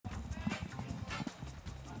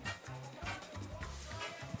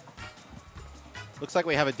Looks like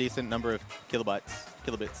we have a decent number of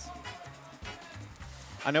kilobits.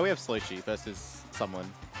 I know we have Sloshy versus someone.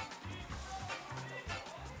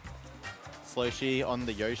 Sloshy on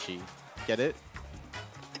the Yoshi. Get it?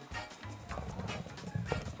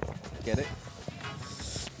 Get it?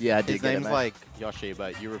 Yeah, I did His get it, name's mate. like Yoshi,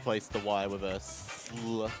 but you replace the Y with a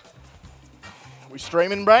sl. We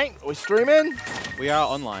streaming, Brain? We streaming? We are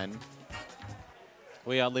online.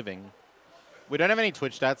 We are living. We don't have any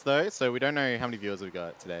Twitch stats though, so we don't know how many viewers we've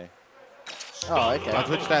got today. Oh, okay. Our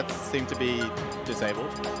Twitch stats seem to be disabled.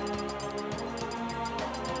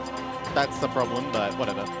 That's the problem, but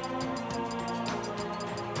whatever.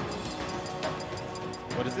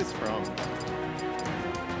 What is this from?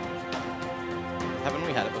 Haven't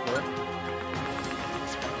we had it before?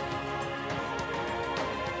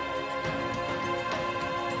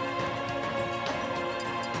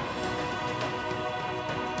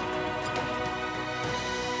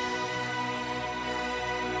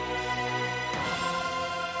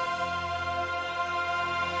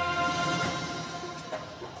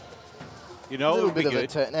 You know, a little it would be bit of a good.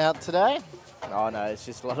 turnout today. Oh no, it's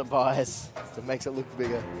just a lot of buyers. That makes it look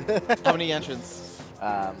bigger. How many entrants?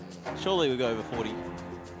 Surely we go over 40. Yeah,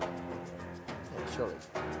 surely.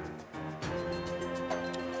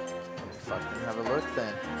 Fucking have a look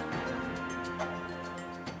then.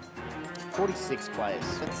 46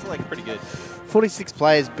 players. That's like pretty good. 46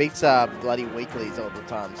 players beats bloody weeklies all the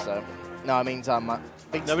time. So no, I mean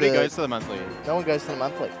beats Nobody goes to the monthly. No one goes to the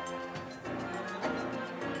monthly.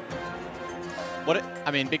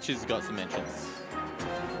 I mean, Big Cheese got some entrants.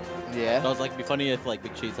 Yeah. I was like, it'd be funny if like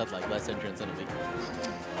Big Cheese had like less entrants in a week.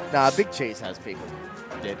 Nah, Big Cheese has people.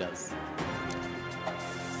 Yeah, it does.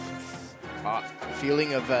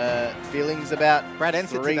 Feelings about Brad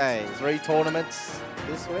entered today. 3 tournaments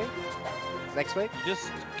this week, next week. You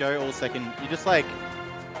just go all second. You just like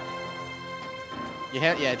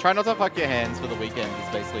yeah. Try not to fuck your hands for the weekend. Is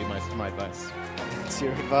basically most of my advice. That's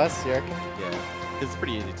your advice, you reckon? Yeah, it's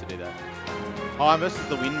pretty easy to do that. Oh, I'm versus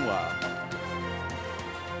the Winwa.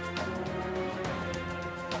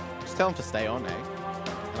 Just tell him to stay on, eh?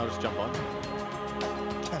 And I'll just jump on.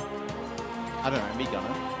 I don't know, me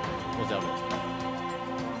gunner or Zelda.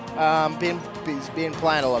 He's been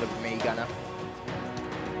playing a lot of me gunner.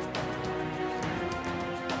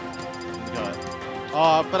 Got it.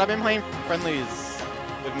 Oh, but I've been playing friendlies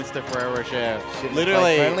with Mr. Ferrero Rocher. Shouldn't Literally.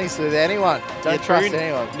 play friendlies with anyone. Don't Yeah, trust true.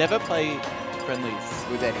 anyone Never play friendlies.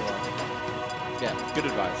 with anyone. Yeah, good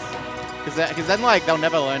advice. Because then, like, they'll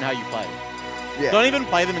never learn how you play. Yeah. Don't even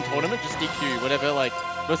play them in tournament, just DQ, whatever, like,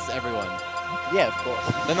 versus everyone. Yeah, of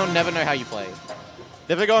course. Then they'll never know how you play.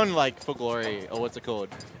 Never go on, like, For Glory, or what's it called?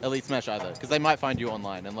 Elite Smash either, because they might find you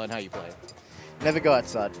online and learn how you play. Never go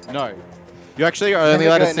outside. No. You actually are only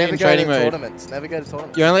allowed to sit in training mode. Tournaments. Never go to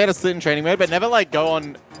tournaments. You're only allowed to sit in training mode, but never, like, go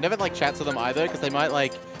on, never, like, chat to them either, because they might,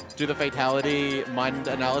 like, do the fatality mind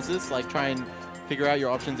analysis, like, try and figure out your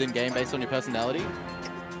options in-game based on your personality.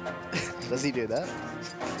 Does he do that?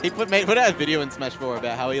 He put out a video in Smash 4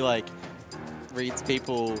 about how he, like, reads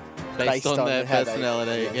people based on their how they-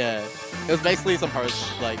 personality. Yeah. It was basically some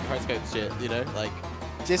horoscope shit, you know? Like,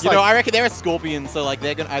 Just you like, know, I reckon they're a Scorpion, so, like,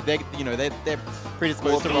 they're gonna, they're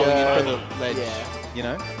predisposed to rolling in for the ledge, yeah. you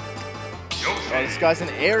know? Oh, this guy's an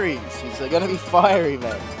Aries. He's gonna be fiery,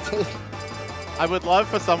 man. I would love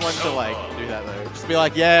for someone to, like, do that, though. Just be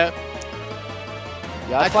like, yeah.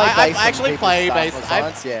 Yeah, I actually play based.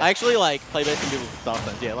 I Yeah. actually like play based on people's star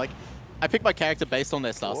signs. Yeah, like I pick my character based on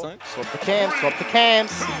their star sign. Swap the cams. Swap the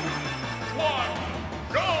cams.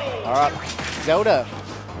 All right, Zelda.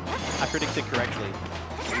 I predicted correctly.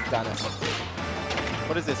 You've done it.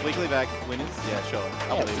 What is this? WeeklyVac winners? Yeah, sure.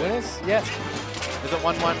 I'll Yeah, believe it. winners. Yeah. Is it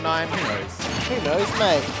 119? Who knows? Who knows,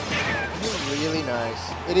 mate? Who really knows?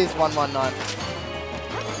 It is 119.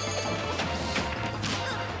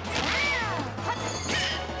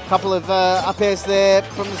 Couple of up airs there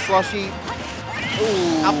from the Sloshy.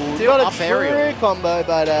 Ooh, Up tilt, not a up true aerial. combo,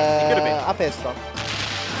 but could've been. up air stop.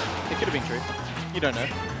 It could have been true. You don't know.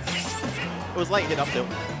 It was late hit up tilt.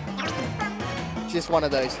 Just one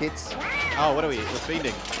of those hits. Oh, what are we? We're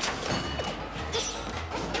feeding.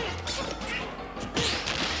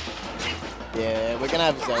 Yeah, we're gonna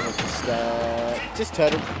have Zelda just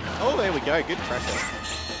turtle. Oh, there we go. Good pressure.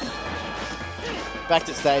 Back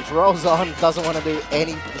to stage, rolls on, doesn't want to do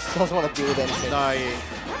doesn't want to deal with anything. No,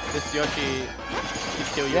 this Yoshi could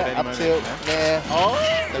kill you Yeah, at any up moment. tilt, You know? Nair.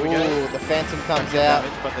 Oh, there we go. Ooh, the Phantom comes Good out.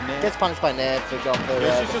 damage, but the Nair. Gets punished by Nair for going for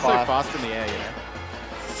Yoshi's the just fire. so fast in the air, you know.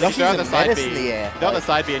 Yoshi's They're on a the side menace B. in the air. They're on the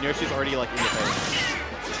side B, and Yoshi's already like in your face.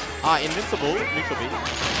 Ah, invincible, neutral B.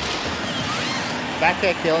 Back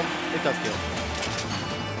air kill him. It does kill.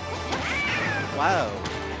 Wow.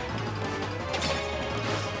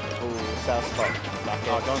 Ooh, south spot. Back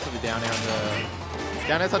Oh, air. going for the down air on the...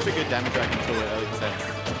 Down air is such a good damage rack until it early sets.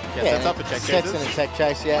 Yeah, sets up for check Sets chases. in a tech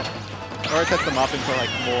chase, yeah. Or it sets them up into like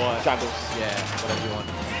more... Juggles. Yeah, whatever you want.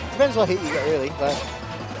 Depends what hit you get, really, but...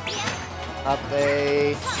 Up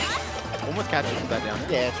there. Almost catches with that down air.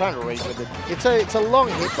 Yeah, trying to read with it. It's a long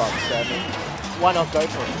hitbox, so I mean, why not go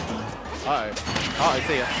for it? Uh-oh. Oh, I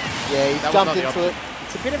see it. Yeah, he That was jumped not the into it.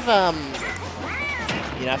 It's a bit of,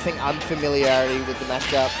 you know, I think unfamiliarity with the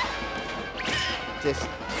matchup. Just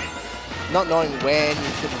not knowing when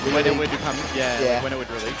you should really... When it would become... Yeah, Yeah. Like when it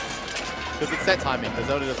would release. Because it's set timing. The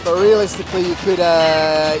Zelda doesn't... But realistically, you could,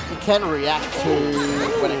 you can react to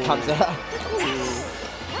when it comes out.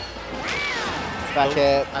 Back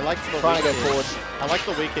air. I like the Trying to go weak forward. kick. I like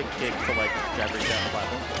the weak kick to like grab reach down the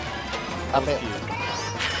platform. Up it. Cute.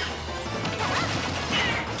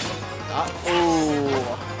 Ooh.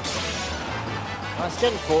 Nice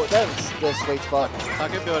getting forward. That's the sweet spot.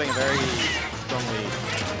 Taco building a very strong lead.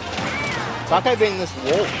 Taco being this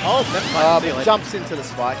wall. Oh, never mind. See you later. Jumps into the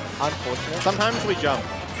spike. Unfortunate. Sometimes we jump.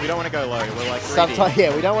 We don't want to go low. We're like greedy. Sometimes,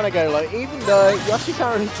 yeah, we don't want to go low, even though Yoshi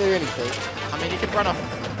can't really do anything. I mean, you can run off.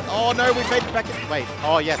 Oh no, we made it back. Wait.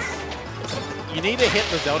 Oh yes. You need to hit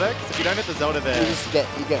the Zelda, because if you don't hit the Zelda there...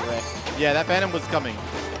 You get wrecked. Yeah, that Phantom was coming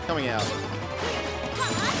out.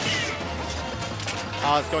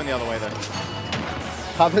 Oh, it's going the other way though.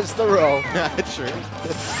 Covers the roll. True.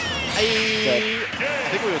 Hey. I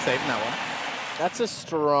think we were safe in that one. That's a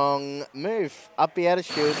strong move. Up the outer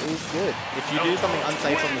shield is good. If you do something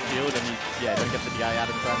unsafe on the shield and you don't get the DI out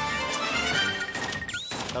in time,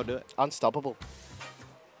 they'll do it. Unstoppable.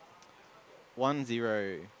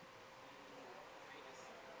 1-0.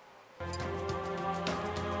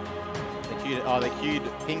 They queued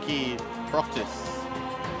Pinky Proctus.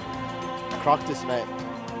 Croctus, mate.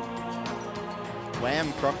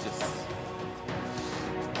 Wham Proctus.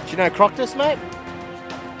 Do you know Croctus, mate?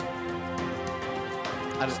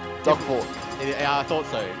 I just Dog fort. Yeah, I thought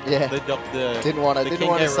so. Yeah. Didn't want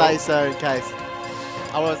to say so in case.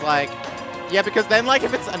 I was like, yeah, because then like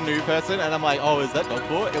if it's a new person and I'm like, oh, is that dog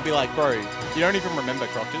fort? It'll be like, bro, you don't even remember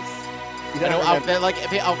Croctus. You don't remember.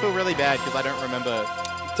 I'll feel really bad because I don't remember.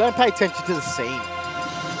 Don't pay attention to the scene.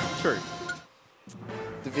 True.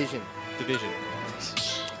 Division.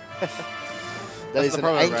 That is an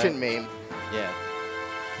ancient meme. Yeah.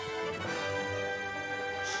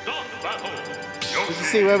 Did you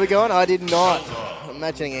see where we're going? I did not. I'm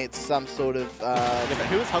imagining it's some sort of Yeah, but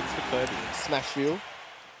who was Hugs for Kirby? smash fuel.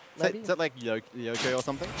 Is that like Lyoko or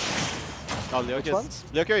something? Oh, Which ones?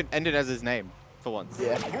 Lyoko ended as his name for once.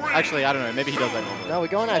 Yeah. Actually, I don't know. Maybe he does that normally. No, we're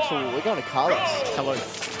going to Carlos. Hello.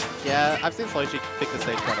 Yeah, I've seen Slowshi pick the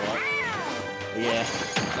stage quite a lot. Yeah.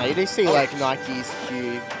 Now you do see like Nike's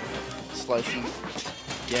Q, Slowshi.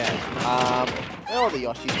 Yeah. All the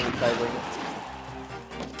Yoshis really favouring it.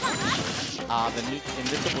 The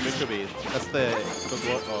Invincible Neutral Bead. That's the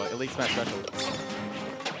Elite Smash Special.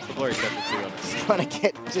 The Glory Special too, honestly.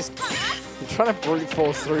 Trying to brute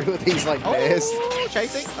force through with these like bears. Oh,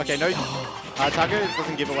 chasing? Okay, no. Taco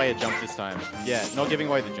doesn't give away a jump this time. Yeah, not giving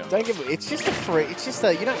away the jump. Don't give it. It's just a free. It's just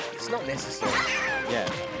a. It's not necessary. Yeah.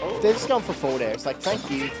 Oh. They're just going for forward air. It's like thank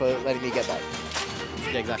you for letting me get that.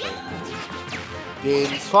 Yeah, exactly.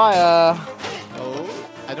 Din's fire. Oh.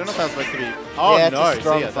 I don't know if that was supposed to be. Oh yeah, no! It's a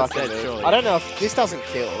strong See ya, that's fucking dead, move. surely. I don't know if this doesn't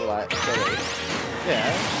kill. Like, surely.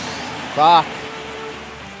 Yeah. Fuck.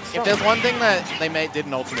 If there's one thing that they did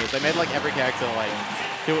in Ultimate, is they made like every character like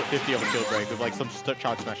kill at 50 on a shield break with like some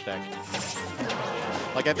charge smash deck.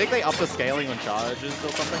 Like I think they upped the scaling on charges or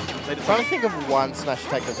something. They I'm trying to think of one smash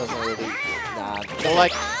attack that doesn't really. Nah. Well,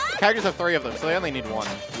 like characters have 3 of them, so they only need 1.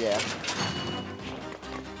 Yeah.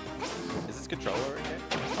 Is this controller okay?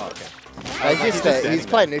 Oh, okay. He's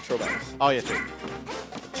playing neutral base. Oh yeah, true.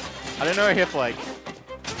 I don't know if like.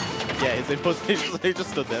 Yeah, his input he just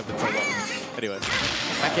stood there for so long. Anyway.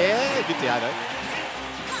 Back air, good DI though.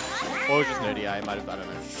 Or it was just no DI, might have, I don't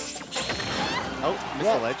know. Oh,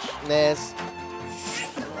 missed the ledge. There's.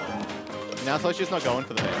 Now Sloshy's not going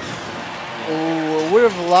for the base. Ooh, would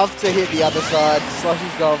have loved to hit the other side.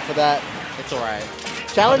 Sloshy's going for that. It's alright.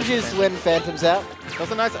 Challenges when Phantom's out.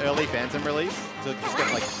 That's a nice early Phantom release to just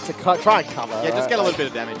get like... Try and cover. Yeah, just get a little bit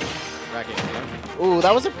of damage. Racking, you know? Ooh,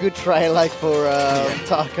 that was a good tray like for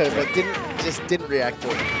Taco, but didn't react to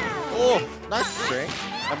it. Oh, nice string.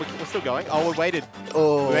 And we're still going. Oh, we waited.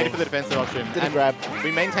 Oh. We waited for the defensive option. Didn't grab.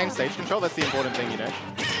 We maintained stage control. That's the important thing, you know?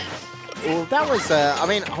 Well, that was, I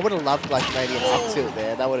mean, I would have loved like maybe an up tilt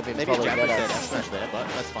there. That would have been maybe probably a better. F smash there, but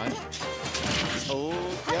that's fine. Oh,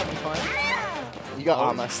 yeah, fine. You got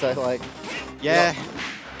armor, so like... Yeah.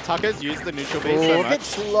 Tucker's used the neutral beat Oh, so a bit much.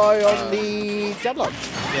 slow on the jab lock.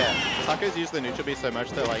 Yeah, Tucker's used the neutral beat so much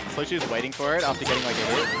that like Slushy's waiting for it after getting like a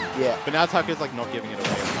hit. Yeah. But now Tucker's like not giving it away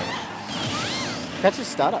as much. Catch his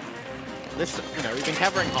startup. This, you know, we've been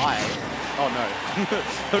covering high. Oh no.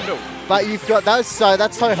 Oh no. But you've got that's so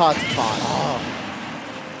hard to find.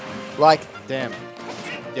 Oh, Like damn.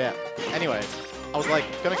 Yeah. Anyway, I was like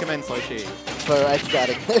gonna commend Slushy. for edge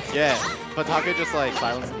guarding. Yeah, but Tucker just like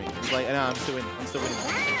silenced me. He's like, no, I'm still winning. I'm still winning.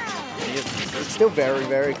 And he is. It's still very,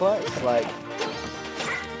 very close. Like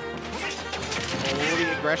All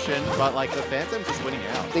the aggression, but like the Phantom's just winning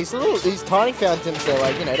out. these tiny fountains are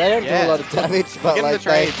like, you know, they don't do a lot of damage, but Give him like the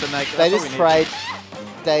trades and like, they that's all just we need. trade.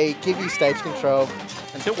 They give you stage control.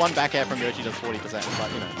 Until one back air from Yoshi does 40%,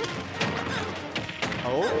 but you know.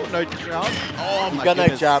 Oh, no jump. Oh, He my got no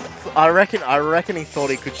goodness. jump. I reckon he thought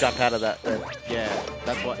he could jump out of that then. Yeah,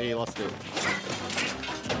 that's what he lost it.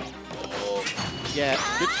 Yeah,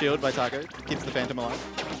 good shield by Taco. Keeps the Phantom alive.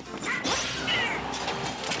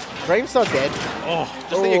 Dream's not dead. Oh,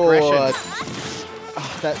 just the aggression.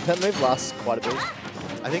 That move lasts quite a bit.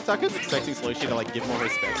 I think Taco's expecting Slushy to like give more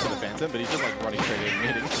respect to the Phantom, but he's just like running straight in and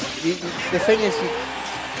hitting. The thing is, you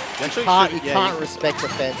Actually, can't respect the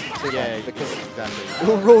Phantom too much because exactly. it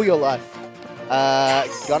will rule your life.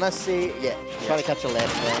 Gonna see, trying to catch a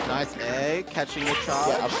land there. Nice egg, catching a charge.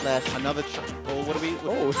 Yeah, up smash. Another charge. Oh, what are we?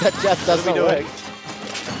 Oh, that jab does what not are we work.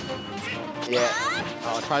 Yeah.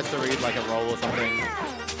 Oh, it tries to read like a roll or something.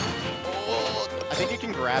 I think you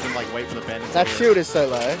can grab and like wait for the Phantom. That shield is so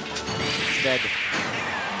low. Dead.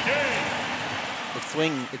 It's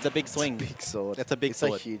swing. It's a big swing. Big sword. That's a big it's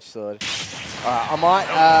sword. a huge sword. Alright, I might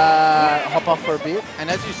hop off for a bit.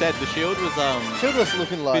 And as you said, the shield was Shield was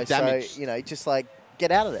looking low, bit so damaged. you know, just like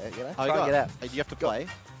get out of there. You know, try and get out. Do you have to play?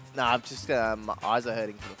 Nah, I'm just my eyes are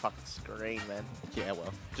hurting from the fucking screen, man. Yeah,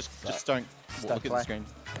 well, just don't don't look at play. the screen.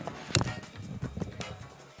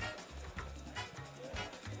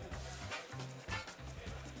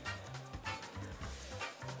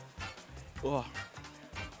 Oh.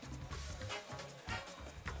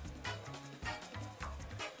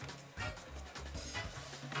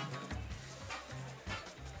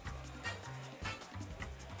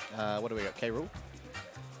 What do we got? K-Rule?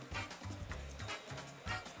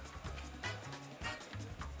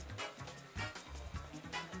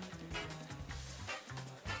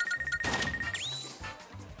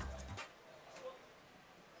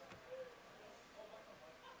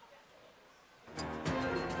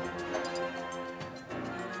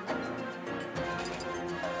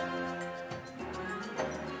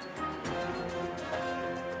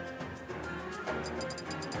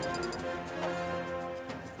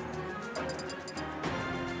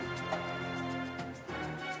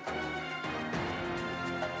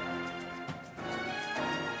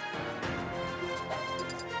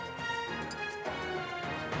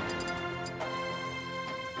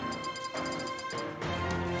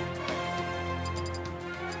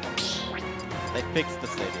 They fixed the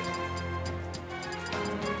stadium.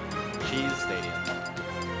 Cheese Stadium.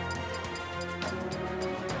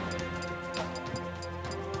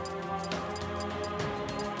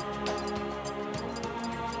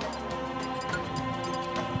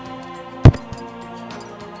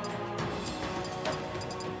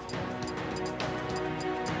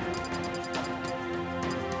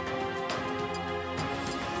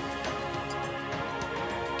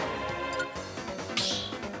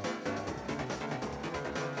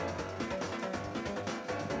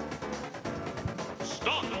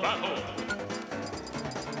 Start the battle!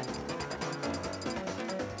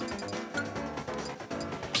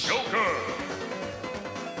 Joker!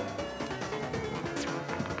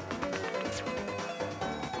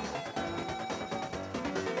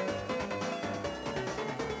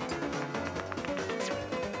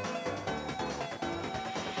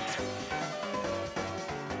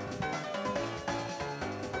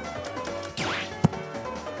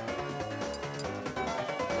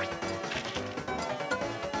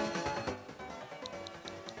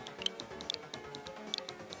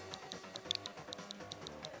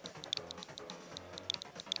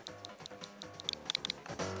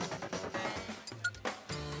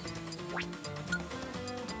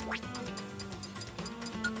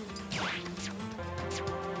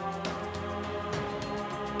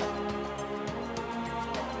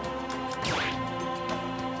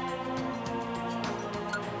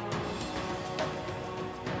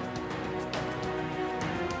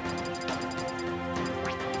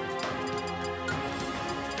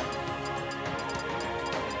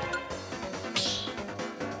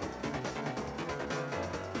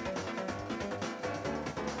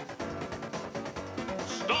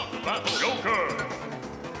 Start the battle! Joker!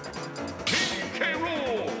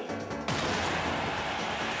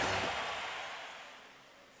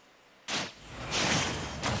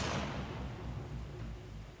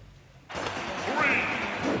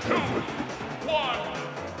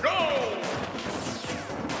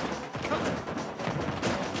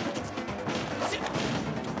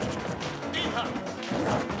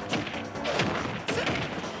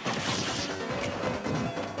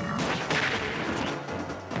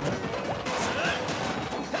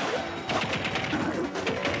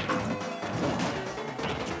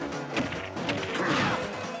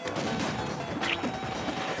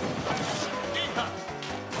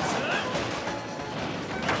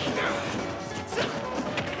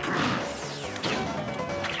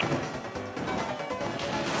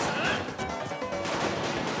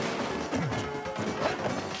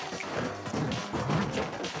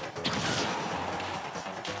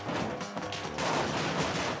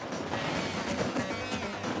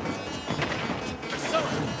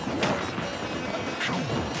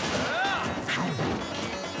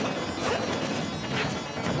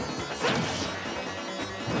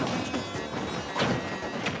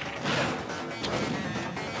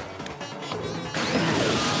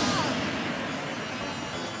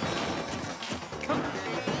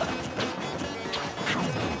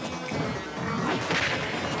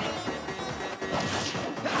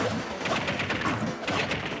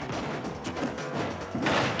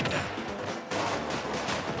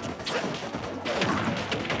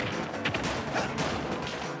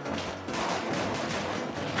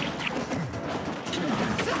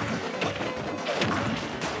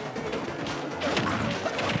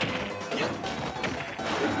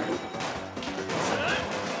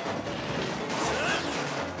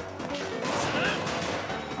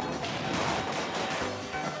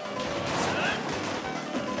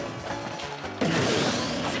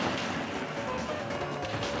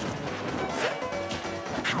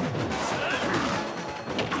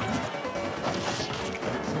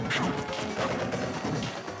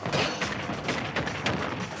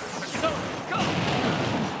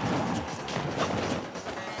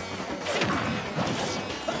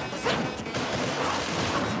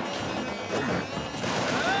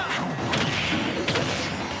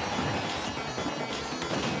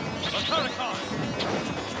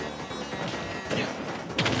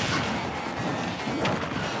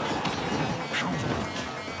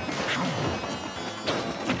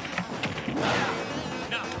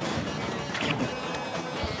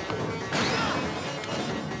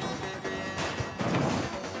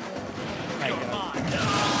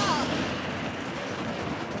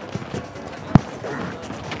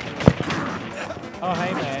 Oh,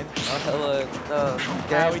 hey, man. Oh, hello.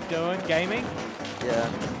 How are we doing? Gaming? Yeah.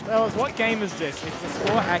 Fellas, what game is this? Is the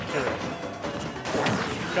score accurate?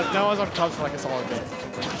 Because no one's on clubs for like a solid bit.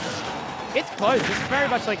 It's close. This is very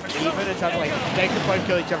much like even in terms of like they could both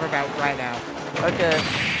kill each other about right now. Okay.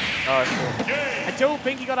 Oh, cool. Until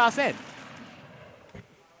Pinky got Arsene.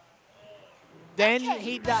 Then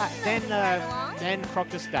he died. Then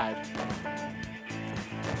Proctus died.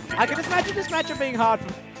 I can just imagine this matchup being hard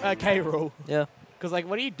for K-Rool. Yeah. Because like,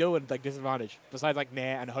 what are you doing like disadvantage besides like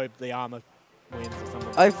nair and hope the armor wins or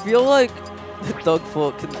something? I feel like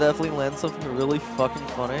Dogfoot can definitely land something really fucking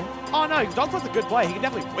funny. Oh no, Dogfoot's a good player. He can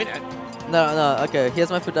definitely win it. No, okay.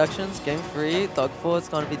 Here's my predictions. Game 3, Dogfoot's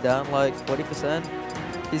gonna be down like 40%.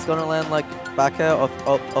 He's gonna land like back air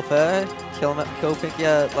off air, kill Pinky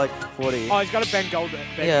at like 40. Oh, he's got a bend gold.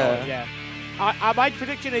 Yeah. Gold, yeah. My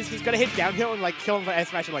prediction is he's gonna hit downhill and like kill him for S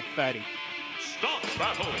smash at like 30. Stop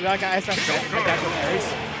battle. You like S smash like that's what carries.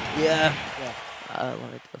 Yeah. Yeah. I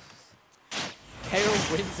like this.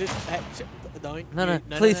 K-Rool wins it. Don't. No, you,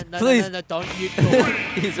 no, please, no, please. No, don't you do it.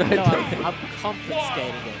 He's right No, there. I'm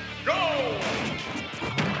confiscating it. Go!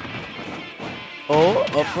 Oh,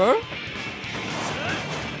 upper?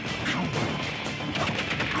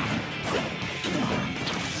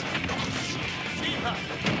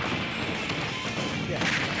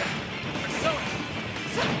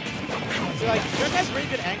 So like, Dirk has really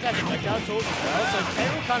good anchor and projectile tools as well, so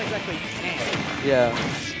K-Rool can't exactly tank. Yeah.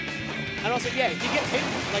 And also, yeah, if you get hit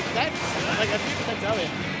like that, like a few percent earlier,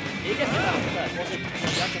 he gets hit out of the first. Also,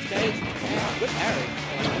 jumps off stage, and good parry.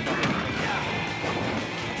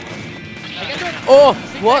 Oh,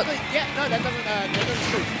 see, what? exactly, yeah, no, that doesn't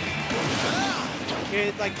scoop.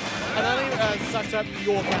 It like, and only sucks up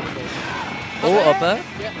your capital. Oh, up there?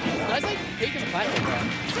 Yeah, that's like peak of platform there.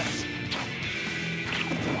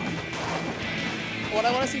 What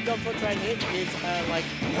I want to see Dogfoot try and hit is like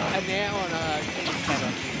a nair on King's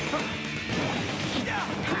cover.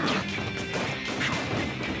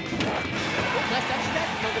 Nice dash attack,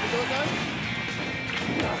 not gonna do it though.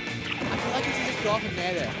 I feel like he should just go off and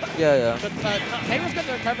nair there. Yeah. But K-Rool's got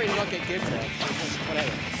the recovery to not get given there.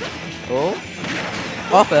 Whatever. Oh.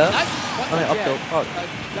 Up there. Nice. I mean, up tilt. Oh.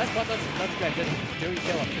 That's not great. Just do your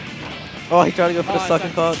kill up. Oh, he tried to go for the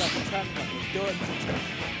second card. Do it.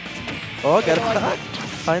 Oh, get it Like- back.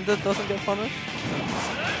 Kinda doesn't get punished.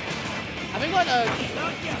 I think what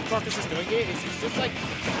Crocus is doing here is he's just like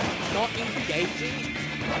not engaging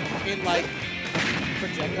in like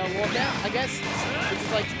projectile walkout, I guess. It's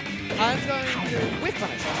just like, I'm going to whip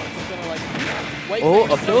punish. I'm just gonna like wait Oh,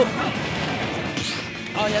 for up tilt.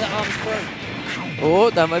 Oh yeah, that arm's through. Oh,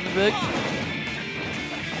 that might be big.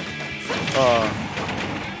 Oh.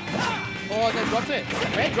 Oh, they dropped it.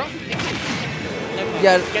 Red dropped it.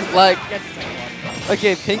 Yeah, like- Gets the second one.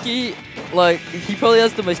 Okay, Pinky, like, he probably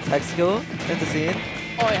has the most tech skill in the scene.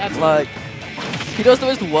 Oh yeah, absolutely. Like, he does the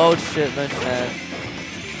most wild shit known to man.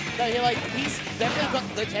 No, you're like, he's definitely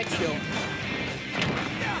got the tech skill.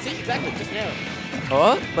 See, exactly, just now.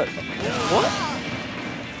 Oh, but what?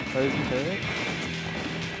 Okay.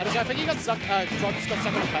 I think he got stuck, Croc just got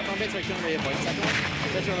stuck on the platform bit, so he couldn't really avoid the second one.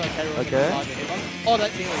 That's really like, Okay. Oh,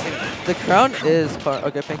 that nearly hit him. The crown is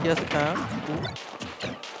okay. Pinky has the crown.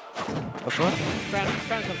 Of course.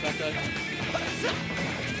 Crown comes back though.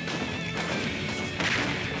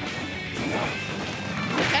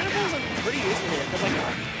 The cannonballs are pretty useful here, because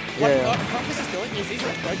like, what Crocus is doing is he's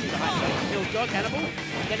approaching the height. He'll go cannonball,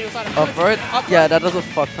 then he'll start Up for it? Yeah, that does a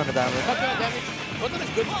fuck ton of damage. Fuck ton of damage. Puts in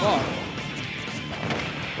a good spot.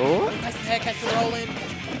 Oh? Nice air catch to roll in.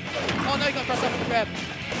 Oh no, he got crossed up with the grab.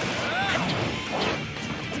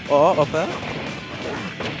 Oh, up there.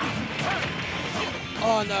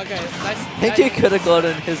 Oh no, okay. Nice. Pinky could have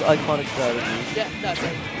gotten his iconic strategy. Yeah, that's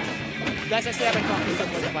it. That's actually having Crocus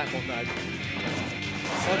on the platform though.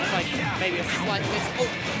 Or just like maybe a slight miss. Oh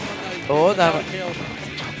no. Oh, damn it. Kill.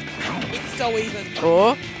 It's so even.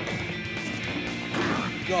 Oh?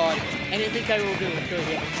 God. Anything they will do with kill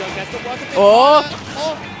here. Joe has to work a bit. Oh!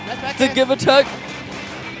 Oh! That's back The there. give attack.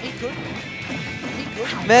 He could. He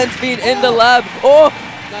could. Man's been in the lab. Oh!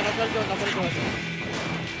 No, not gonna do it. Not gonna do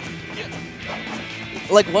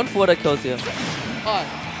it. Like one forward that kills you. Oh.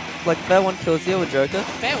 Like fair one kills you with Joker.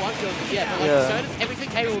 Fair one kills him, yeah, but like Yeah. so does everything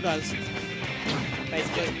K-Rool does.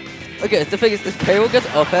 Basically. Okay, the thing is, if K-Rool gets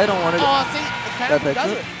up air, I don't want to. Oh, see, the K-Rool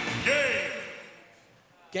does it. it.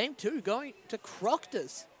 Game 2 going to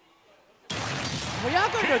Croctors. We are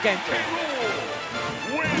going to a game 3.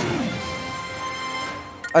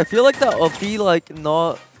 I feel like that Uppy, like,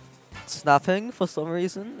 not snapping for some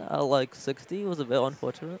reason at like 60 was a bit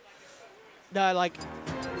unfortunate. No, like,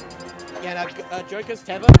 yeah, no, Joker's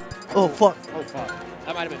tether. Oh, fuck. Oh, fuck.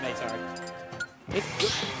 That might have been me, sorry. It's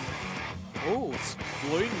good. Oh,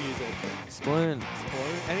 Sploon music. Sploon.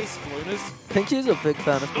 Sploon? Any Splooners? Pinky's a big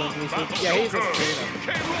fan of Sploon music. Yeah, he's a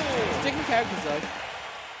Spooner. Sticking characters, though.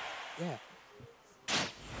 Yeah.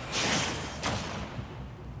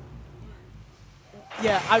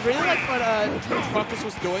 Yeah, I really like what Crocus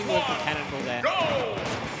was doing with the cannonball there.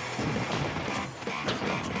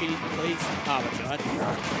 Please. Oh, my God.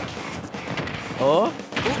 Oh?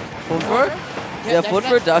 Full forward? Yeah, full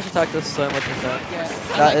forward dash attack does so much percent. Yeah.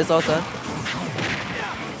 That is awesome.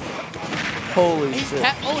 Holy He's shit.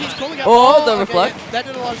 he's calling out. Oh, the okay, reflect. yeah, that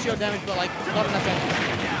did a lot of shield damage, but like not enough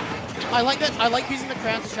damage. I like that. I like using the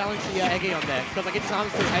crown to challenge the Eggy on there because like it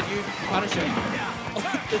charms through and you punish him.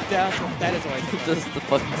 The down. That is always. Just the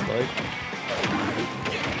fucking spike.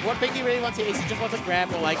 What Pinky really wants here is he just wants to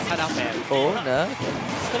grab or like cut up there. Oh, no.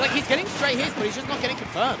 But like he's getting straight hits, but he's just not getting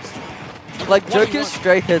confirms. Like, What do you Joker's want?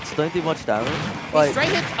 straight hits don't do much damage. His Like, straight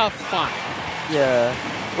hits are fun. yeah.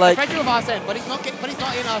 Like, Especially with Arsene, but he's not getting. But he's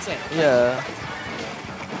not in Arsene. yeah.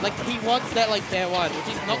 Like he wants that like fair one, which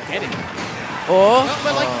he's not getting. Oh. No,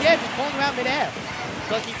 but like yeah, just pulling him out midair.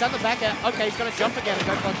 So like he's done the back out. Okay, he's gonna jump again and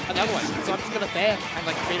go for another one. So I'm just gonna fair and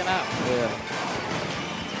like beat him out. Yeah.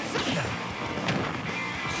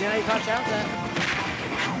 Yeah, you can't challenge that.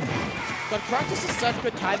 But Crocus is such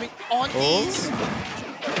good timing on these.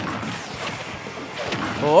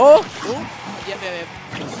 Oh. Ooh. Yep.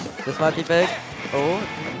 This might be big. Oh.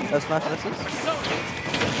 That's smash misses.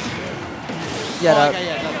 Yeah, that, okay,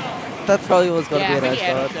 yeah, no. that probably was going to Yeah, be an I think edge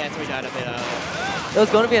he guard. added that, so we died a bit It was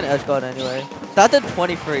going to be an edge guard anyway. That did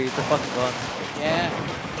 23, the fucking gun.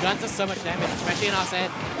 Yeah. Guns does so much damage, especially in Arsene.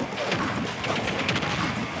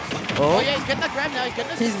 Oh. Oh yeah, he's getting that grab now. He's getting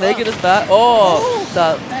this. He's making us back. Oh. Ooh,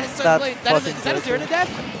 That is so that clean. fucking Is that a zero to Joker. death?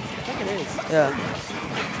 I think it is. Yeah.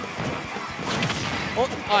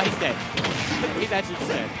 Oh, he's dead. He's actually just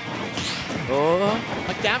dead. Oh.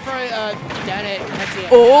 Like down for a down air.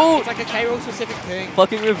 Oh. It's like a K-roll specific thing.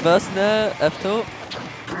 Fucking reverse nair F tilt.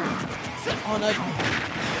 Oh no.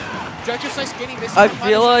 Joker's so skinny. I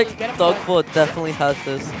feel like Dogford definitely has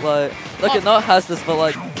this. Like, Oh. it not has this, but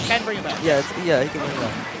like, Can bring him back. yeah, he can win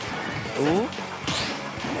that. Ooh.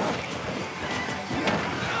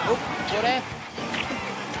 Oh, what F?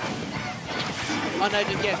 Oh no,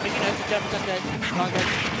 yeah, Pinky knows the jump up there. Can't go.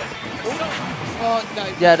 Oh no! Oh no.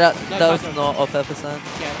 Yeah, that No, was no. not off percent.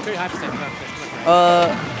 Yeah, too high percent.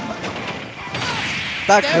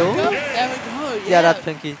 That There kill? we go. There we go. Yeah, that's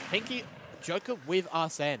Pinky. Pinky Joker with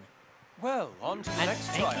Arsene. Well, on to the And next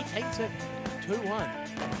Pinky trial. takes it 2-1.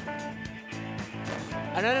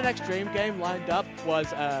 I know the next dream game lined up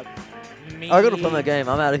was me. I gotta play my game.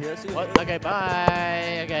 I'm out of here. See you. What? Okay,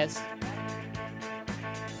 bye. I guess.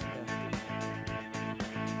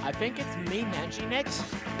 I think it's me, Manji next.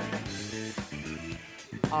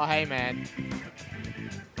 Oh hey, man.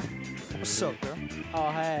 What's up, girl?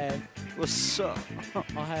 Oh hey. What's up?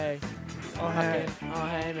 Oh hey. Oh, hey. Oh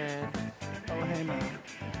hey, man. Oh, hey, man.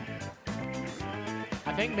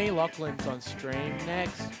 I think me, Lachlan's on stream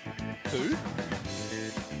next. Who?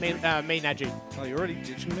 Me, Najee. Oh, you're already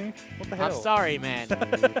ditching me? What the hell? I'm sorry, man.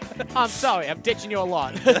 I'm sorry. I'm ditching you a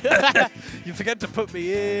lot. You forget to put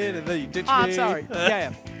me in, and then you ditch me. I'm sorry.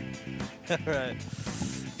 Yeah. Right.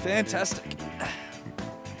 Fantastic.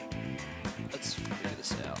 Let's figure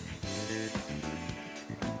this out.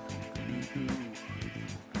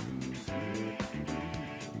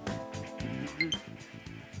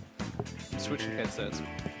 I'm switching headsets.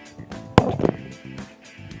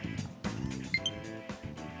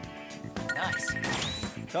 Nice.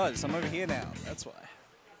 Guys, I'm over here now. That's why.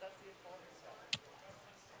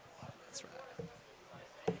 That's right.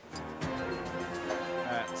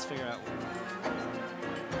 Alright, let's figure out.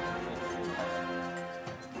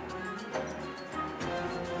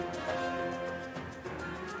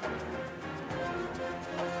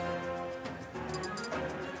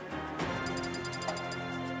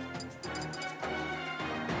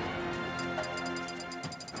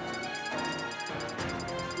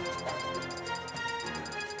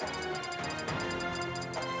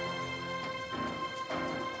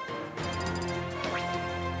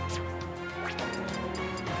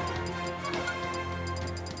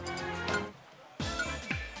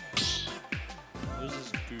 This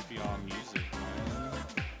is goofy arm music,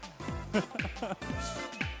 man.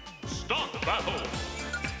 Start the battle!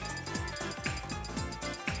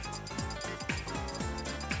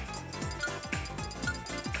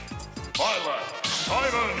 Pilot,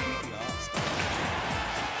 Simon!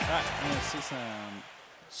 Alright, I'm gonna see some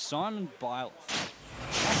Simon Bile.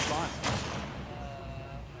 That's fine.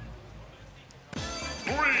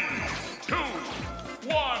 3, 2,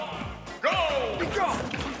 1, go!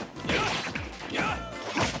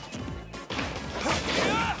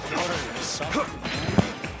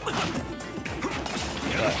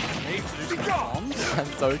 I'm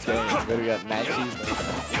so keen. We're gonna get Manji's.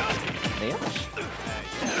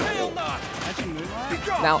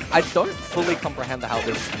 Now, I don't fully comprehend how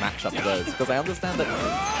this matchup goes, because I understand that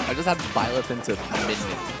I just had Violet into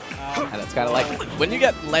minion. And it's kind of like, when you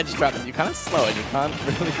get ledge trapped, you kind of slow and you can't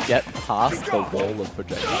really get past the wall of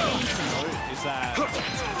projectiles. Is that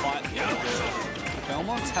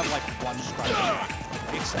Belmonts have like one strategy.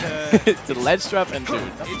 It's to, To ledge trap and dude.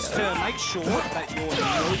 it's to make sure that you're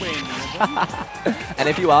nowhere near them. And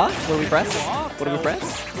if you are, what do we press? If you are, What do we press?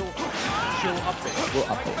 She'll up it. We'll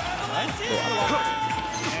up it.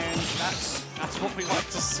 And that's what we like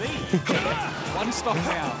to see. One stop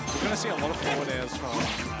now. We're going to see a lot of forward airs from.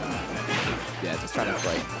 Yeah, just trying to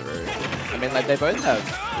break through. I mean, like, they both have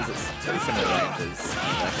pretty similar ranges. So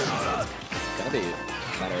it's gonna be a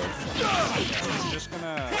matter of... I'm just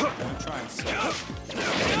gonna try and see.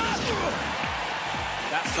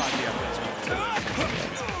 That side here is going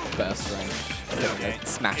to burst range. yeah,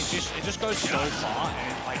 Smash. it just goes so far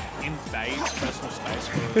and it like invades personal space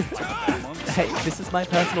for Belmonts. Hey, this is my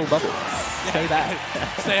personal bubble. Stay back.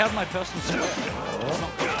 Stay out of my personal square. It's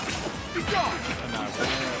not good. No,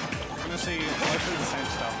 we're gonna see mostly the same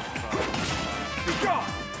stuff from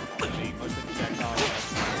most of the projectiles.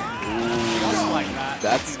 Just like that.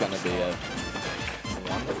 That's gonna be a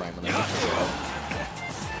wonder frame on the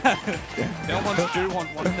Belmonts do want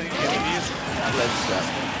one thing, and it is Let's just.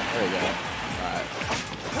 There we go.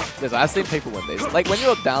 Alright. Yes, I've seen people win these. Like, when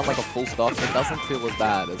you're down like a full stock, it doesn't feel as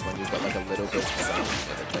bad as when you've got like a little bit of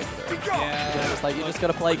something to take it out. yeah. It's like, you just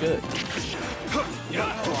gotta play good. You don't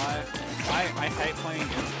know why. I hate playing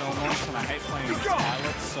against Belmonts and I hate playing against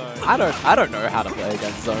pilots, so I don't know how to play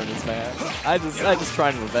against zoners, man. I just try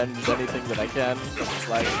and revenge anything that I can. It's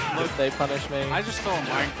like, if they punish me. I just throw a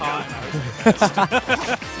minecart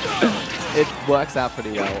and It works out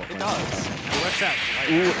pretty well. it does. It works out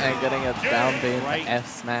great. Ooh, and getting a down beam Great F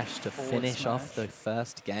smash to forward finish off smash. the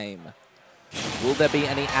first game. Will there be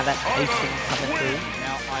any adaptation coming through?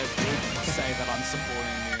 Now, I would say that I'm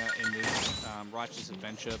supporting Mia in this Righteous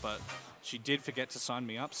Adventure, but she did forget to sign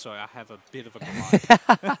me up, so I have a bit of a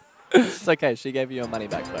grind. It's okay. She gave you your money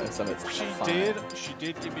back though, so it's She fine. did. She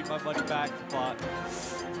did give me my money back, but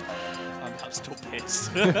I'm still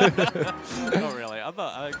pissed. Not really.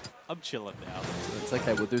 I'm chilling now. It's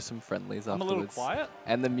okay. We'll do some friendlies I'm a afterwards. little quiet.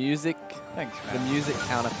 And the music, Thanks, the man. music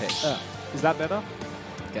counterpick. Is that better?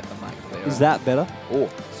 Get the mic clear. Is that better? Oh,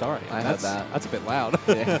 Sorry. I heard that. That's a bit loud.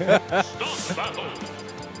 Yeah. Start battle.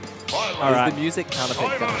 Is Violet. the music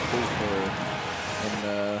counterpick going to pull through in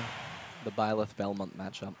the Byleth-Belmont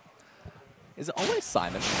matchup? Is it always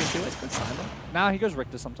Simon? Is he always good Simon? Nah, he goes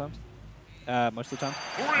Richter sometimes. Most of the time.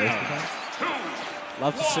 3, 2,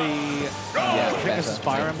 Love to see Yeah, Fitness's better.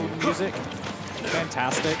 Fire Emblem music.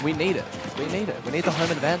 Fantastic. We need it. We need it. We need the home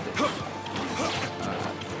advantage.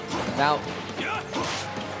 Now,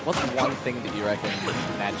 what's one thing that you reckon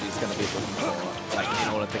Naji's going to be looking for, like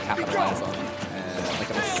in order to capitalize on, like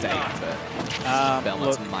a mistake that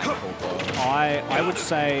Belmont's look, might pull for? I would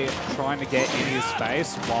say trying to get in his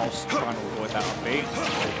face whilst trying to avoid that upbeat.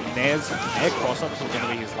 Nair's cross-ups is going to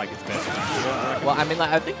be his best friend. Well, I mean,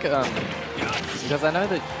 like, I think because I know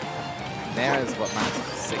that Nair is what max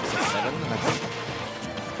 6 or 7, and I think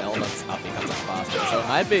Belmont's uppy comes up faster. So it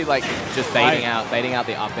might be like just baiting out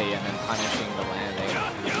the uppy and then punishing the landing.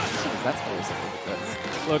 That's always a little bit.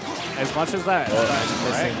 Look, as much as that,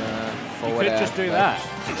 Missing forward could air just do ledge. that.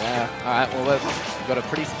 Yeah. All right. Well, we've got a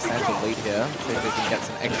pretty substantial lead here. See if we can get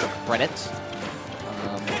some extra credit.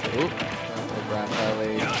 Grab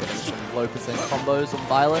early, getting some low percent combos on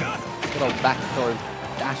Violet. Good old back throw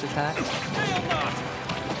dash attack.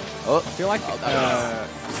 Oh, I feel like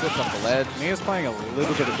slipped off the ledge. Nia's playing a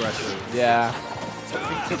little bit aggressive. Yeah. So I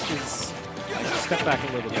think Titch is step back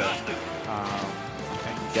a little bit.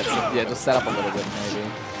 And Get some, yeah, just set up a little bit maybe.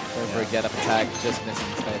 Go for a get up attack, just missing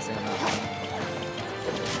spacing on that one.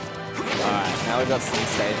 Alright, now we've got some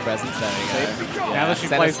stage presence. There we go. Yeah, now that she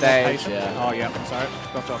center plays more stage, patient. yeah. Oh yeah, sorry,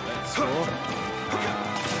 dropped off that score.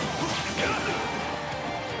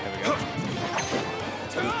 There we go.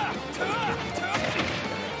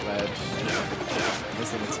 Ledge.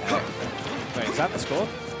 Missing attack. Wait, is that the score?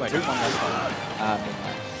 Wait, who won that one?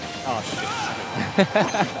 Oh shit.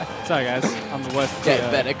 Sorry guys, I'm the worst.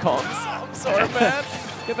 Get better comms. I'm sorry, man.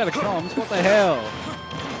 Get better comms. What the hell?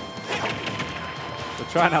 So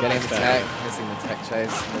try and Getting have the tech, missing the tech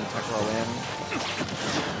chase, and then tech roll in.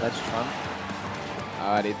 Ledge trump.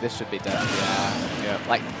 Alrighty, this should be done. Yeah.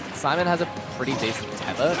 Like, Simon has a pretty decent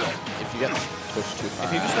tether, but if you get pushed too far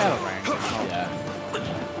If you just out of range. yeah.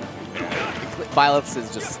 Violet's is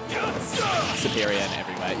just superior in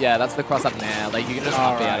every way. Yeah, that's the cross up now. Like, you can just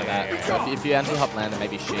hop out of that. So if you anti-hop land and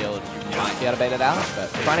maybe shield, you might be able to bait it out, but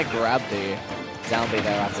trying to grab the down B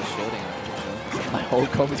there after shielding, unfortunately. My whole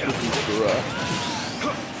comms would be Gura.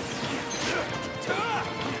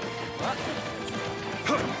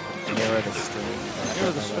 Mirror the stream.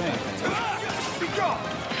 Mirror the stream.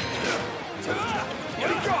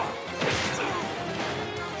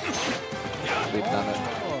 We've done it.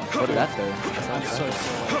 What did that do? I'm so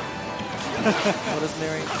sorry. What is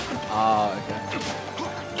mirroring? Oh, okay.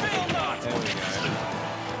 There we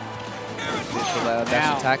Dash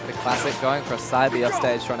Now. attack, the classic, going for a side B off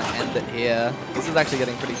stage, trying to end it here. This is actually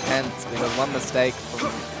getting pretty tense because one mistake from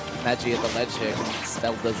Naji at the ledge here can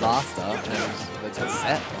spell disaster, and it's a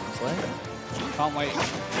set, honestly. go. Can't wait.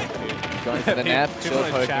 Going for the nap, People shield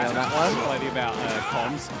in poking chat on that one. complaining about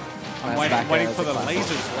comms. I'm Nice back waiting air for as the a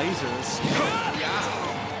classic. lasers.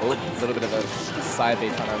 Oh, a little bit of a side B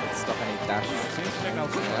trying to stop any dash. Seems to think I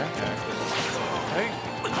was Yeah. I think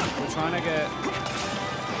we're trying to get.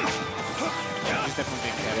 Yeah, he's definitely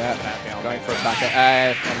being careful Yeah, with that down. going for a back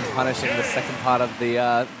air and punishing the second part of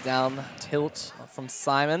the down tilt from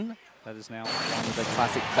Simon. That is now. The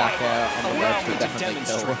classic back air on the ledge will definitely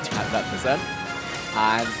kill at that percent.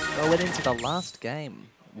 And going into the last game,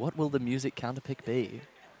 what will the music counterpick be?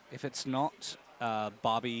 If it's not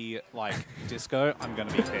Barbie disco, I'm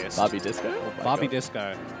gonna be pissed. Barbie Disco? Oh my Barbie God.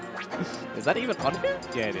 disco. Is that even on here?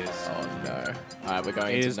 Yeah, it is. Oh no. Alright, we're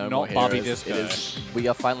going It into is No not More Barbie Heroes. Disco. It is We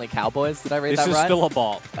Are Finally Cowboys. Did I read This that is right? still a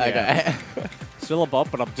bop. Okay. Yeah. Still a bop,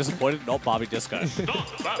 but I'm disappointed not Barbie disco.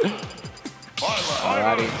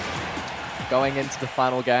 Alrighty. Going into the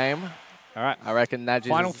final game. All right. I reckon Naji's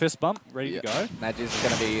Final fist bump, ready to go. Naji's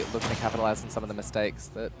going to be looking to capitalize on some of the mistakes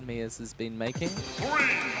that Mia's has been making. 3,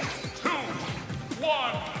 2,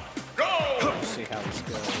 1, go! Let's see how this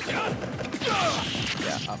goes.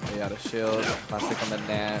 Yeah, up the out of shield. Classic on the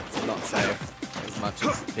net. It's not safe as much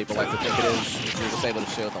as people like to think it is. If you're just able to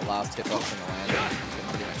shield the last hitbox in the landing, you can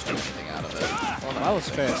pretty much get anything out of it. Oh, That was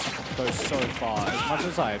first goes so far. As much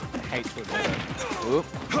as I hate to admit it. Oop,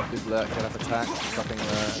 good lurk, get up attack, stopping the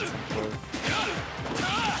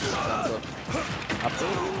up to.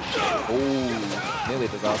 Ooh, nearly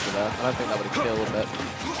a disaster there. I don't think that would have killed, but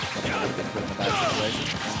I think it would have been put in a bad situation.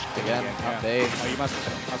 Again, up B. Oh, you must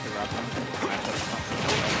be right.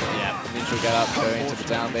 Yeah, neutral get up, going to the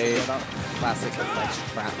down B. Classic ledge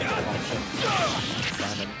trap option.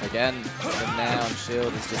 Simon again, the now on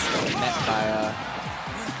shield is just met by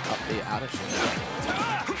up the outer shield.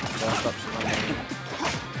 First option on him.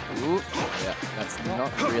 Ooh, yeah, that's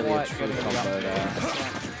not really a true combo there.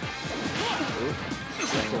 Ooh,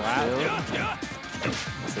 swing the shield.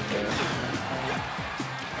 That's in there.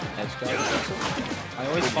 Edge guard potential. I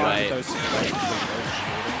always find those situations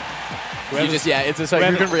you just, yeah, it's just like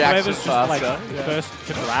you can react faster. Like, first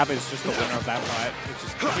to grab is just the winner of that fight,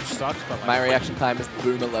 which sucks. But like, my reaction time is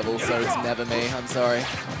boomer level, so it's never me. I'm sorry.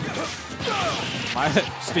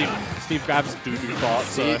 Steve grabs doo-doo bot.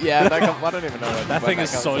 So. Yeah, I don't even know. That thing is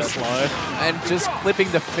so slow. And just clipping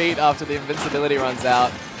the feet after the invincibility runs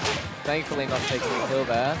out. Thankfully not taking the kill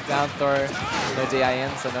there. Down throw, no DI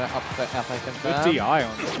in, so no up confirm. Good DI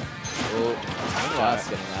on it. Oh, just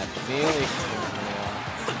getting that. Nearly.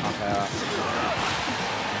 Okay,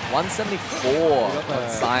 174 on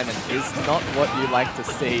Simon is not what you like to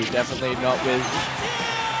see. Definitely not with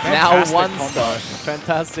now one star.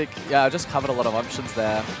 Fantastic. Yeah, I just covered a lot of options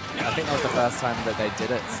there. I think that was the first time that they did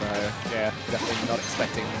it, so yeah, definitely not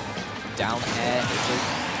expecting down air into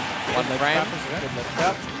one frame.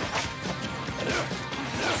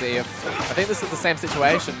 Let's see if I think this is the same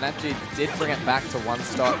situation. Natji did bring it back to one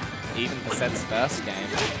stock, even percent's first game.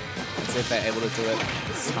 Let's see if they're able to do it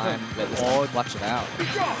this time. Let this time clutch it out.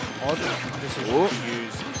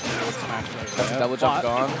 That's a double jump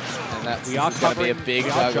gone, and that's going to be a big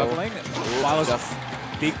juggle. While his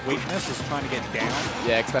big weakness is trying to get down.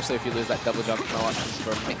 Yeah, especially if you lose that double jump, no options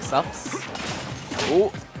for mix-ups.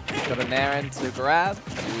 Ooh, got a nair in to grab.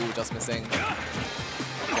 Ooh, just missing.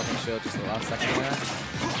 Blocking shield just the last second there.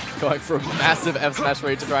 Going for a massive F smash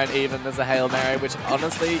read to try and even. There's a Hail Mary, which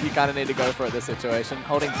honestly, you kind of need to go for at this situation.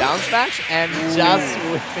 Holding down smash and just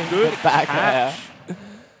whipping good back there.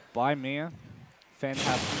 By Mia.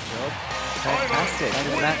 Fantastic job. Fantastic.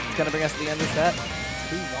 And that's going to bring us to the end of the set.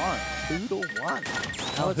 2-1.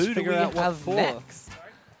 2-1. Now let's Who do figure we out what have for? next.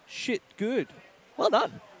 Shit, good. Well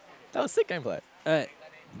done. That was sick gameplay. Okay.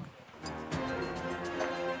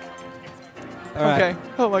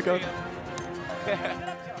 Oh my god.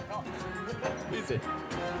 Easy.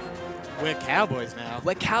 We're cowboys now.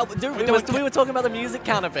 We're cowboys. Dude, we were talking about the music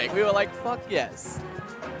counterpick. We were like, fuck yes.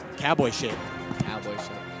 Cowboy shit. Cowboy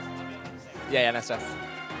shit. Yeah, that's just.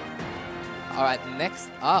 Alright, next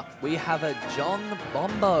up, we have a John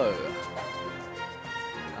Bombo.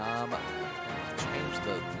 Change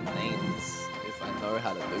the names if I know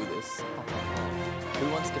how to do this. Who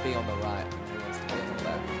wants to be on the right and who wants to be on the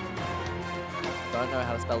left? Don't know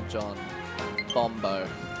how to spell John. Bombo.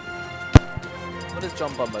 What is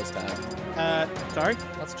John Bombo's tag? Sorry?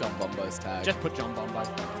 What's John Bombo's tag? Just put John Bombo. Is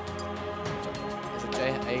it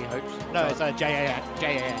J-A-H? No, it's J-A-N.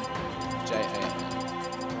 J-A-N?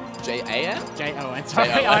 J-A-N? J-O-N. Sorry,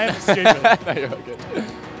 I am stupid. No, you're all good.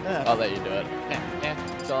 I'll let you do it. Yeah.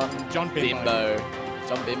 John Bimbo.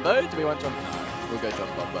 John Bimbo? Do we want John? No, we'll go John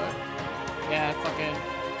Bombo. Yeah, fucking.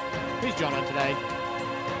 Who's John on today?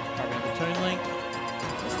 Probably on the Toon Link.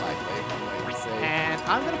 Most likely. Wait and see. And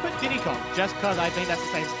I'm going to put Diddy Kong, just because I think that's the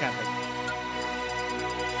same as Catholic.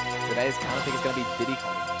 Today's counterpick is going to be Diddy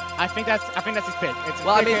Kong. I think that's his pick. It's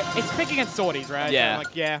well, it's pick against Swordies, right? Yeah. So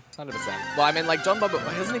like, yeah. 100%. Well, I mean, like, John Bombo,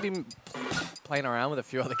 hasn't he been playing around with a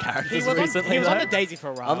few other characters recently? He was on the Daisy for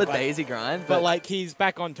a while. On the Daisy grind. But like, he's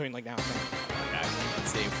back on Toon Link now. So. Okay.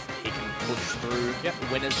 Let's see if he can push through the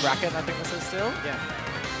winner's bracket, I think this is still. Yeah.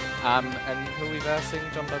 And who are we versing?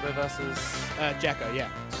 John Bombo versus? Jacko, yeah.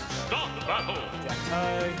 Start the battle.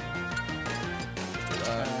 Jacko.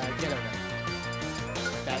 Get over.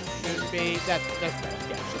 That should be, that's better.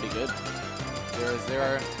 Yeah. Should be good.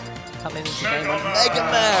 0-0. Coming into game on Mega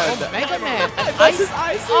Man. Oh, Mega Man. Versus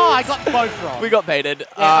Ice. Oh, I got both wrong. We got baited.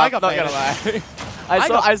 Yeah, I got not baited. gonna lie.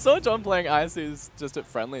 I saw John playing Ices just at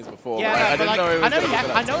friendlies before. Yeah, right? no, I didn't know he was gonna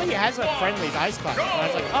put I know he has a friendlies ice class. But I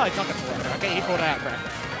was like, oh, it's not gonna work. Okay, he pulled it out correctly.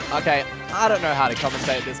 Okay, I don't know how to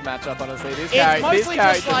commentate this matchup, honestly. These It's mostly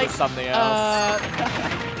characters just like, are something else.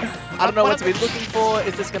 I don't know what to be looking for.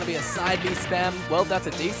 Is this going to be a side B spam? Well, that's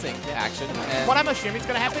a desync action. And what I'm assuming is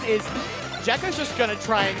going to happen is Jacko's just gonna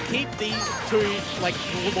try and keep these two like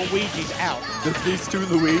Luigis out. These two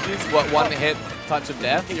Luigis, what, one hit touch of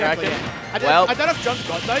death, you Exactly, reckon? yeah. I don't know if John's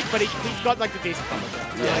got those, but he's got like the decent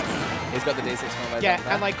combos. Yeah, he's got the D6 combos.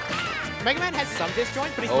 Yeah, and like Mega Man has some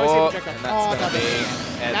disjoint, but he's mostly the Jacko. And that's gonna be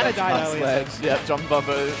Nana died earlier. Yeah, John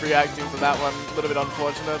Bumper reacting to that one, a little bit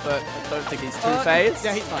unfortunate, but I don't think he's two-phased.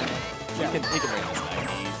 Yeah, he's fine. He can win this game.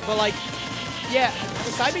 But like, yeah,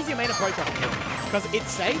 the side B's your main approach on him. Because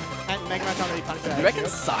it's safe, and Mega Man can't really punish it. You reckon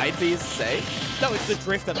side B is safe? No, it's the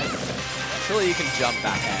drift that makes it safe. Surely you can jump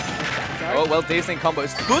back out. Oh, well, decent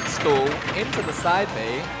combos. Good school into the side B.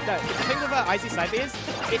 No, the thing with Icy side B is,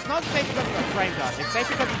 it's not safe because of the frame guard. It's safe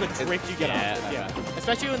because of the drift you get off. Yeah.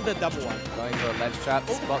 Especially in the double one. Going to a ledge trap.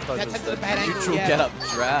 Spot dodges that's the a bad angle, neutral yeah. get up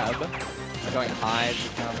grab. Going high to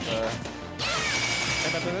counter.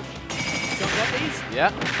 John got these? Yeah.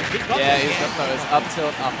 He's got Yeah, those. he's got those. Up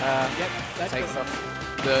tilt, up air. Yep, that's Takes good. off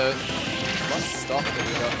the one stop that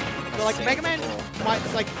we got. So like Mega Man,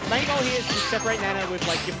 it's like main goal here is to separate Nana with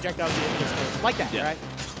like give projectiles to the pistols. Like that, right?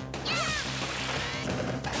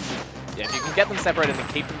 Yeah, if you can get them separated and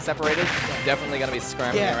keep them separated, you're definitely going to be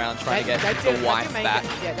scrambling around trying to get the wife back.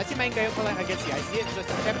 Yeah, that's your main goal for like against the Icy. It's just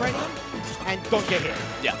to separate them and don't get hit.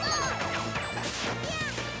 Yeah.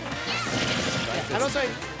 And also,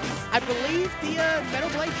 I believe the Metal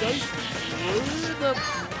Blade goes through the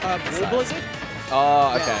Wall Blizzard.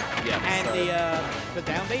 Oh, okay. Yeah. And the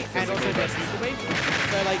down beat, and also the super beat.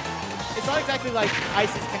 So like, it's not exactly like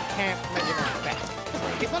Isis can camp Mega Man back.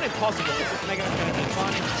 It's not impossible. It's just Mega Man's gonna be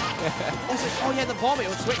fun. Also, oh yeah, the bomb. It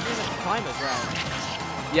will switch through the timers,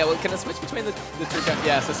 right? Yeah, well, can it switch between the two?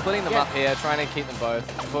 Yeah, so splitting them up here, trying to keep them both.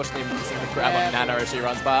 Unfortunately, missing the grab on Nana as she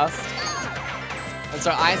runs past. And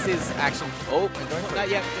so Icy's action. Oh, and going for it.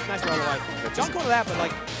 Yeah, just nice roll away. John caught it out, but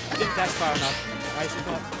like, didn't dash far enough. Icy's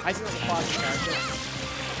not the fastest character.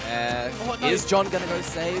 Is John gonna go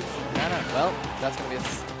save Nana? Well, that's gonna be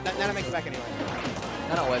Nana makes it back anyway.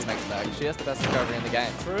 Nana always makes it back. She has the best recovery in the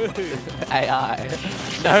game. True. AI.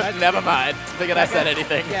 No, never mind. Figured I said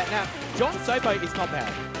anything. Yeah, now, John Sopo is not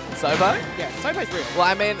bad. Sobo? Yeah, Sopo's real. Well,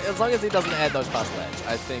 I mean, as long as he doesn't add those past ledge,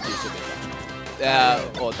 I think he should be fine.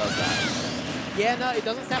 Or does that. Yeah, no, it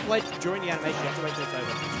doesn't snap ledge during the animation. You have to wait till it's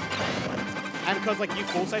over. And because like you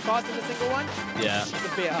fall so fast in the single one, yeah, it's a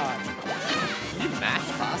bit hard. Can you mash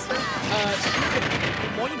faster? The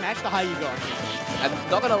more you mash, the higher you go. And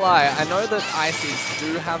not gonna lie, I know that Ices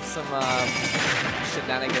do have some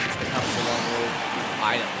shenanigans that comes along with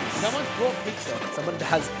items. Someone's brought pizza. Someone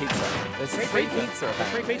has pizza. There's free pizza.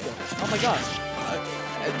 Free pizza. Oh my gosh.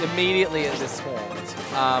 Immediately it is swarmed.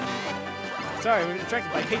 Sorry, we were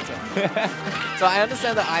distracted by pizza. So I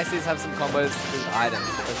understand that Ices have some combos with items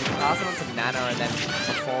because you can pass them on to Nana and then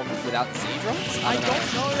perform without Z-drops. I don't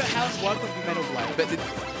know how it works with the Metal Blade. But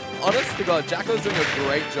honest to God, Jacko's doing a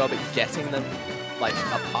great job at getting them like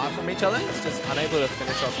apart from each other. He's just unable to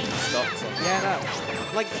finish off the stops. Yeah, no.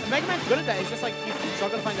 Like Mega Man's good at that. It's just like you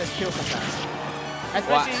struggle to find those kills sometimes.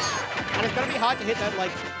 Especially, and it's gonna be hard to hit that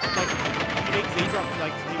like big Z-drop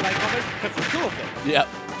like Z-blade combos because there's two of them. Yep.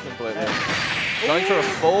 Completely. Going for a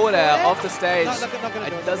forward air off the stage. Not gonna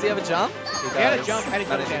do it. Does he have a jump? He had a jump and he's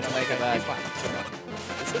managing got to make it back. He's fine.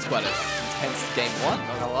 This is quite an intense game one,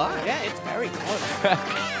 not gonna lie. Yeah, it's very close.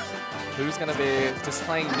 Who's gonna be just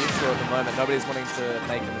playing neutral at the moment? Nobody's wanting to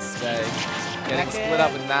make a mistake. Getting split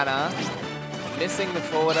up with Nana. Missing the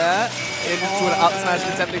forward air. Into an up smash,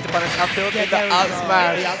 attempting to punish up tilt. Yeah, The up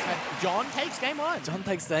smash. John takes game one. John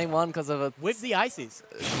takes game one because of a with the Ices.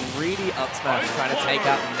 Greedy up smash trying to take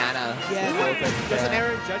out Nana. Yeah, there's an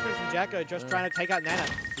error in judgment from Jacko just trying to take out Nana.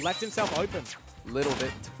 Left himself open. Little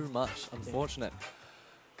bit too much, unfortunate.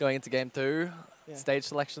 Going into game two, stage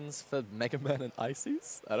selections for Mega Man and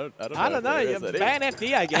Ices. I don't know. You're ban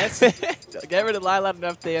FD, I guess. Get rid of Lilat and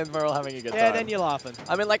FD and we're all having a good time. Yeah, then you're laughing.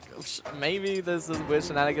 I mean, like, maybe there's some weird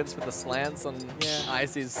shenanigans with the slants on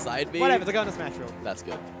Ices side B. Whatever, they're going to Smash Roll. That's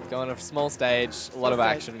good. Going to a small stage, a lot of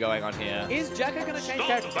action going on here. Is Jacko going to change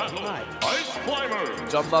characters? He might. Ice Climber.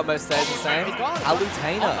 John Bumbo stays the same. He's gone.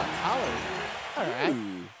 Alutainer. Alright.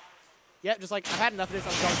 Yeah, just like, I've had enough of this,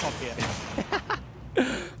 I'm going top here.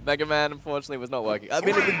 Mega Man, unfortunately, was not working. I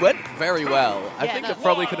mean, it went very well. I think it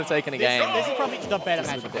probably could have taken a game. This is probably the better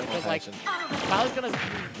matchup. Because, like, Tyler's going to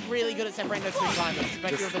really good at separating those two climbers,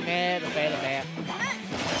 especially with the Nair, the Bear, the Bear.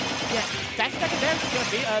 Yeah, dash attack and Bear is going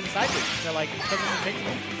to beat the side beat. So, like, because it's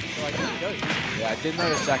invincible. So, like, there you go. Yeah, I did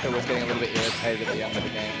notice Jacko was getting a little bit irritated at the end of the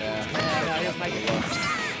game there. Yeah, no, he was making it.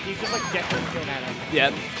 He's just, like, desperate to kill Nana.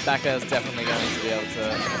 Yeah, Baka is definitely going to be able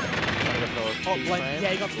to... Oh, blend.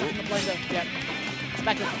 Yeah, he got stuck in the blender. Yeah.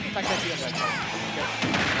 back to you.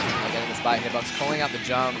 Getting the spike hitbox, calling out the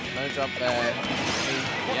jump. No jump there.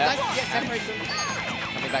 Yeah. Separates them.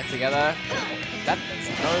 Coming back together. That's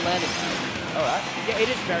no landing. Alright. Yeah, it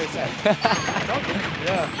is very safe.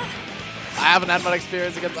 Yeah. I haven't had much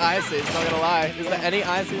experience against ICs, not gonna lie. Is there any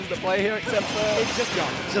ICs that play here except for... It's just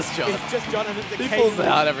John. Just John. It's just John, and it's He pulls it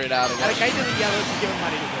out every now and And again. occasionally Yellow's given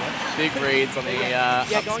money to do it. Big reads on the up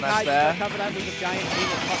going smash high, there. cover that with a giant beam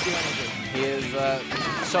of pop you energy. He is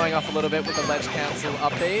showing off a little bit with the ledge cancel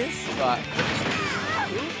up Bs, but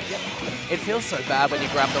it feels so bad when you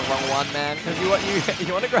grab the wrong one, man. Because you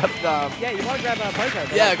want to grab Yeah, you want to grab a Poco.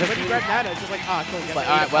 But Yeah, like, 'cause when you grab Nano, it's just like, cool. it's like,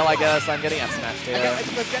 alright, well, I guess I'm getting F smashed here. Okay,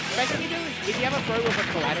 the best thing you do is, if you have a throw with a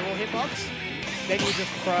collateral hitbox, then you just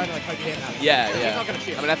throw it and like poke him out. Yeah, He's yeah. not going to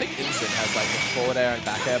shoot. I mean, I think Instant has like forward air and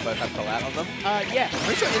back air both have collat on them. Yeah. I'm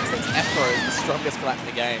pretty sure Instant's F throw is the strongest collat in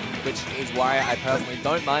the game, which is why I personally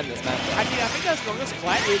don't mind this matchup. Actually, I think the strongest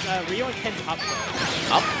collat is Rio and Ken's up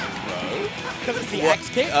throw. Up throw? Because it's the X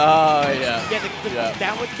kick. Oh, yeah. Yeah, the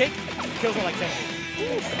downward kick kills it like 70.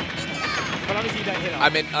 But obviously you don't hit him. I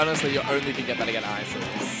mean, honestly, you only can get that against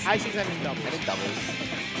ISIS. ICs and in doubles. And in doubles.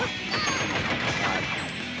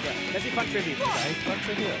 Let's see fun tribute. Okay, fun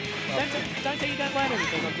tribute. Don't say you don't learn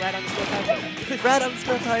anything on Brad_Taicho.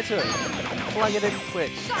 Brad_Taicho. Plug it in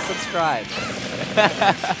Twitch. Subscribe.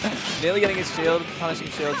 Nearly getting his shield, punishing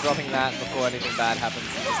shield, dropping that before anything bad happens,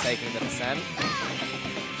 just taking the percent.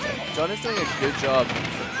 John is doing a good job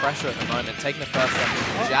for pressure at the moment, taking the first step,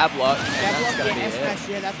 jab lock, and that's going to be it.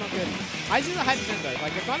 Yeah, that's not good. ICs are high percent though.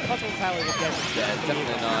 Like, it's not impossible to tell with Jeff. Yeah,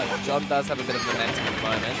 definitely not. John does have a bit of momentum at the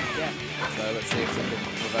moment. Yeah. So let's see if we can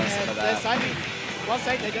reverse some of Their that. side beats, well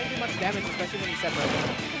said, they don't do much damage, especially when you separate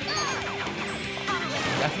them.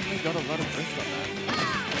 Definitely got a lot of drift on that.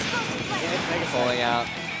 Yeah, it's mega Falling out.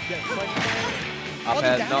 Up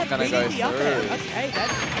air, not going to go through. Okay,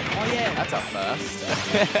 that's... Oh, yeah. That's up first.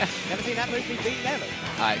 Never seen that move be beaten ever.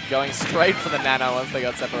 Alright, going straight for the nano once they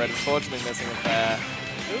got separated. Fortunately missing it there.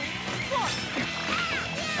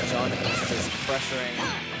 John is just pressuring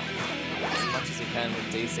as much as he can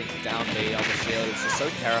with D-Sync down B on the shield. It's just so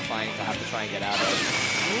terrifying to have to try and get out of.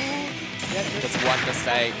 That's one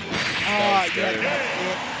mistake.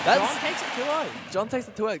 John takes it too low. John takes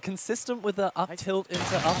it too low. Consistent with the up tilt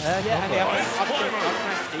into up air. Yeah, and the up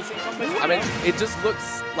smash decent combos. I mean, it just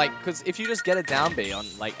looks like, because if you just get a down B on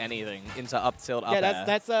like anything into up tilt, up air,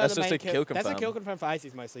 that's just the main a kill confirm. That's a kill confirm for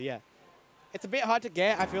ICs mostly, yeah. It's a bit hard to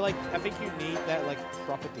get. I think you need that like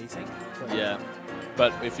proper desync. Yeah.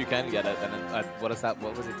 But if you can get it, then what is that?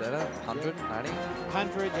 What was it dead at? 100? 90?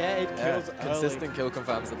 100, yeah, it kills early. Consistent kill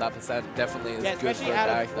confirms at that percent definitely is good for a especially out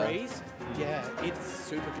of character. threes. Yeah, it's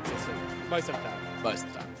super consistent. Most of the time. Most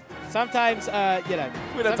of the time. Sometimes, you know.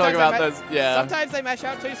 We don't talk about those, yeah. Sometimes they mash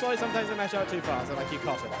out too slowly, sometimes they mash out too fast, and like you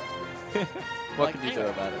cough it. What like, can you do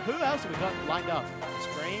about it? Who else have we got lined up?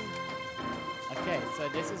 Stream? Okay, so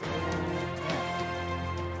this is...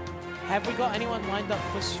 Have we got anyone lined up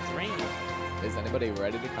for stream? Is anybody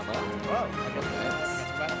ready to come up? Whoa, I guess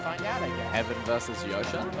we're about to find out, I guess. Heaven versus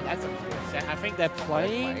Yosha? Well, that's a good set. I think they're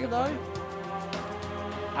playing, though.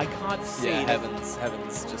 I can't see. Yeah,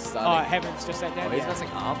 Heaven's just starting. Oh, Heaven's just sat down. Oh, he's messing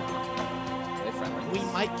up. They're friendly. We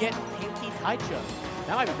might get Pinky Taicho.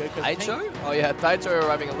 That might be good. Taicho? Oh yeah, Taicho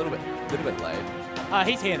arriving a little bit late.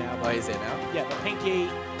 He's here now. Oh, he's here now? Yeah, but Pinky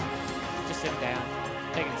just sitting down,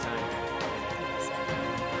 taking his time.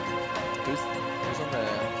 Who's on the...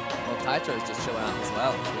 Well, Taicho's just chilling out as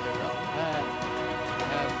well. If you want it,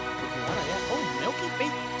 yeah. Oh, Milky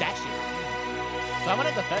beat Dashing. So I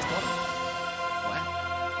wanted the first one.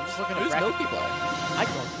 Wow. I'm just looking at Who's Milky playing? I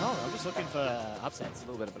don't know. I'm just looking for upsets. A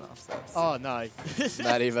little bit of an upset. Oh, no.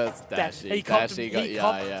 Maddie versus Dashi. He copped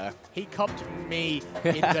me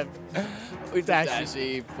into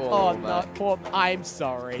Dashi. Oh, no. Poor, I'm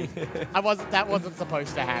sorry. That wasn't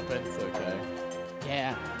supposed to happen. It's okay.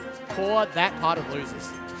 Yeah. Poor that part of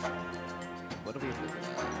losers. What are we looking at?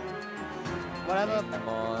 Whatever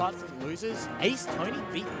parts of losers. Ace Tony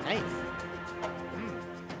beat Nath.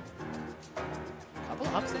 Couple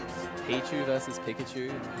upsets. Pichu versus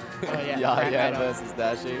Pikachu. Oh, yeah. Yaya versus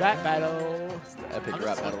Dashi. Rap battle. It's the epic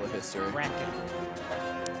rap battle of history.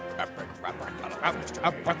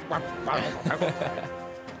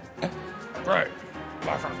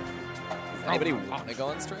 Does anybody want to go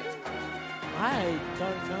on stream? I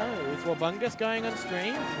don't know. Is Wabungus going on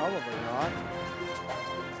stream? Probably not.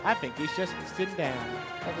 I think he's just sitting down.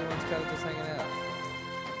 Everyone's kind of just hanging out.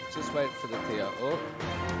 Just wait for the TO. Oh.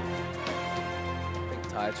 I think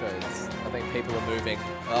Taicho's. I think people are moving.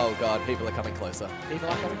 Oh god, people are coming closer. People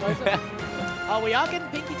are coming closer? Oh, we are getting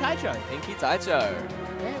Pinky Taicho. Pinky Taicho.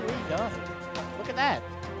 There we go. Look at that.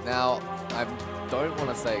 Now, I don't want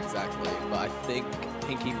to say exactly, but I think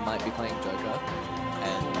Pinky might be playing Joker.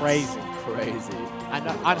 And Crazy. Crazy.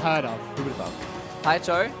 Unheard of. Who would have thought?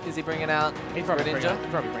 Taicho, is he bringing out He's probably bringing Greninja? out the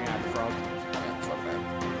frog. Yeah, frog man.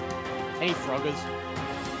 Any froggers?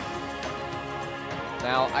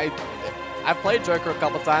 Now, I've played Joker a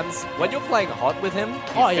couple times. When you're playing hot with him,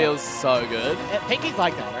 he feels so good. Pinky's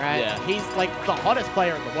like that, right? Yeah. He's like the hottest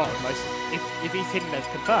player in the world, if he's hidden as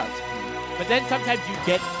confirmed. But then sometimes you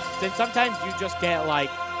just get like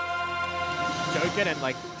Joker and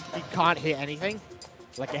like you can't hit anything.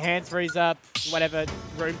 Like your hands freeze up, whatever.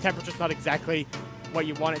 Room temperature's not exactly what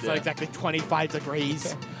you want. It's not exactly 25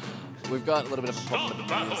 degrees. We've got a little bit of a problem with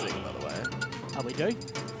the music, by the way. Oh, we do?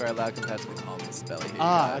 Very loud compared to the comms belly here.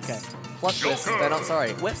 Ah, guys. okay. Plot twist, they're not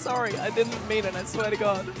sorry. We're sorry, I didn't mean it, I swear to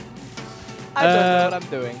God. I don't know what I'm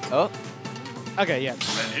doing. Oh. Okay, yeah.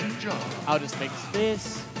 Greninja. I'll just fix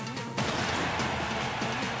this.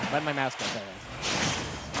 Where'd my mouse go? There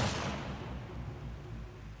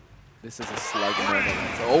it is. This is a slug moment.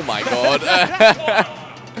 Oh my God.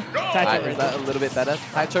 Taicho Is that a little bit better?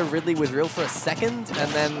 Taicho Ridley was real for a second,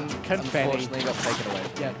 and then Confetti. unfortunately got taken away.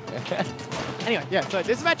 Yeah. Anyway, yeah. So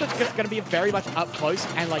this match is going to be very much up close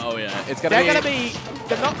and like. Oh yeah, it's They're going to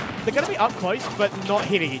be up close, but not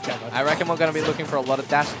hitting each other. I reckon we're going to be looking for a lot of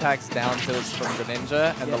dash attacks, down tilts from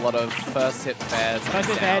Greninja, and a lot of first hit fairs. First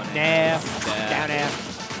hit fair, nair, down air.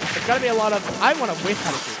 It's going to be a lot of. I want to whiff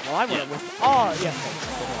punish shoot. Well, I want to whiff. Oh yeah.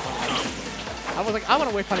 I was like, I want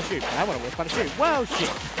to whiff punish shoot. I want to whiff punish shoot. Well, shit.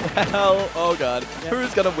 Well, oh God. Yep.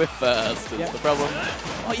 Who's going to whiff first is the problem.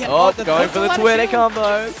 Oh yeah. Oh, going for the Twitter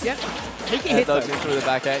combos. Yep. He can And hit dodging through the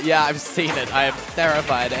back air. Yeah, I've seen it. I am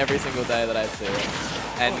terrified every single day that I see it.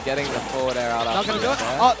 And getting the forward air out Not after going to do it.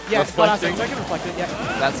 that. Oh, yeah. Reflecting. Second reflected, yeah.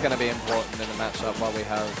 That's going to be important in the matchup while we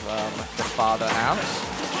have the father out.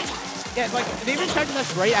 Yeah, it's like, the Eva's character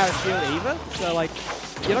that's great out of field Eva, so like,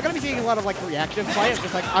 you're not going to be seeing a lot of like reactive play. It's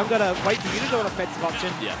just like, I'm going to wait for you to do an offensive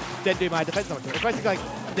option, then do my defensive option. It's basically like,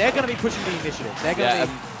 they're going to be pushing the initiative. They're going to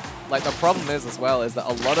be... Like the problem is as well is that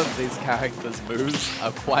a lot of these characters' moves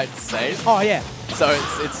are quite safe. Oh yeah. So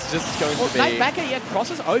it's just going to be... Nice back air, yeah,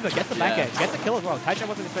 crosses over, gets the back air, gets the kill as well. Taicho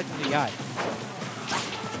wasn't expecting the guy.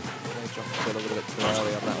 Dropped a little bit too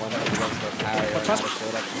early on that one. He goes for a parry or another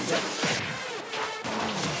shield up.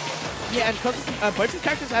 Yeah, and because both these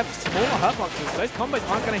characters have smaller hurt boxes, those combos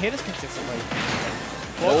aren't going to hit as consistently.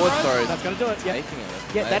 Forward throw. That's going to do it, yeah. Taking it.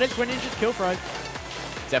 Yeah, that is Greninja's kill throw.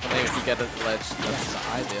 Definitely, if you get a ledge, that's the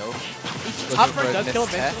ideal. Up throw does kill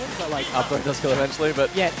eventually, but like... Up throw does kill eventually,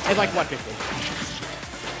 but... Yeah, it's like 150.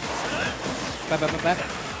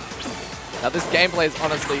 Now this gameplay is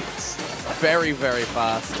honestly very, very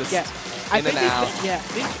fast. Just in and out.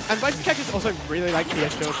 And both characters also really like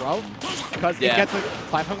PS2 as well. Because it gets like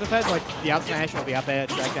platform defense, like the up smash or the up air,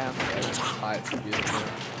 drag down. It's beautiful.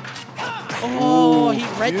 Oh, he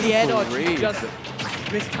read the air dodge. Read. Just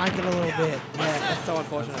mistimed it a little bit. Yeah, that's so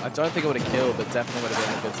unfortunate. I don't think it would have killed, but definitely would have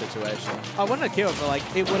been a good situation. I wouldn't have killed, but like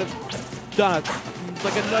it would have done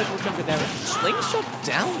like a notable chunk of damage. Slingshot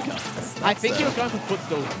down, guys. I think he was going for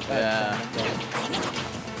footstool. Yeah.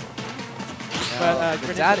 But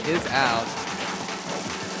the dad is out.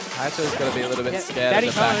 Taicho's going to be a little bit scared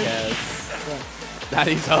of the back airs.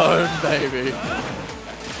 Daddy's home, baby.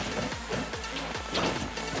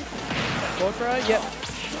 Forward throw, yep.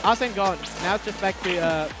 Arsene gone. Now it's just back to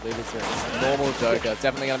Leave it to normal Joker.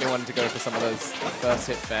 Definitely going to be wanting to go for some of those first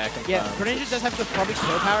hit fair confirms. Yeah, Greninja does have the probably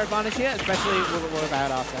kill power advantage here, especially without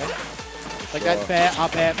Arsene. Like that fair,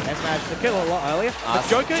 up air, smash, the kill a lot earlier. But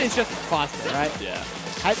Joker is just faster, right? Yeah.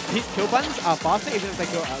 His kill buttons are faster even if they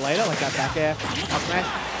kill later, like that back air, up smash.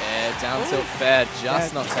 Yeah, down tilt fair,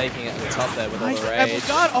 just not taking it at the top there with all the rage.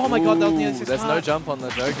 Oh my god, that was near There's no jump on the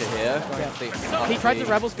Joker here. He tried the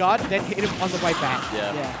Rebel's guard, then hit him on the way back.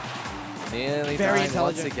 Yeah. Nearly Very dying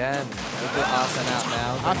intelligent. once again. With the Arsene out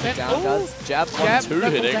now. Arsene, Down guards. Jab on two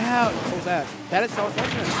hitting. Pulls out. That is so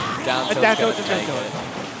unfortunate. Down tilt just down tilt.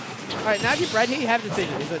 Alright, now if you're Brad here, you have a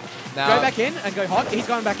decision. Is it go back in and go hot? He's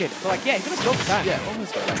going back in. So like, yeah, he's going to build the time. Yeah,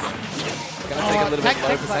 almost go back in. Going to take a little bit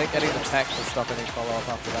low percent, getting the tech to stop any follow-up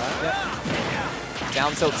after that. Yep.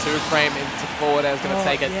 Down tilt 2-frame into forward air is going to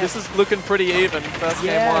take it. Yeah. This is looking pretty even. First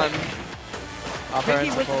game one. Pinky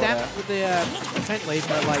with the percent lead,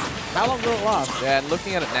 but like, how long will it last? Yeah, and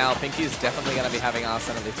looking at it now, Pinky's definitely going to be having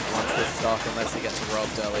Arsene at least once this stock, unless he gets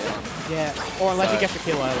robbed early on. Yeah, or unless he gets the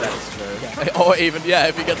kill early. That is true. Yeah. Or even,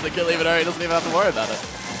 if he gets the kill even early, he doesn't even have to worry about it.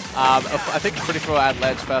 I think pretty sure at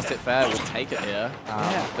ledge, first hit fair will take it here.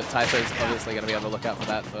 But Taicho's obviously going to be on the lookout for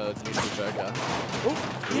that for neutral Joker.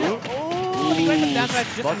 Oh, he went for down smash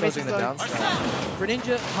just Spot misses dodging the though. down smash.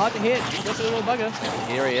 Greninja, hard to hit. Just a little bugger.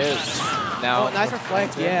 Here he is. Now, Oh, nice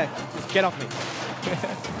reflect. Yeah, just get off me.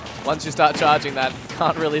 once you start charging that,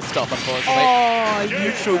 can't really stop, unfortunately. Oh,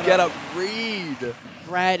 Neutral get up read.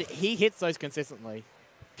 Brad, he hits those consistently.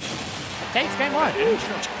 Takes game one.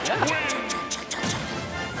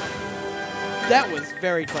 That was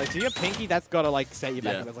very close. So your pinky, that's got to like set you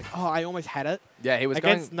back. Yeah. It's like, oh, I almost had it. Yeah, he was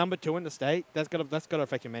Against going. number 2 in the state, that's got to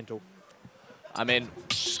affect your mental. I mean,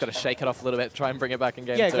 just got to shake it off a little bit, try and bring it back in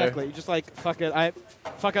game 2. Yeah, exactly. You just like, fuck it.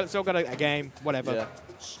 Still got a game, whatever. Yeah.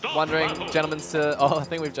 Wondering, gentlemen's to. Oh, I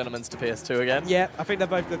think we've gentlemen's to PS2 again. Yeah, I think they're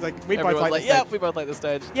both, like, we both Everyone's like like, the yeah, stage. we both like the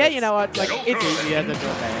stage. Yeah, you know what? Like, it's easier than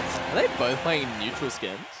doing dance. Are they both playing neutral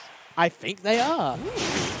skins? I think they are.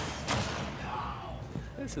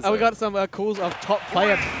 This is Oh, we got some calls of top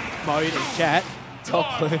player mode in chat.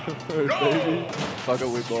 top player mode, baby. Fuck it,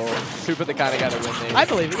 we ball. Cooper the kind of guy to win these. I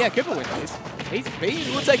believe it. Yeah, Cooper wins these. He's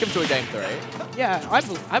beating. We'll take him to a game 3. Yeah,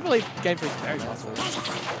 I believe game 3 is very possible.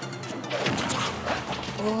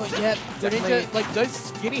 Oh, yeah. Greninja, like, those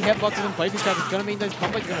skinny headbutts in place attack is going to mean those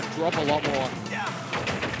combos are going to drop a lot more.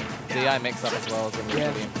 DI mix-up as well is going to be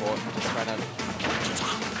really important. Just trying to...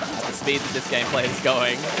 At the speed that this gameplay is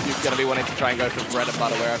going, you're going to be wanting to try and go for bread and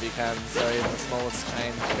butter wherever you can. So even the smallest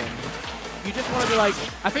change can... You just want to be like,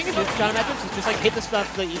 I think in this kind of matchups, it's just like hit the stuff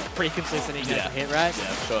that you're pretty consistent and you can hit, right?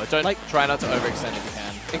 Yeah, sure. Don't try not to overextend if you can.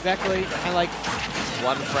 Exactly. And like,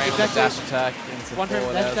 one frame on the dash attack into one frame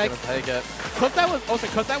forward dash air attack. is going to take it.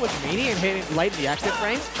 Because that was meaty and hitting late in the active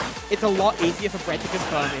frames, it's a lot easier for Brett to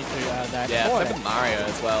confirm into that. Yeah, forward except air. with Mario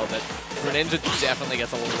as well, but Greninja definitely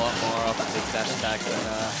gets a lot more off of his dash attack than...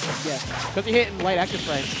 Yeah, because he hit in late active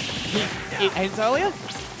frames. It ends earlier,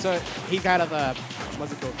 so he's out of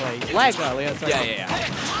what's it called? He lagged earlier. So yeah.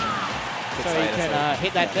 So he can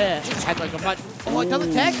hit that there. Has like a much. Oh, it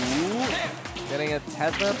doesn't tech. Getting a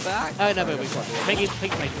tether back. Oh no, but we got it. Pinky.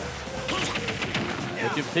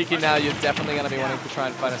 If you're peeking now, you're definitely going to be wanting to try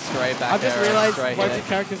and find a stray back I've just air or a realized stray both hit. the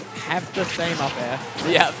characters have the same up air.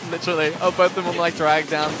 Yeah, literally. Oh, both of them like drag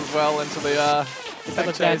downs as well into the tech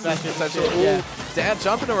dance chases. session. Potential. Yeah. Ooh, Dan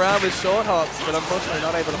jumping around with short hops, but unfortunately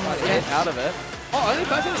not able to find a hit out of it. Oh, only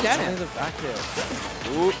person down Only here. the back here.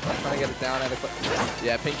 Ooh, trying to get it down adequate.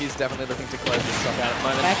 Yeah, Pinky's definitely looking to close this stuff out at the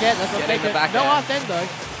moment. Back air, that's not Getting the taken. back No air. half end though.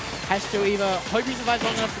 Has to either hope he survives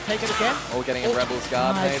long enough to take it again. Or getting a Rebel's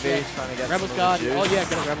Guard Nice, maybe. yeah. Trying to get Rebel's some Guard. of the Oh juice. yeah,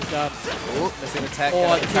 get a Rebel's Guard. Ooh, missing attack. Or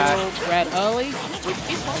getting attack. kill Brad early, which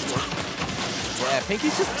is possible. Yeah,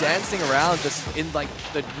 Pinky's just dancing around just in like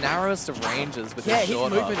the narrowest of ranges with Yeah, his his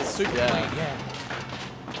short movement hops. is super clean. Yeah.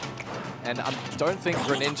 And I don't think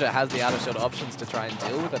Greninja has the outer shield options to try and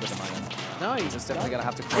deal with it at the moment. No, He's just definitely going to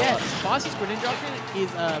have to cross. Yeah, fastest Greninja option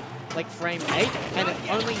is like frame 8, and it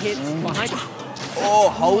only hits behind him. Oh,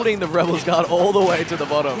 holding the Rebel's Guard all the way to the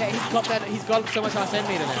bottom. Yeah, he's got that. He's got so much RSN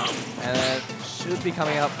meter now. And it should be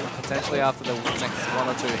coming up potentially after the next 1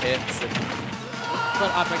 or 2 hits.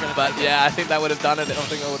 But yeah, I think that would have done it. I don't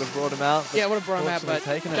think I would have brought him out. Yeah, it would have brought him out, but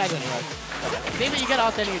taken died it. anyway. See, but you get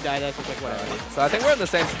RSN and you die there, so it's like whatever. So I think we're in the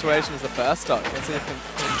same situation as the first stock. Let's see if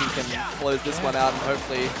Pinky can close this one out and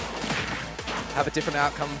hopefully have a different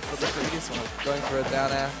outcome for the previous one. Going for a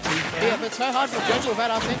down air. Yeah, but it's so hard for Jojo without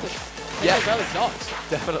RSN to Yeah. early stocks.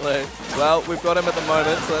 Definitely. Well, we've got him at the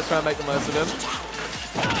moment, so let's try and make the most of him.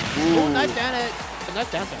 Ooh, nice down air. Nice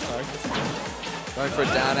down air, sorry. Going for a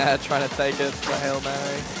down air, trying to take it for Hail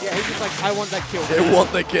Mary. Yeah, he's just like, I want that kill. They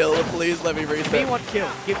want the kill, please let me reset. Me want kill,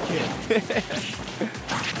 give kill.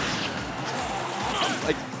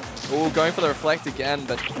 Like, ooh, going for the reflect again,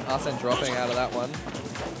 but Arsene dropping out of that one.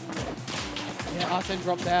 Yeah, RSN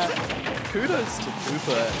dropped out. Kudos to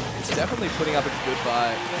Cooper. He's definitely putting up a good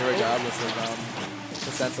fight, regardless of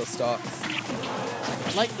percents or stocks.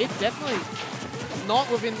 Like, it's definitely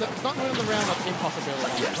not within the realm of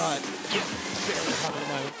impossibility. Yes. But it's very tough at the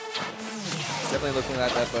moment. It's definitely looking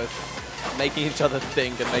like they're both making each other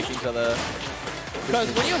think and making each other...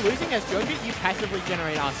 Because when you're losing as Jojo, you passively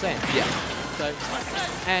generate RSN. Yeah. So,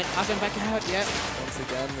 and RSN back out, yeah. Once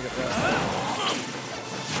again, we got the...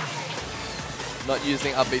 Not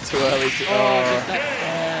using up B too early. Just that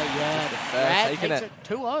fair, yeah. Brad taking takes it.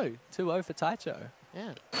 2-0. 2-0 for Taicho.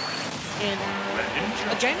 Yeah. And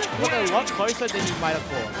a game that got a lot closer than you might have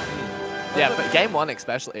thought. Yeah, but game 1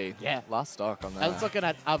 especially. Yeah. Last stock on that. I was looking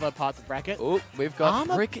at other parts of bracket. Oh, we've got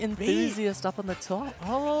Armor Brick B. Enthusiast up on the top.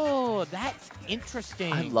 Oh, that's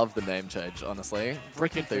interesting. I love the name change, honestly.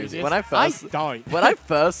 Brick Enthusiast. When I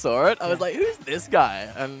first saw it, I was like, who's this guy?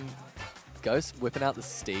 And Ghost whipping out the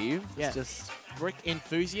Steve. Yeah. It's just... Brick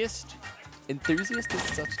Enthusiast. Enthusiast is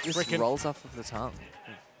such... Just rolls off of the tongue.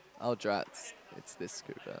 Oh, drats. It's this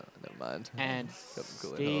Cooper. Never mind. And Got them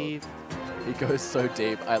cool in Steve. He goes so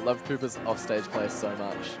deep. I love Cooper's offstage play so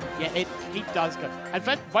much. Yeah, he does go. In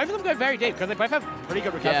fact, both of them go very deep because they both have pretty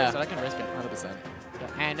good recovery, Yeah. so they can risk it. 100%.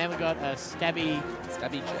 And then we got Stabby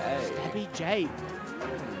J. J,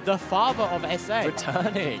 the father of SA.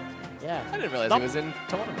 Returning. Yeah. I didn't realize he was in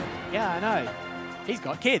tournament. Yeah, I know. He's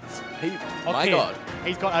got kids. My God.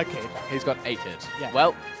 He's got a kid. He's got a kid. Yeah.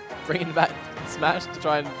 Well, bringing back Smash to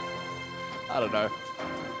try and, I don't know.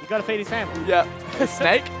 You got to feed his family. Yeah.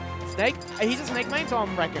 Snake? Snake? He's a Snake main, so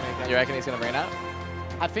I'm reckoning that. You reckon he's going to bring it out?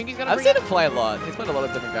 I think he's going to I've bring it seen him play a lot. He's played a lot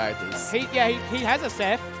of different characters. He has a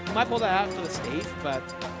Seth. He might pull that out for the Steve, but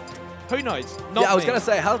who knows? Not Yeah, I was me. going to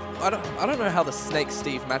say, I don't know how the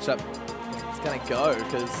Snake-Steve matchup is going to go,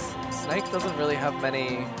 because Snake doesn't really have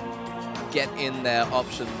many get-in-there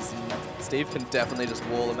options, and Steve can definitely just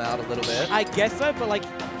wall him out a little bit. I guess so, but like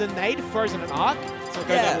the nade throws in an arc, so it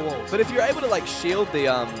goes down the wall. But if you're able to like shield the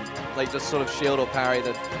like just sort of shield or parry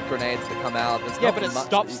the grenades that come out, there's Yeah, not but it much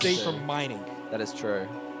stops that you Steve can do. from mining. That is true.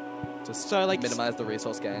 Just So, like, minimize the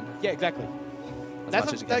resource gain. Yeah, exactly. As That's much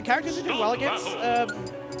what as you the can. characters that do well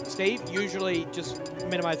against Steve usually just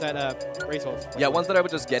minimize that resource. Yeah, ones that I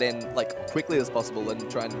would just get in like quickly as possible and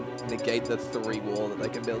try and negate the 3 wall that they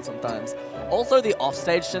can build sometimes. Also the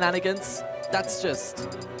offstage shenanigans, that's just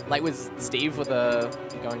like with Steve with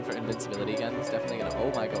going for invincibility again, he's definitely gonna,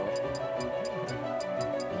 oh my God.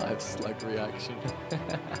 Live slug reaction.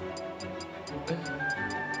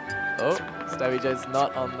 Oh, Stabby J's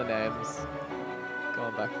not on the names.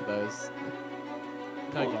 Going back for those.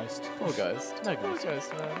 No ghost. Poor Ghost. No Poor ghost.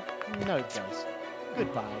 Ghost, man. No ghost.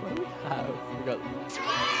 Goodbye. We got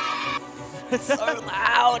so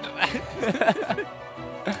loud.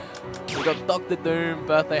 We got Dr. Doom,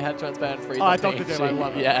 birthday hat transparent free. Oh, Dr. Doom, I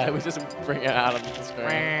love it. Yeah, we just bring it out on the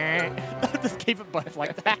screen. Just keep it both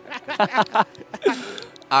like that.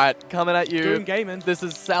 All right, coming at you. Doom gaming. This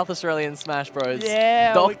is South Australian Smash Bros.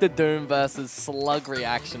 Yeah. Dr. Doom versus Slug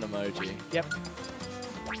Reaction Emoji. Yep.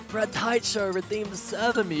 Brad Taicho redeemed the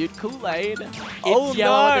server mute Kool-Aid. It's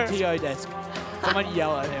yellow at the TO desk. Someone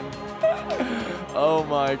yell at him. Oh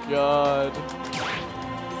my God.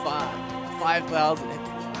 5,000.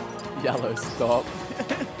 Yellow, stop.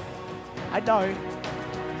 I know.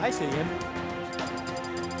 I see him.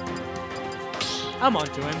 I'm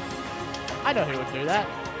onto him. I know who would do that.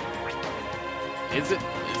 Is it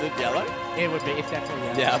yellow? It would be. It's definitely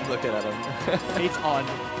yellow. Yeah, I'm looking at him. It's on.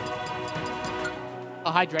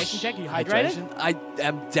 A hydration check? Are you hydrated? Hydration? I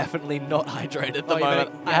am definitely not hydrated at the Oh, you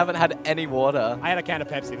moment. mean- I haven't had any water. I had a can of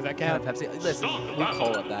Pepsi. Does that Can count? of Pepsi. Listen, we'll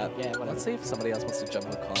call it that. Yeah, whatever. Let's see if somebody else wants to jump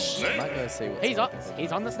in the comments. I might go see what's He's on.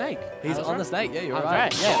 He's on the snake. He's on the snake. Yeah, you're Oh,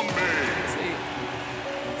 right. right, yeah.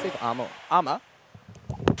 Let's see if armor.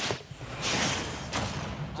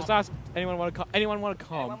 Just ask anyone want to anyone want to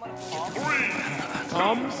com.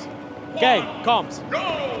 Comms. Gabe. Comms.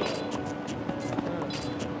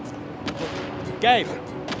 Gabe.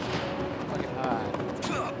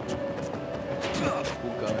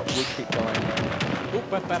 We'll keep going.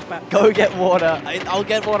 Go. Go get water. I'll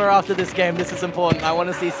get water after this game. This is important. I want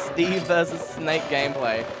to see Steve versus Snake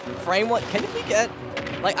gameplay. Frame what? Can we get...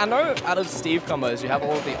 Like, I know out of Steve combos, you have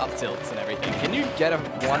all of the up tilts and everything. Can you get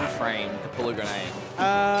one frame to pull a grenade?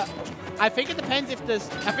 I think it depends if there's...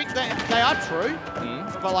 I think they are true,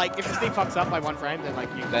 but like if the Steve fucks up by 1 frame, then like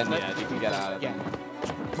you can... Then, yeah, you can get out of it. Yeah.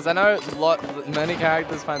 Because I know many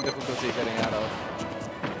characters find difficulty getting out of.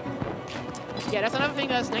 Yeah, that's another thing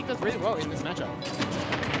Snake does really well in this matchup.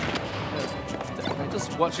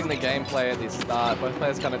 Just watching the gameplay at the start, both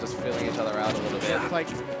players kind of just filling each other out a little bit. Yeah, it's like...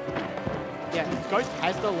 Yeah, Ghost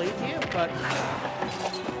has the lead here, but...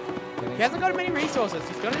 He hasn't got many resources.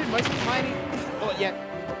 He's going to do most of the mining. Well, yeah.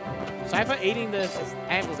 Cypher eating the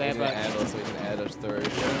anvil there, but... Anvil so we can air dodge through.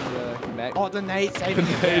 Oh, the nade saving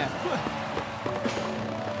him there.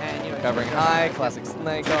 And, you know, Covering high, classic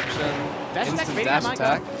Snake option. Dash attack, Instant beating dash that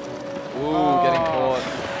attack. minecart. Ooh, getting caught.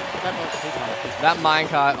 That That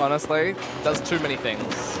minecart, honestly, does too many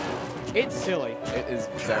things. it's silly. It is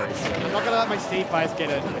very silly. I'm not going to let my Steve players get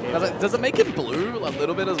into it. Does it make him blue a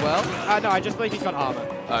little bit as well? No, I just believe he's got armor.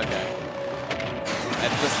 Okay.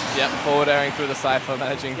 And just, yep, forward airing through the Cypher,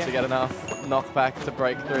 managing to get enough knockback to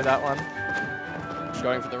break through that one.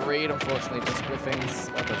 Going for the read, unfortunately just whiffing,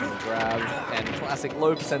 the grab, and classic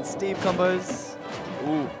low percent Steve combos.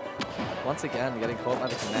 Ooh. Once again, getting caught by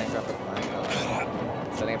the command grab with the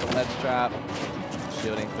minecart. Setting up a ledge trap,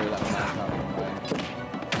 shielding through that minecart.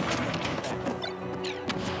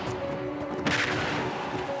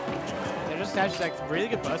 They're just dash attacks. Really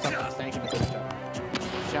good burst up from the Snake in this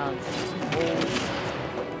matchup. Challenge.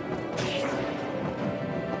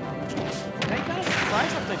 Snake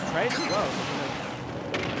surprised if they've traded as well.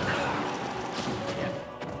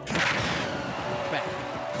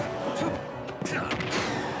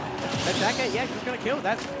 That jacket, yeah, just gonna kill.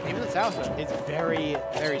 That's even the South is very,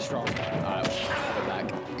 very strong. Alright, put it back.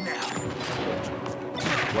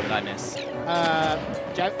 What did I miss?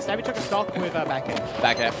 Stabby took a stock with back air.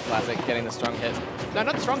 Back air, classic, getting the strong hit. No,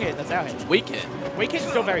 not the strong hit, that's our hit. Weak hit. Weak hit's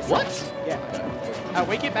still very strong. What? Yeah.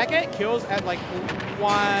 Weak hit back air kills at like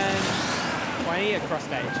 120 across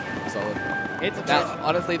stage. Solid. It's a Now,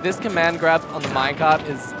 honestly, this command grab on the minecart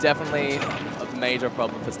is definitely a major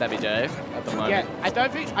problem for Stabby J at the moment. Yeah, I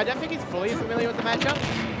don't think he's fully familiar with the matchup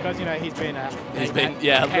because you know he's been a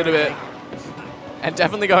little bit, and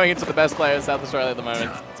definitely going into the best player in South Australia at the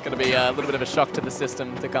moment. It's going to be a little bit of a shock to the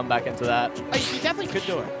system to come back into that. Like, he definitely could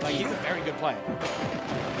do it. Like he's a very good player.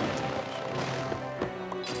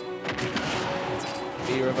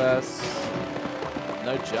 B reverse,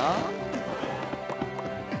 no jump.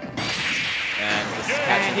 And just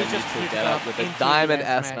catching the neutral get up with a diamond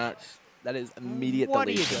S match. That is immediate What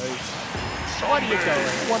do you deletion. do? What do you do?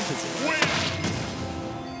 One position.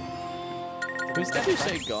 Who's Stabby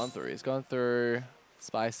J gone through? He's gone through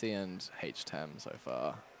Spicy and H10 so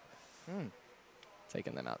far.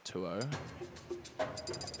 Taking them out 2-0.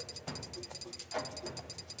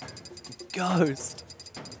 Ghost.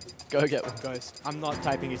 Go get one. Ghost. I'm not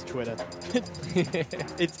typing his Twitter.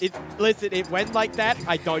 Listen, it went like that.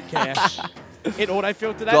 I don't care. It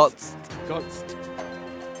auto-filtered that. Gotst.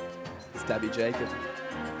 Stabby Jacob.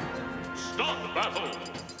 Start the battle.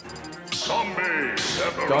 Zombie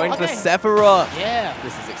Sephiroth. Going for Sephiroth. Yeah.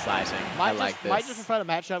 This is exciting. I like this. Might just prefer the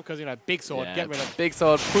matchup because, you know, big sword, Yeah, get rid of. big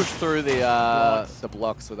sword, push through the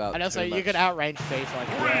blocks without. And also, too you much. can outrange Steve, like,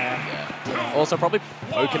 Yeah. Also, probably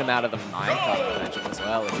poking him out of the minecart dimension as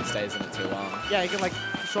well if he stays in it too long. Yeah, you can, like,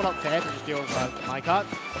 short up there to just deal with minecart.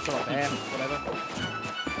 Or short up there, whatever.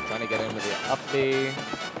 Trying to get in with the up B.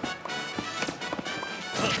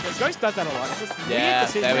 Ghost does that a lot. It's just Yeah, weird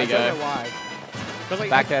to see. there we I don't go. know why. Like,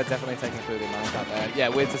 Back there, definitely taking through the minecart there. Yeah,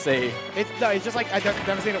 weird to see. It's just like I've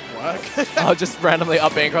never seen it work. Oh, just randomly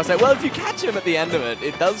up B and cross there. Well, if you catch him at the end of it,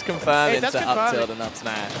 it does confirm It does into confirm up tilt it. and up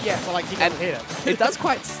smash. Yeah, but like he doesn't hit it. It does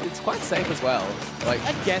it's quite safe as well. Like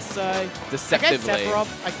I guess so. deceptively. I guess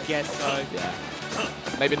Sephiroth, I guess so.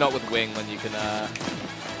 Yeah. Maybe not with wing when you can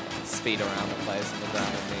speed around the place on the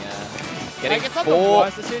ground in the getting Like, it's not the four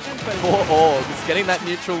worst decision, but orbs, getting that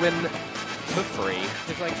neutral win for free.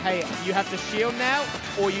 it's like, hey, you have to shield now,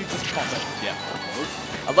 or you just pop it. Yeah.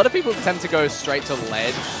 A lot of people tend to go straight to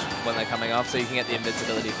ledge when they're coming off, so you can get the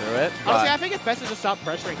invincibility through it. Honestly, I think it's best to just start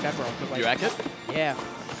pressuring Sephiroth. Like, You reckon? Yeah.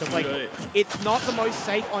 Because like, it's not the most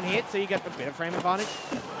safe on hit, so you get a bit of frame advantage.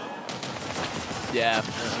 Yeah,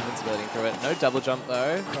 invincibility through it. No double jump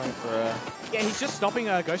though. Going for a... Yeah, he's just stopping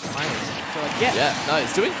Ghost behind him. So like, yeah. Yeah, no,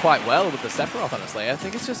 he's doing quite well with the Sephiroth, honestly. I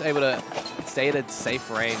think it's just able to stay at a safe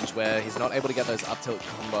range where he's not able to get those up tilt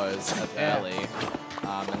combos early.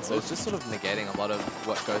 And so it's just sort of negating a lot of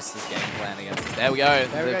what Ghost's game plan against us. There we go.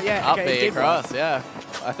 There we go, yeah. Up Okay, B across, yeah.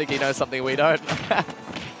 I think he knows something we don't.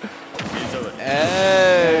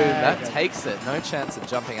 That takes it. No chance of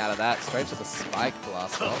jumping out of that. Straight to the spike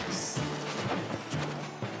blast box.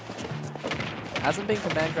 Hasn't been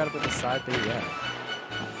command grabbed with the side B yet.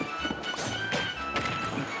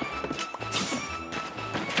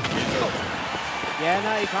 Yeah,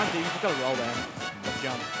 no, you can't do. You just gotta roll down.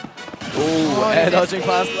 Jump. Ooh, air dodging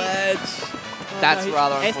past ledge. That's no,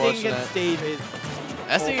 rather S-ing unfortunate. against Steve is...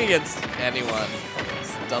 S-ing against anyone.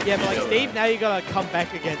 Doesn't Yeah, but like feel Steve, right. now you gotta come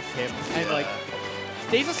back against him. And like,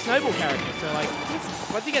 Steve's a snowball character, so like,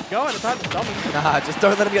 once he gets going, it's hard to stop him. Nah, just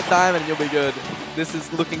don't let him get diamond and you'll be good. This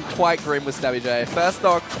is looking quite grim with Stabby J. First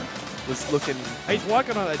stock was looking... He's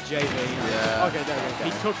working on a JV. Yeah. Okay, there we go.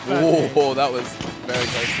 He took first. Oh, that was very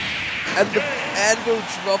close. And the anvil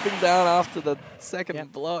dropping down after the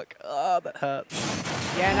second block. Oh, that hurts.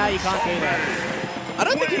 Yeah, no, you can't do that. I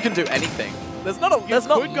don't think you can do anything. There's not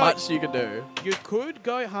much you can do. You could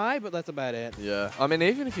go high, but that's about it. Yeah. I mean,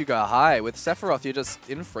 even if you go high, with Sephiroth, you're just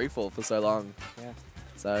in freefall for so long. Yeah.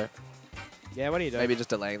 So... Yeah, what do you do? Maybe just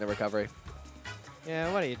delaying the recovery.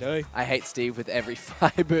 Yeah, what do you do? I hate Steve with every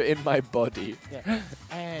fiber in my body. Yeah.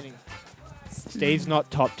 And Steve's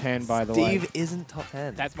not top 10, by the way. Steve isn't top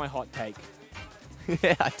 10. That's my hot take.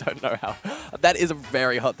 Yeah, I don't know how. That is a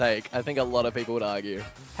very hot take. I think a lot of people would argue.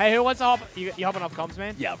 Hey, who wants to hop? You hopping off comms,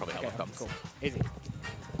 man? Yeah, I'll probably hop Okay, off comms. Cool. Easy.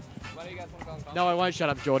 Why do you guys want to go on comms? No, I won't shut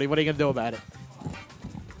up, Jordy. What are you going to do about it?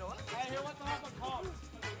 Hey, who wants to hop on comms?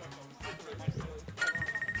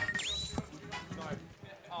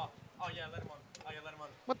 Oh, yeah, let him on. Oh, yeah, let him on.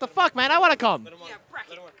 What the fuck, man? I want to come. Let him on.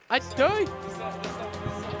 I do.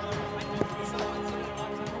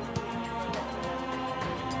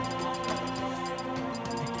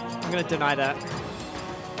 gonna deny that.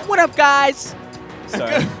 What up, guys?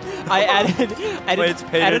 Sorry. I added it's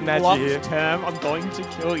Peter added Nagy blocked here. term. I'm going to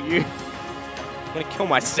kill you. I'm gonna kill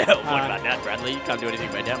myself. What about that, Bradley? You can't do anything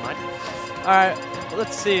right now, mate. Alright,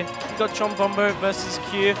 let's see. We got John Bombo versus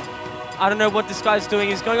Q. I don't know what this guy's doing.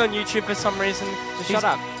 He's going on YouTube for some reason. Just shut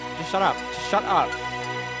up. Just shut up. Just shut up.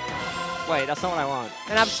 Wait, that's not what I want.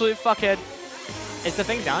 An absolute fuckhead. Is the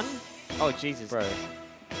thing done? Oh, Jesus. Bro.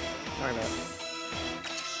 Sorry about it.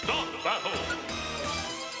 Start the battle.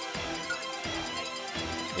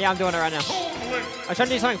 Yeah, I'm doing it right now. I'm trying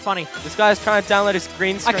to do something funny. This guy's trying to download his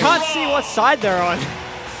green screen. I can't see what side they're on.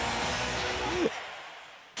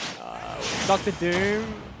 Dr. Doom.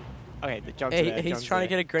 Okay, the joke's there. He's trying to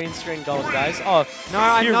get a green screen gold, guys. Oh, No,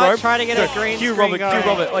 I'm Q not Rob. trying to get a green Q screen Robert, goal. Q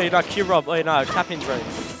Robert. Oh, no, Q Rob. Oh, no, tap in, bro.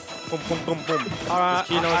 Boom, boom, boom, boom. Alright,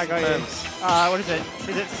 Q knows I got the you. terms. What is it?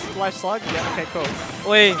 Is it Life Slug? Yeah, okay, cool.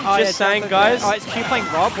 Wait, Oh, just saying, guys. Oh, it's Q playing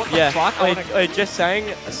Rob? What the Yeah, fuck? wait, just saying,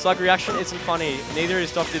 a slug reaction isn't funny. Neither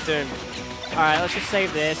is Dr. Doom. Alright, let's just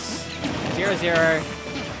save this. 0-0.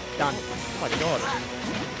 Done. Oh my god.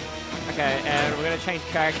 Okay, and we're gonna change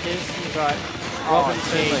characters. We've got Robin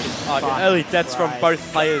Jesus Finley. fuck Early deaths from Christ.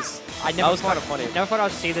 both players. I never That was thought- kind of funny. Never thought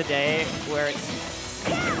I'd see the day where it's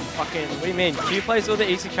fucking... What do you mean? Q plays all the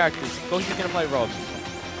easy characters. Of course he's gonna play Rob.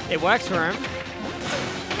 It works for him.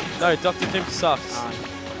 No, Dr. Doom sucks. Yeah,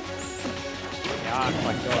 oh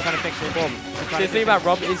my god. I'm trying to fix it. Boom. See, the thing about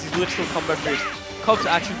Rob is his literal combo food. Cobb's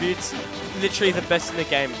attributes, literally the best in the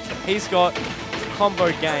game. He's got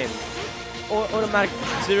combo game. Automatic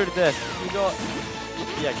 0 to death. You got,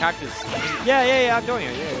 yeah, characters. Yeah, I'm doing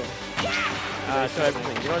it. Yeah. So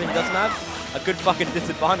everything. You know what he doesn't have? A good fucking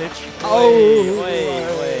disadvantage. Oh.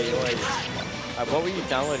 Wait. What were you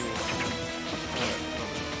downloading?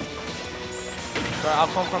 Bro, I'll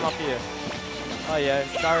come from up here. Oh yeah,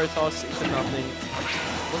 gyro toss is nothing.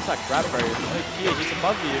 What's that grab, bro? Oh, here, he's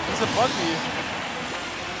above you. He's above you.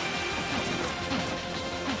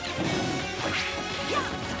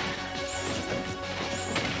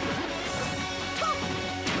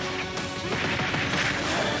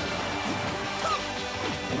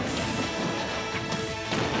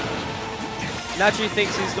 Nachi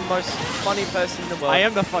thinks he's the most funny person in the world. I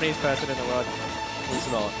am the funniest person in the world.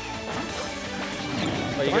 He's not.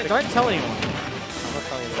 But Don't tell anyone. I'm not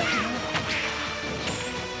telling you that.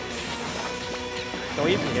 Don't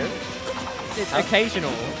even hear it. It's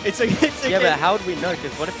occasional. It's Yeah, but how would we know?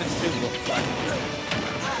 Because what if it's too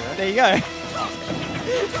long? There you go.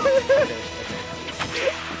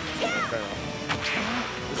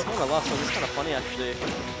 This is one of the last one. This is kind of funny, actually.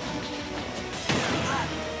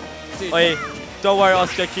 Wait, don't worry,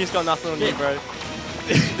 Oscar. Q's got nothing on you, bro.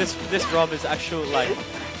 This Rob is actual like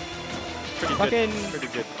pretty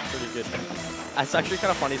good. It's actually kind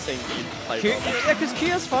of funny seeing you play Q, Rob. yeah, because Q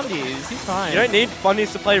has fundies. He's fine. You don't need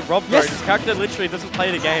funnies to play Rob, bro. Yes. This character literally doesn't play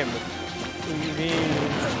the game.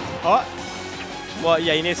 Oh, Well,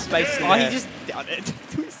 yeah, you need space in he there. just done it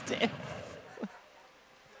to his death.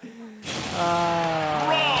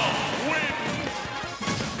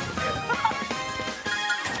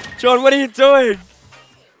 John, what are you doing?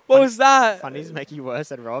 What was that? Fundies make you worse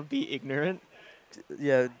than Rob. Be ignorant.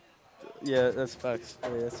 Yeah, that's facts. Yeah,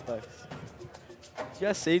 that's facts. Did you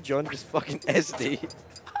guys see John just fucking SD?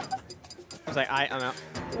 I was like, I'm out.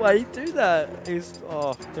 Why you do that? He's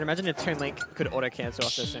Dude, imagine if Toon Link could auto cancel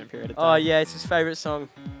after a certain period of Oh time. yeah, it's his favorite song.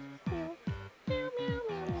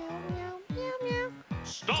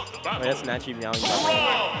 Start the Wait, battle. that's Nachi meowing.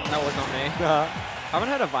 That was not me. I haven't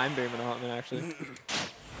heard a Vine Boom in a hot minute, actually.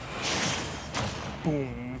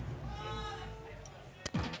 Boom.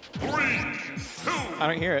 3, 2, I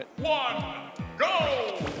don't hear it. 1, go!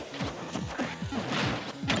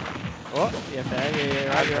 Oh, yeah, fair.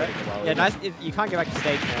 Yeah, you're right. Yeah, nice. You can't go back to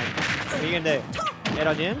stage, man. What are you gonna do? Head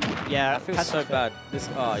on in? Yeah. That feels pass so it. bad. This.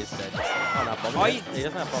 Oh, he's dead. Oh no, Bobby. Oh, He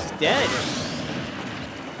doesn't have Bobby. Dead.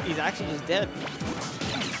 He's actually just dead.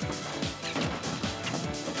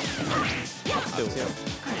 Still. Yeah,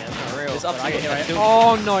 it's not real. It's up but to I you. can hear it. Still.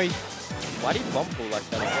 Oh no. Why do you bumble like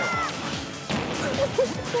that?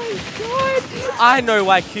 I know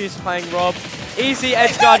why Q's playing Rob. Easy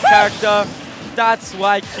edge guard character. That's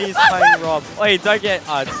why Q's playing Rob. Wait, don't get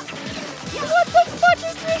odds. What the fuck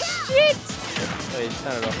is this shit? Wait,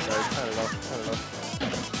 turn it off, sorry. Turn it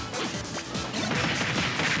off.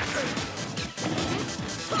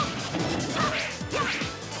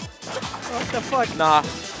 What the fuck? Nah.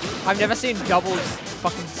 I've never seen doubles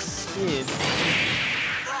fucking speared.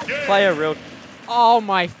 Play a real. Oh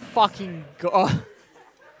my fucking god.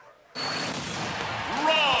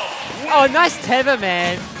 Oh, nice tether,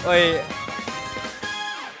 man. Wait.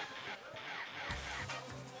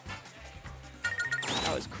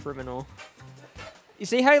 was criminal. You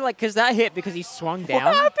see how, like, because that hit because he swung down?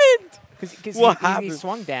 What happened? Because What he happened?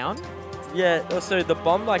 swung down? Yeah, also the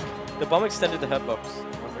bomb, like, the bomb extended the hurt box.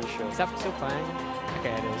 I'm pretty sure. Is that still playing?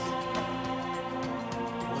 Okay, it is.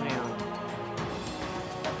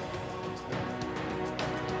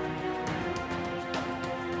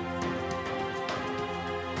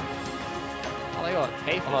 Oh, they got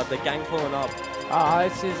K. Oh, the gang pulling up. Oh,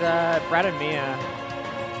 this is Brad and Mia.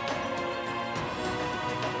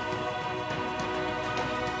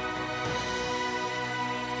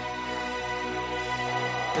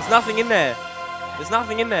 There's nothing in there. There's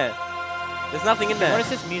nothing in there. There's nothing in there. What is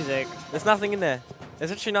this music? There's nothing in there.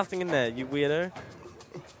 There's actually nothing in there, you weirdo.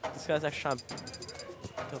 This guy's actually trying.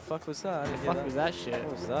 The fuck was that? What the fuck was that shit?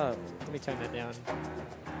 What was that? Let me turn that down.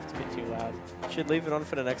 It's a bit too loud. Should leave it on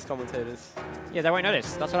for the next commentators. Yeah, they won't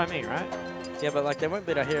notice. That's what I mean, right? Yeah, but like they won't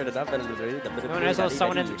be able to hear it. No one knows there's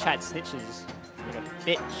someone in the chat snitches. Like a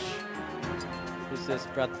bitch. Who's this?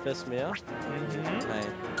 Brad Mia? Hey.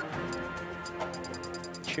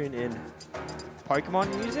 Tune in. Pokemon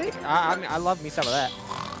music? I mean, I love me some of that.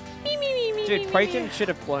 Dude, Pokemon should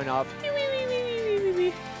have blown up.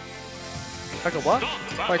 Okay, what?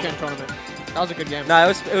 Pokemon tournament. That was a good game. No,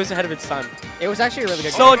 it was ahead of its time. It was actually a really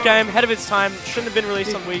good Solid game, ahead of its time. Shouldn't have been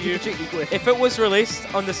released on Wii U. game. If it was released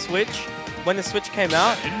on the Switch, when the Switch came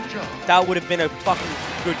out, that would have been a fucking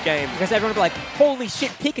good game. Because everyone would be like, holy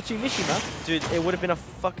shit, Pikachu Mishima. Dude, it would have been a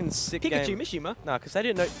fucking sick Pikachu game. Mishima? Nah, because they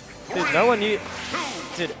didn't know. Dude, no one knew.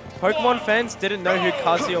 Dude, Pokemon fans didn't know who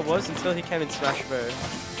Kazuya was until he came in Smash Bros.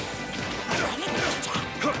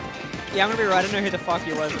 Yeah, I'm gonna be right. I didn't know who the fuck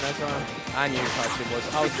he was when I saw him. I knew who Kazuya was.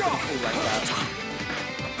 I was pretty cool like that.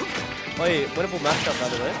 Wait, winnable matchup, by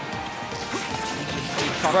the way.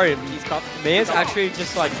 Bro, He's copped. Mia's actually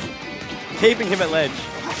just like keeping him at ledge.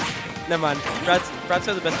 Never mind. Brad's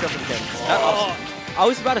the best jump in the game. I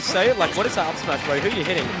was about to say, like, what is that up smash, bro? Who are you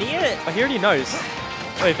hitting? Mia. But he already knows.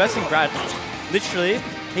 Wait, versing Brad. Literally,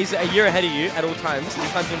 he's a year ahead of you at all times, and you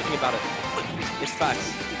can't do anything about it. It's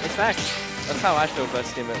facts. It's facts. That's how I feel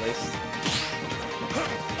versus him, at least.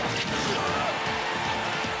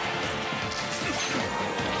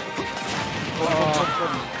 Oh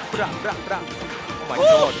my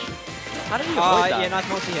god. How did he avoid that? Yeah, nice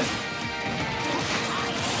multi hit.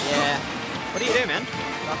 Yeah. What do you do, man?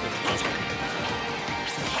 Nothing.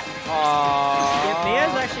 Yeah,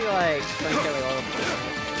 Mia's actually like playing fairly well.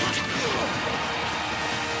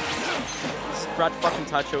 It's Brad fucking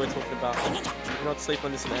Taicho we're talking about. Do not sleep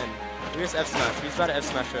on this man. Look at his F smash. He's about to F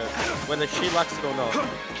smash her, whether she likes it or not.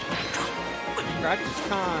 Brad just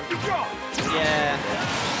can't. Yeah.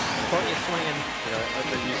 Caught you swinging. You know,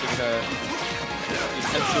 over using her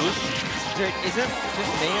utensils. Dude, is it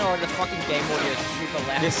just me or the fucking game audio is super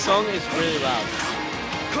loud? This song is really loud.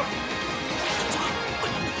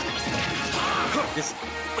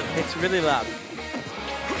 It's really loud.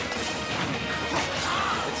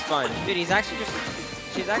 It's fine. Dude, she's actually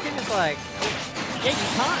just like, yeah, you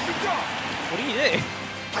can't. What do you do?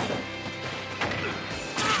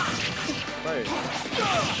 Bro,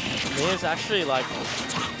 Mia's actually like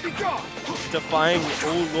defying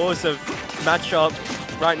all laws of matchup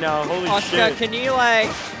right now. Holy Oscar, shit. can you like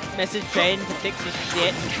message Jaden to fix his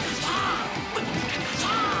shit?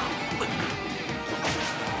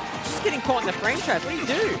 Just getting caught in the frame trap. What do you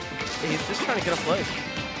do? He's just trying to get off ledge.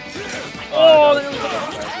 Oh, no.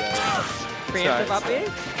 Preemptive up here?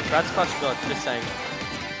 Brad's clutch god, just saying.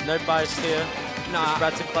 No bias here. Nah.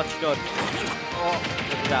 Brad's a clutch god. Oh,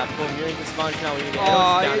 look at that. Boom, you're in the sponge now. You're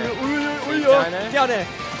down there. Down there.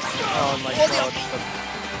 Oh my god.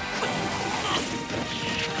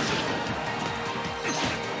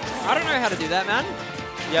 I don't know how to do that, man.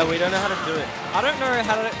 Yeah, we don't know how to do it. I don't know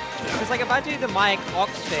how to. Because like if I do the mic aux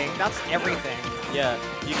thing, that's everything. Yeah,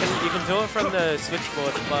 you can do it from the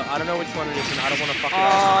switchboard, but I don't know which one it is, and I don't want to fuck it up.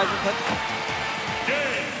 Oh, I just put.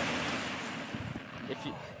 If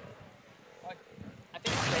you. I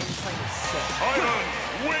think Jaden's playing sick.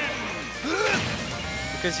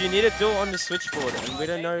 Because you need to do it on the switchboard, and we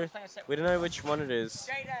don't know which one it is,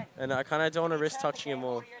 and I kind of don't want to risk touching him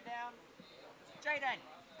all.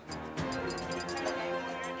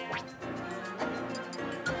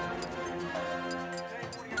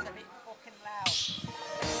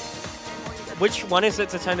 Which one is it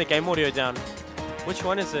to turn the game audio down? Which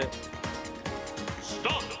one is it?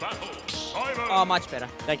 Stop the battle. Oh, much better.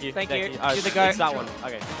 Thank you. Thank you. Oh, Do the go. It's that one.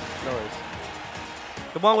 Okay. No worries.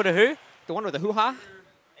 The one with the who? The one with the hoo-ha?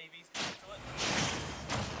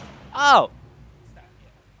 Oh!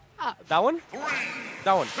 That one?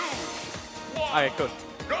 That one. Okay, good.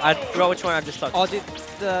 I forgot which one I just touched. Oh, did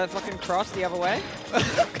the fucking cross the other way?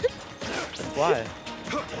 Why?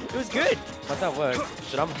 It was good. How'd that work?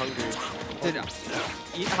 Dude, I'm hungry. Dude,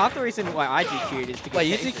 half the reason why I DQ'd is because... Wait,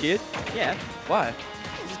 you DQ'd? Yeah. Why?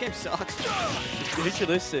 This game sucks. Who should you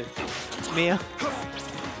lose to? Mia.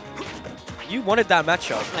 You wanted that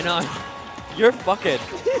matchup. I know. You're a fuckhead.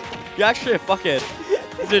 You're actually a fuckhead.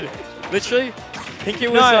 Dude, literally, Pinky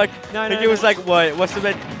was like, what? What's the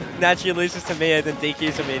bet? Nachi loses to Mia, then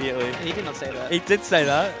DQs immediately. He did not say that. He did say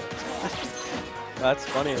that. That's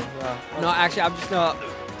funny. Wow. No, actually, I'm just not...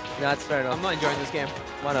 No, that's fair enough. I'm not enjoying this game.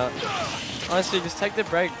 Why not? Honestly, just take the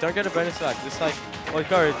break. Don't go to bonus back. Just like, or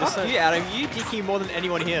go. Just You, Adam, you DQ more than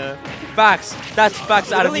anyone here. Facts. That's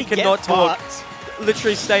facts, Adam. You Literally cannot get talk. fucked.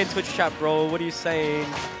 Literally stay in Twitch chat, bro. What are you saying?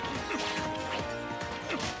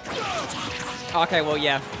 Okay, well,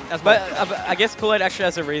 yeah. But I guess Kool-Aid actually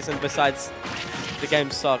has a reason besides the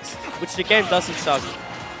game sucks. Which the game doesn't suck.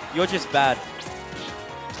 You're just bad.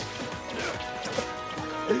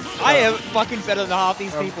 I am fucking better than half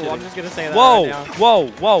these people. I'm just going to say that Whoa, right now. whoa,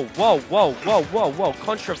 whoa, whoa, whoa, whoa, whoa, whoa.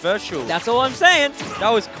 Controversial. That's all I'm saying.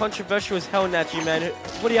 That was controversial as hell, Nachi, man.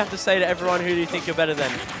 What do you have to say to everyone? Who do you think you're better than?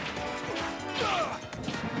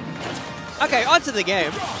 Okay, on to the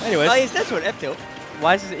game. Anyways. That's what F-tilt.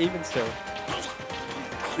 Why is it even still?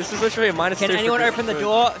 This is literally a -2. Can anyone open the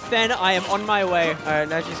door? Fen, I am on my way. Alright,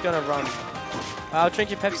 now she's gonna run. I'll drink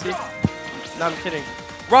your Pepsi. No, I'm kidding.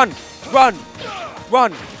 Run! Run!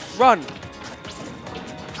 Run! Run!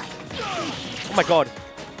 Oh my god.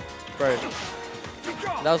 Bro.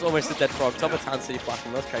 That was almost a dead frog. Top of Town City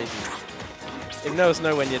platform. That's crazy. Even though it was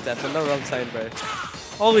nowhere near death. I know what I'm saying, bro.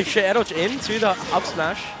 Holy shit, Edge into the up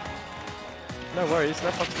smash. No worries, no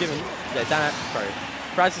fucks given. Yeah, down bro.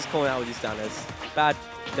 Price is calling out with these down airs. Bad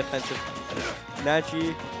defensive.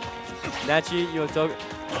 Nachi, you're a dog.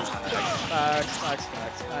 Facts.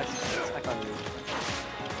 I can't believe it.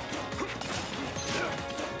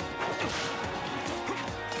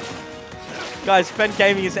 Guys, Fen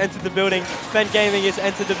Gaming has entered the building. Fen Gaming has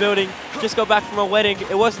entered the building. Just got back from a wedding.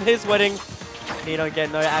 It wasn't his wedding. He don't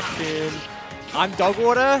get no action. I'm dog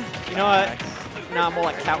water. You know what? Nah, more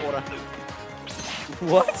like cat water.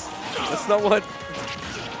 What? That's not what...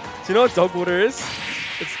 Do you know what dog water is?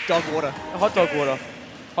 It's dog water. Hot dog water.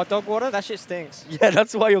 Hot dog water? That shit stinks. Yeah,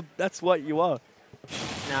 that's why you're... That's what you are.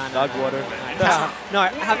 Nah, Dog water. No,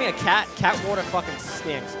 having a cat water fucking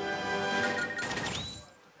stinks.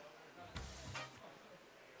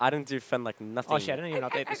 I didn't do Fen like nothing. Oh shit, I didn't even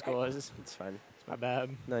update the scores. It's fine. It's my bad.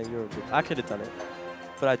 No, you're good. I could have done it.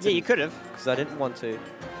 But I didn't. Yeah, you could have. Because I didn't want to.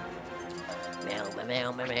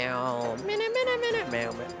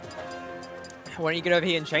 Why don't you get over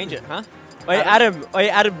here and change it, huh? Wait,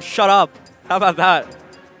 Adam, shut up. How about that?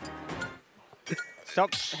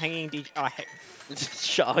 Stop hanging DJ. Oh,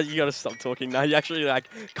 Shut up, you gotta stop talking now. You actually like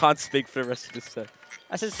can't speak for the rest of this set.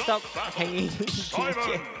 I said stop hanging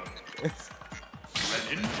DJ.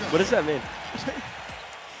 What does that mean?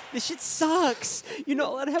 This shit sucks. You're not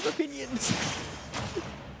allowed to have opinions.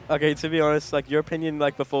 Okay, to be honest, like your opinion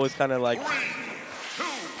like before was kind of like...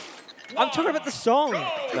 I'm talking about the song.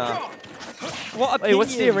 Nah. What opinion? Wait,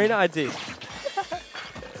 what's the arena ID?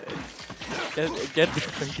 Get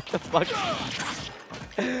the fuck...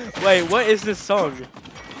 Wait, what is this song?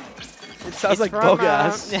 It sounds like bog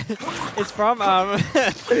ass. It's from,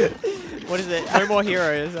 what is it? No More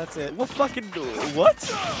Heroes, that's it. What fucking... What?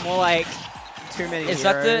 More like Too Many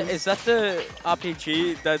Heroes. Is that the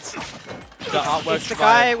RPG that's the artwork? It's the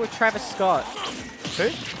guy with Travis Scott. Who?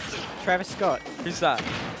 Travis Scott. Who's that?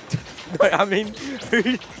 Wait, I mean,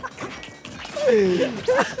 who?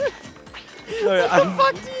 No, What the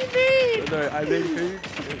fuck do you mean? No, I mean who?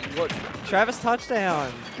 What? Travis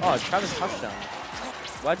Touchdown. Oh, Travis Touchdown.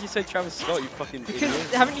 Why'd you say Travis Scott, you fucking Because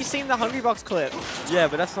idiot? haven't you seen the Hungry Box clip? Yeah,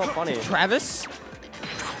 but that's not funny. Travis?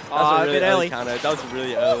 That was a really bit early early. counter. That was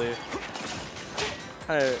really early.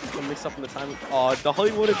 Kind of mixed up in the timing. Oh, the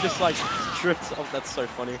Holy Water just like tripped off. That's so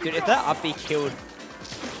funny. Dude, if that up B killed,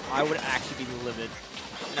 I would actually be livid.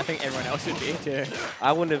 And I think everyone else would be too.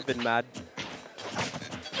 I wouldn't have been mad.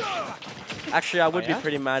 Actually, I would be yeah?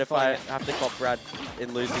 pretty mad if I have to cop Brad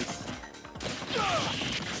in losers.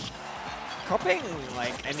 Copping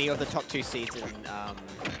like any of the top 2 seeds in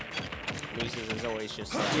losers is always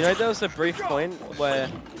just like, You know, there was a brief point where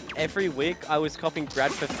every week I was copying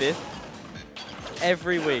Brad for 5th.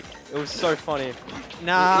 Every week. It was so funny.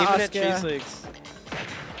 nah, Even Oscar. at Cheese Leagues.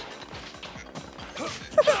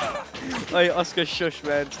 Hey, Oscar, shush,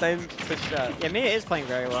 man. Stay in Twitch chat. Yeah, Mia is playing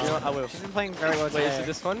very well. You know what, I will. She's been playing very well Wait, today. is it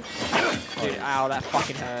this one? Dude, ow, that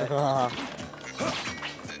fucking hurt.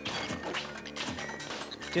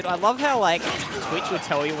 Dude, I love how, like, Twitch would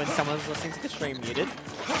tell you when someone's listening to the stream muted.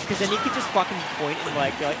 Because then you could just fucking point and,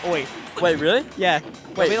 like, be like, oi. Wait, really? Yeah.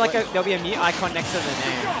 Wait, There'll be a mute icon next to the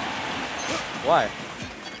name. Why?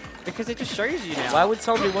 Because it just shows you now. Why would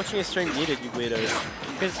someone be watching a stream muted, you weirdos?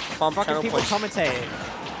 Because Bump fucking channel people points. commentate.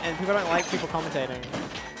 And people don't like people commentating.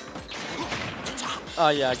 Oh,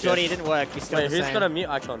 yeah, I guess. Jordy, it didn't work. You're still Wait, the who's same. got a mute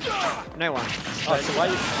icon? No one. Oh, so why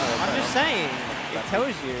you... Oh, I'm just saying. It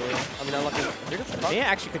tells you. I mean, I'm like, who the fuck? Mia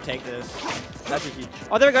actually could take this. That'd be huge.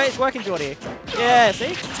 Oh, there we go. It's working, Jordy. Yeah,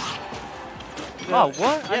 see? Oh,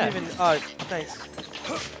 what? I Yeah. didn't even... Oh, thanks.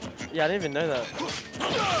 Yeah, I didn't even know that.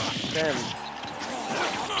 Damn.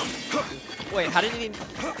 Wait, how did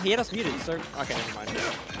he had us muted, so... Okay, never mind.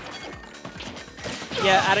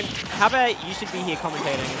 Yeah, Adam, how about you should be here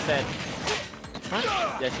commentating instead?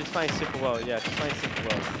 Huh? Yeah, she's playing super well. Yeah, she's playing super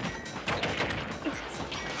well.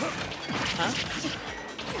 Huh?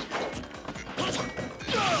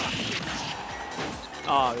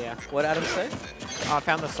 Oh, yeah. What Adam say? Oh, I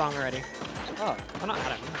found the song already. Oh. Oh, not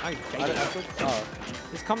Adam. Oh, I Jacob. oh.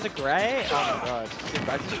 This comes a grey? Oh, my God. Dude,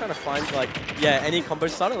 I'm just trying to find, like... Yeah, any combo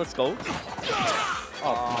starter? Let's go.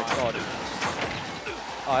 Oh, my God.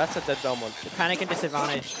 Oh, that's a dead Belmont. Panic and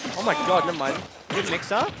disadvantage. Oh, my God, never mind. Good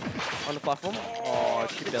mixer. On the platform? Oh,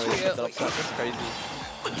 she barely picked that up. That's crazy.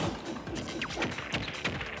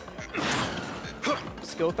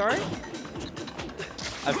 Skill throw?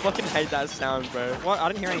 I fucking hate that sound, bro. What? I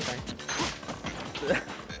didn't hear anything.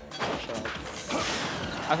 Shut up.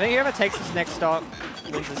 I think whoever takes this next stop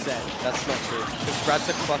wins the set. That's not true. Because Brad's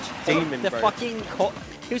a clutch demon, The bro. fucking...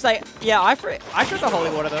 He was like, yeah, I threw the holy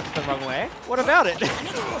water the wrong way. What about it? It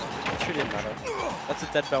didn't matter. That's a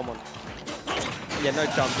dead Belmont. Yeah, no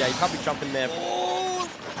jump. Yeah, you can't be jumping there.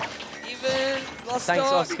 Even. Thanks,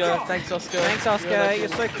 Oscar. Thanks, Oscar. Thanks, Oscar. You're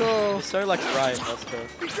so cool. You're so, like, right, Oscar.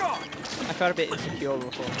 I felt a bit insecure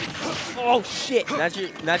before. Oh, shit.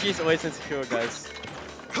 Naji's always insecure, guys.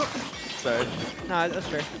 So. No, that's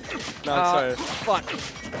true. No, sorry. Fuck.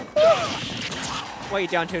 Why are you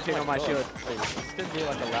down tilting on my shield? Wait, this could be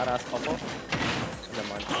like a loud ass pop off. Never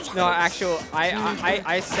mind. No, actual,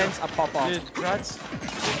 I sense a pop off. Dude, Brad's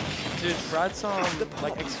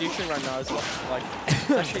like execution right now is like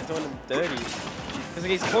he's actually doing him dirty. Because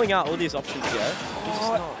he's pulling out all these options here. He's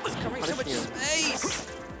just not. It's covering so much space.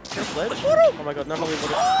 Just ledge? Oh my god, not only would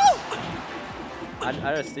it. I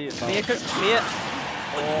don't see it. Mia could, Mia.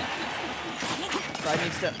 Oh. Brad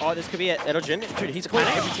needs to. Oh, this could be it. Edojin? Dude, he's pulling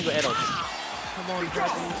every single Edoj. Come on, Brad,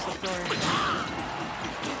 stop throwing.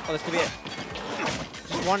 Oh, this could be it.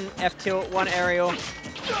 Just one F tilt, one aerial.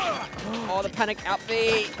 Oh, the panic out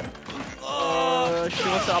B. Oh, she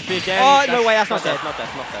wants to up B again. Oh, no way, that's not dead. Not dead,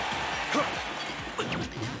 not dead.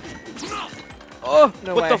 Oh,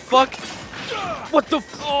 no way. What the fuck? What the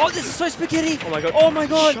f— Oh, this is so spaghetti. Oh my god. Oh my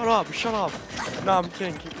god. Shut up, shut up. No, I'm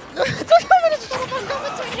kidding.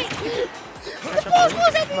 Oh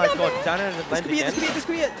my god, down at the land again. This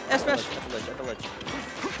could be it. At the ledge.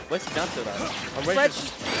 Where's he down to that? I'm ready Ledge. to—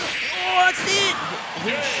 Oh, that's it.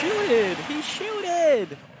 He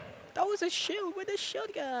shielded. That was a shield. Where'd the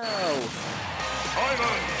shield go?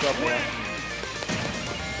 Drop it.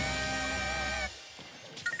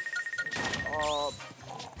 Oh,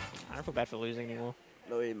 I don't feel bad for losing anymore.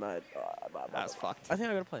 No, he might. That's fucked. I think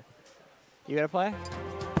I gotta play. You gotta play?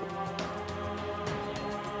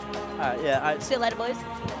 Yeah, See you later, boys.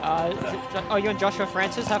 Oh, you and Joshua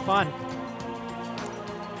Francis? Have fun.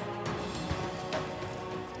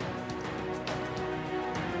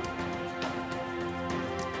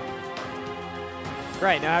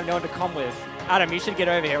 Great, now I have no one to come with. Adam, you should get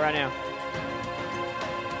over here right now.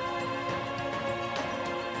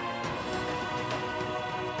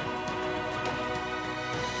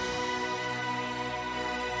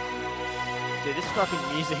 Dude, this fucking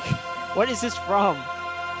music. What is this from?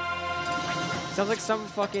 Sounds like some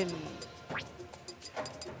fucking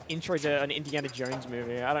intro to an Indiana Jones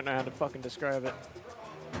movie. I don't know how to fucking describe it.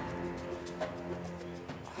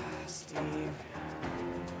 Steve.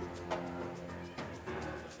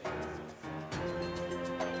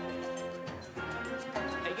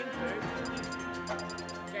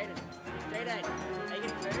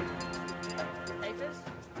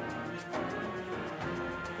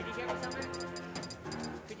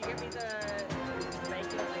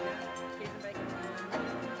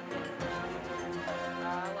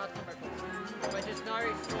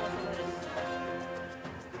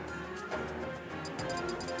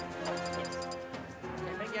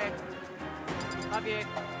 Love you.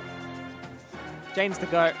 Jane's the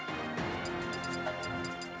GOAT.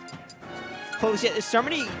 Holy shit, there's so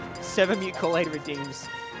many 7-mute Kool-Aid redeems.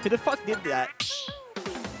 Who the fuck did that?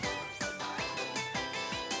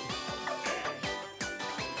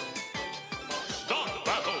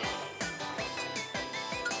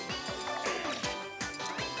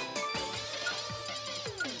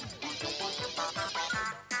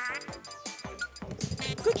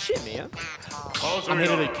 Good shit, Mia. I'm here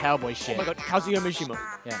to do cowboy shit. Oh my god, Kazuya Mishima.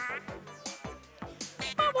 Yeah.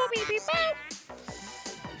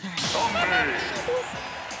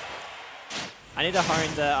 I need to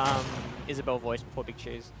hone the Isabel voice before Big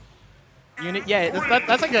Cheese. Yeah,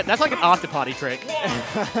 that's like an after party trick.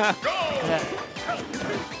 Yeah.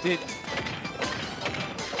 Dude.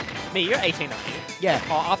 Me, you're 18, aren't you? Yeah.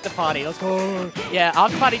 Oh, after party, let's go. Yeah,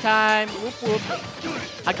 after party time. Whoop, whoop.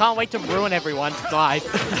 I can't wait to ruin everyone's life.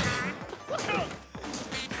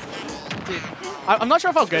 Dude. I'm not sure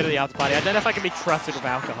if I'll go to the after party. I don't know if I can be trusted with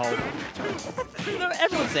alcohol. No,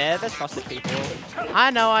 everyone's there. They're trusted people.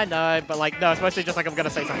 I know, but like, no, it's mostly just like I'm gonna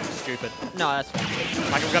say something stupid. No, that's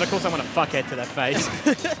fine. Like I'm gonna call someone a fuckhead to their face.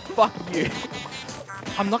 Fuck you.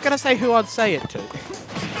 I'm not gonna say who I'd say it to.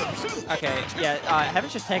 Okay, yeah,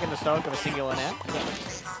 haven't just taken the stock of a singular now.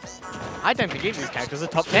 I don't think these characters are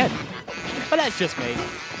top 10. But that's just me.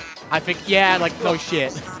 I think, yeah, like, no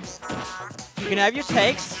shit. You can have your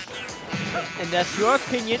takes, and that's your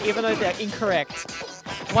opinion, even though they're incorrect.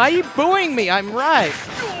 Why are you booing me? I'm right.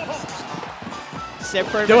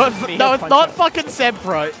 Sebpro No, versus me. it's not fucking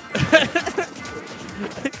Sebpro.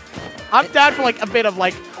 I'm down for like a bit of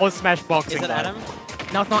like or Smash boxing. Is it though. Adam?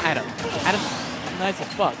 No, it's not Adam. Adam's nice as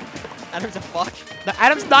fuck. Adam's a fuck. No,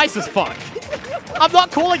 Adam's nice as fuck. I'm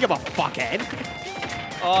not calling him a fuckhead.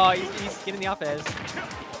 Oh, he's getting the up airs.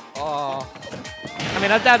 Oh. I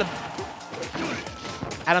mean, I'm down to...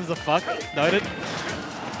 Adam's a fuck. Noted.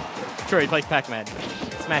 True, he plays Pac-Man.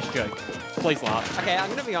 Smash joke. Please laugh. Okay, I'm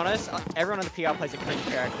gonna be honest. Everyone on the PR plays a cringe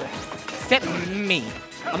character. Except me.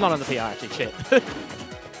 I'm not on the PR, actually. Shit.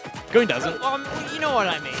 Goon doesn't. You know what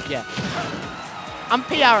I mean. Yeah. I'm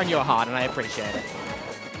PR in your heart, and I appreciate it.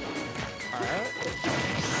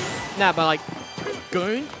 Alright. Nah, but like...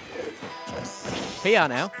 Goon? PR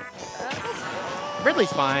now.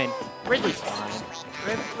 Ridley's fine. Ridley's fine.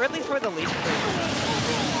 Ridley's probably the least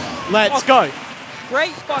cringe. Let's go.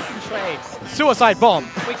 Great fucking trade. Suicide bomb.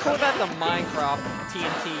 We call that the Minecraft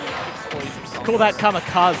TNT explosion. Call that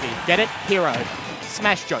kamikaze. Get it? Hero.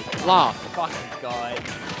 Smash joke. Laugh. Fucking god.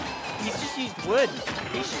 He's just used wood.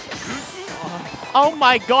 He's just... Oh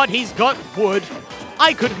my god, he's got wood.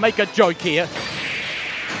 I could make a joke here.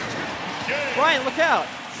 Brian, look out.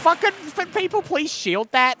 Fucking people, please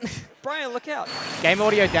shield that. Brian, look out. Game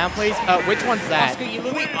audio down, please. Which one's that? Oscar, you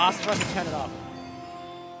literally asked for us to turn it up.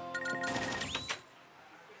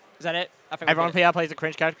 Is that it? I think Everyone PR plays a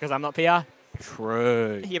cringe character because I'm not PR?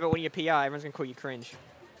 True. Yeah, but when you're PR, everyone's going to call you cringe.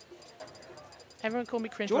 Everyone called me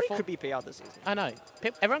cringe Jordy before. could be PR this season. I know.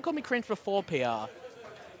 Everyone called me cringe before PR.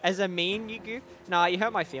 As a mean, you goof? Nah, you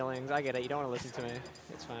hurt my feelings. I get it. You don't want to listen to me.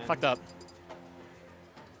 It's fine. Fucked up.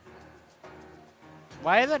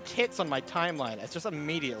 Why are there tits on my timeline? It's just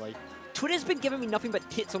immediately. Twitter's been giving me nothing but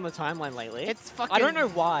tits on the timeline lately. It's fucking... I don't know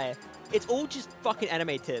why. It's all just fucking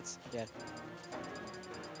anime tits. Yeah.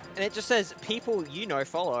 And it just says people you know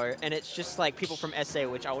follow, and it's just like people from SA,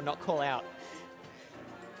 which I will not call out.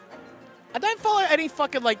 I don't follow any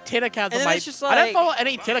fucking like tit accounts And on then my... it's just I don't like- follow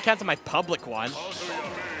any tit accounts on my public one.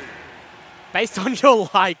 Based on your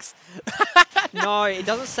likes. No, it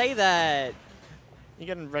doesn't say that. You're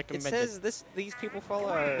getting It recommended. says these people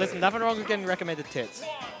follow. Listen, nothing wrong with getting recommended tits.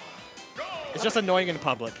 It's just annoying in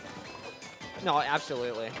public. No,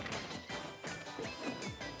 absolutely.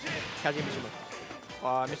 Kazuya Mishima.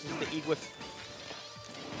 Oh, misses the E whiff.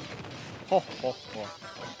 Ho, ho, ho.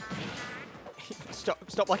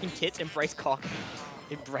 Stop liking tits, embrace cock.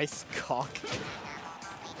 Embrace cock.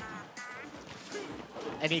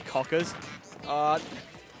 Any cockers?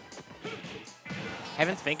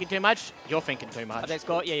 Heaven's thinking too much? You're thinking too much. That's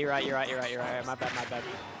got. Yeah, you're right. My bad.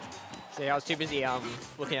 See, I was too busy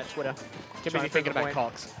looking at Twitter. Too busy Trying to thinking prove a about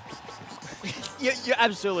point. cocks. You're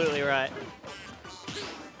absolutely right.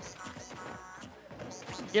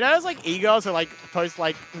 You know those like e-girls who like post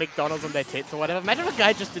like McDonald's on their tits or whatever? Imagine if a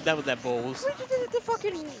guy just did that with their balls. Where'd you do the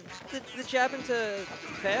fucking the jab into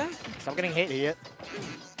fair? Stop getting hit here.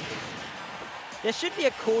 There should be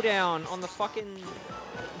a cooldown on the fucking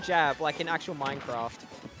jab, like in actual Minecraft.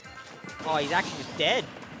 Oh, he's actually just dead.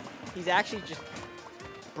 He's actually just...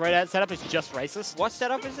 Bro, that setup is just racist. What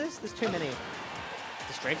setup is this? There's too many.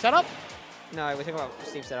 The stream setup? No, we're talking about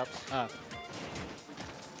Steve setups. Oh.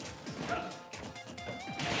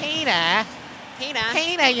 Peter!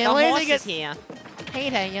 Peter, you're the horse losing is it. here.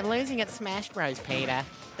 Peter, you're losing at Smash Bros, Peter.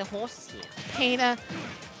 The horse is here. Peter,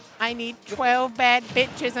 I need 12 bad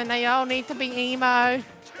bitches and they all need to be emo.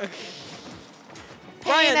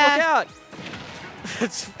 Brian, look out!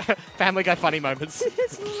 It's Family Guy funny moments.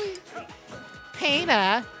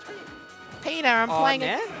 Peter, I'm playing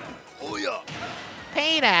man?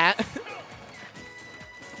 Peter,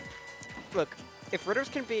 look, if Riddles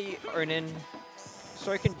can be Onin,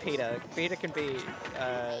 so can Peter. Peter can be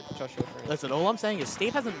Joshua. Listen, all I'm saying is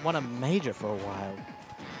Steve hasn't won a major for a while.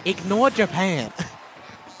 Ignore Japan.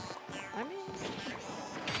 I mean,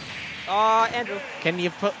 Andrew. Can you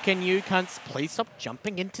cunts please stop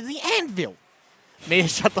jumping into the anvil? Mia,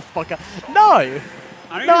 shut the fuck up. No!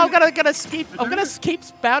 No, I'm gonna keep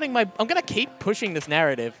spouting my. I'm gonna keep pushing this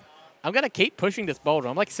narrative. I'm gonna keep pushing this boulder.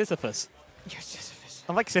 I'm like Sisyphus. You're Sisyphus.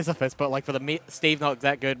 I'm like Sisyphus, but like for the Steve not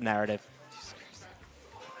that good narrative.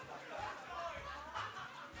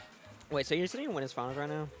 Wait, so you're sitting in winners finals right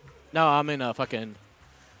now? No, I'm in fucking.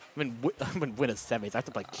 I'm in winners semis. I have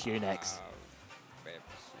to play Q next.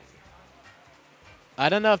 I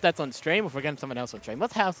don't know if that's on stream or if we're getting someone else on stream.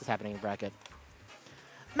 What house is happening in bracket?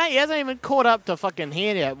 Mate, he hasn't even caught up to fucking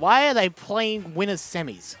here yet. Why are they playing winners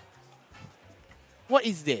semis? What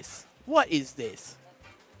is this? What is this?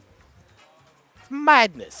 It's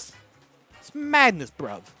madness. It's madness,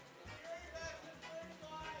 bruv.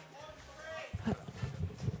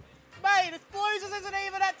 Mate, this Blues isn't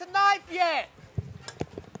even at the knife yet.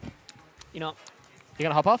 You know, You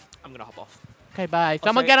gonna hop off? I'm gonna hop off. Okay, bye. Also,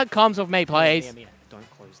 Someone get on comms with me, please. Mia, don't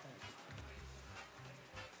close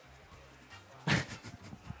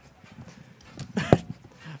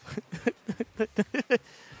that.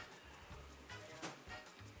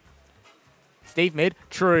 Steve mid.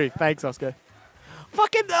 True. Thanks, Oscar.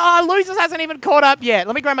 Fucking losers hasn't even caught up yet.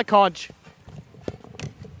 Let me grab my conch.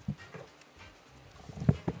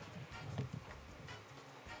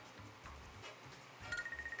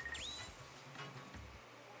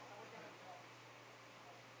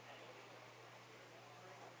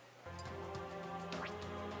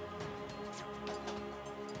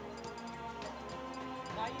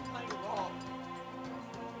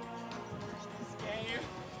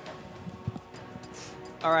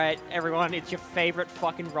 Alright, everyone, it's your favorite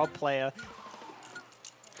fucking Rob player.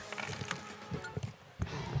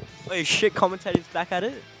 Wait, shit, commentator's back at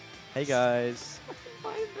it? Hey guys.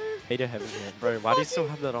 Hater heaven here. Bro, why do you still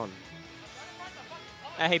have that on?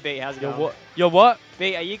 Hey B, how's it going? What? Yo, what?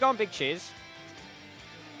 B, are you going big cheers?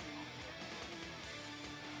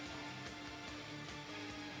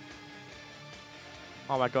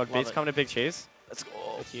 Oh my god, Love B's it. coming to Big Cheese. Let's go.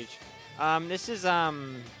 That's huge. This is,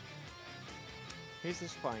 who's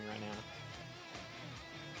this playing right now?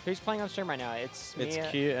 Who's playing on stream right now? It's It's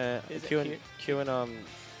Mia. Q, Is it Q and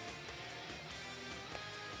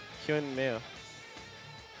Q and Mia.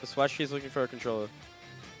 That's why she's looking for a controller.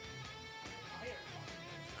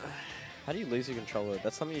 How do you lose your controller?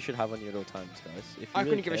 That's something you should have on you at all times, guys. If you I really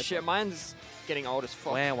couldn't give a cared. shit. Mine's getting old as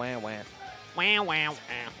fuck. Wah, wah, wah. Wow, wow, wow.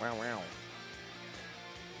 Wow, wow.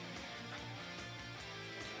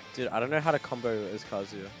 Dude, I don't know how to combo as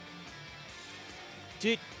Kazuya.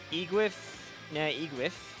 Dude, Egwith. No,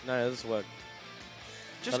 Egwith. No, this work.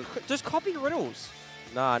 Just copy riddles.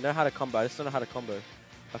 Nah, I know how to combo. I just don't know how to combo.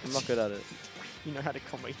 Like, I'm not good at it. You know how to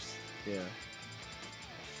combo. Yeah.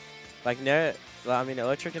 Like, Nair, I mean,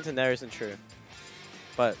 electric into Nair isn't true.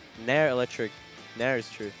 But Nair electric, Nair is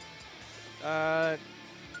true. Get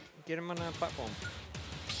him on a platform.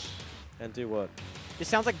 And do what? This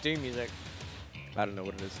sounds like Doom music. I don't know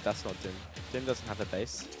what it is. That's not Doom. Doom doesn't have a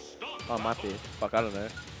bass. Oh, it might be. Fuck, I don't know.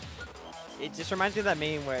 It just reminds me of that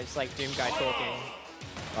meme where it's like Doom guy talking.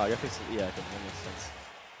 Oh, yeah, okay, that makes sense.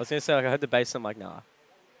 I was gonna say, like, I heard the bass, I'm like, nah.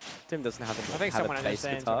 Doom doesn't have I think someone a bass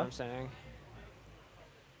understands guitar. what I'm saying.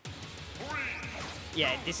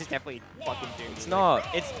 Yeah, this is definitely fucking Doom music. It's not.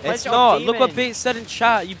 It's It's Pleasure not. of Look what Demon. B said in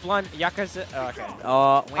chat, you blind. Yakuza. Oh, okay.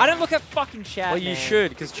 I I don't look at fucking chat. Well, you man. should,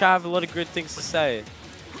 because chat have a lot of good things to say.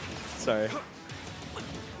 Sorry.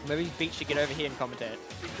 Maybe Beat should get over here and commentate.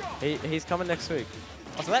 He's coming next week.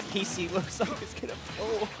 Also, that PC looks like it's gonna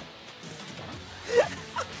fall.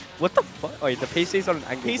 What the fuck? Wait, the PC's on an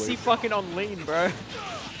angle. PC boys. fucking on lean, bro.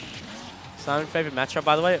 Simon, favorite matchup,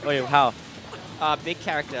 by the way? Oh, yeah, how? Big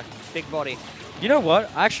character, big body. You know what?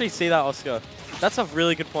 I actually see that, Oscar. That's a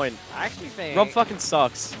really good point. I actually think Rob fucking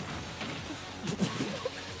sucks.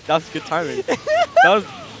 That was good timing. that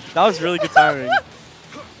was really good timing.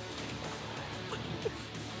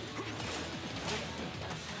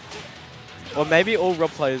 Or maybe all Rob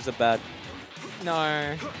players are bad.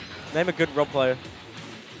 No. Name a good Rob player.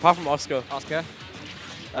 Apart from Oscar. Oscar.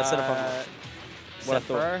 That's it apart from what I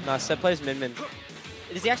thought. No, Seb plays Min Min.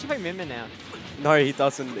 Does he actually play Min Min now? No, he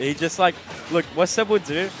doesn't. He just like, look, what Seb would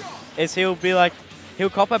do is he'll be like, he'll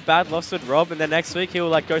cop a bad loss with Rob, and then next week he'll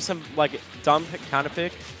like go some like dumb counter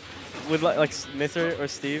pick with like Smith or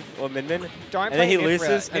Steve or Min Min, and then he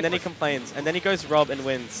loses, and then he complains, and then he goes Rob and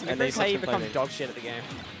wins, and then he Mithra's how starts you become complaining. dog shit at the game.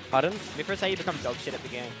 Pardon? Mithra's how you become dog shit at the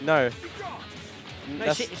game. No.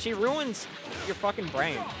 No, she ruins your fucking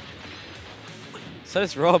brain. So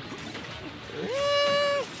does Rob.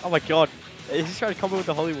 Oh my god. He's trying to combo with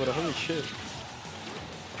the holy water. Holy shit.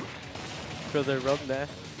 Feel the Rob there.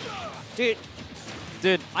 Dude,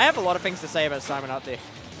 I have a lot of things to say about Simon up there.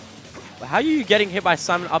 How are you getting hit by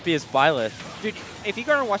Simon Uppier's Byleth? Dude, if you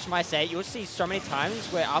go and watch my set, you'll see so many times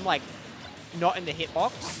where I'm like not in the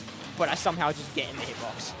hitbox, but I somehow just get in the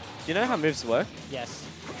hitbox. Do you know how moves work? Yes.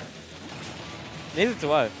 Neither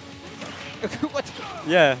do I. What?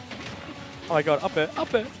 Yeah. Oh my god, up it,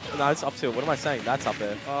 up it. No, it's up tilt. What am I saying? That's up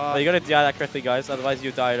it. No, you gotta DI that correctly, guys. Otherwise,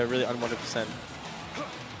 you die at a really unwanted %.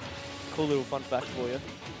 Cool little fun fact for you.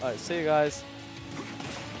 Alright, see you guys.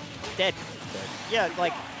 Dead. Yeah,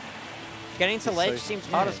 like getting to ledge seems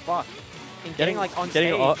hard as fuck. And getting like on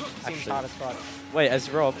stage seems hard as fuck. Wait, as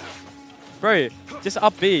Rob. Bro, just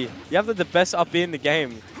up B. You have the best up B in the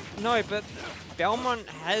game. No, but Belmont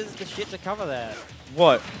has the shit to cover that.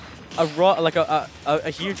 What? A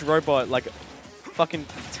huge robot, like fucking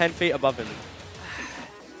 10 feet above him.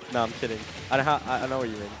 No, I'm kidding. I know what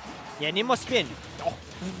you mean. Yeah, Nimmo spin. Oh.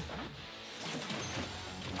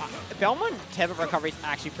 Belmont Teva recovery is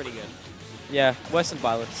actually pretty good. Yeah, worse than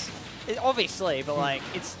Byleth's. Obviously, but like,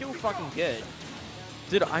 it's still fucking good.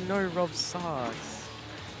 Dude, I know Rob sucks.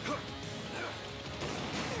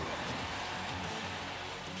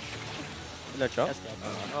 No chop? That's dead.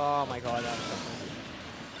 Oh my god, that was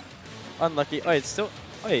so Unlucky. Oh, it's still.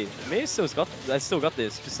 Wait, me still got. I still got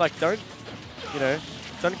this. Just like don't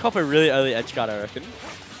cop a really early edge guard. I reckon.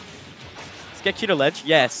 Let's get Q to ledge.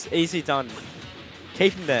 Yes, easy done.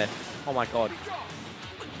 Keep him there. Oh my god.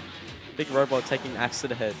 Big robot taking axe to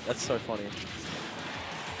the head. That's so funny.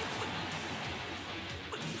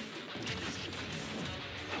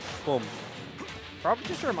 Boom. Probably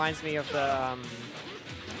just reminds me of the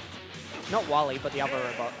not Wally, but the other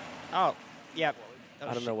robot. Oh, yeah.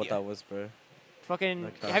 I don't know what that was, bro. Fucking.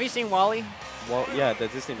 Okay. Have you seen Wally? Well, yeah, the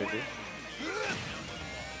Disney movie.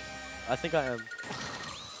 I think I am.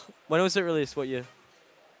 When was it released? What year?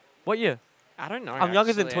 What year? I don't know. I'm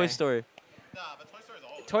younger than Toy Story. Nah, but Toy Story's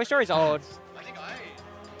old. Toy Story's old. I think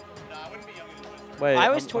Nah, I wouldn't be younger than Toy Story. Wait, I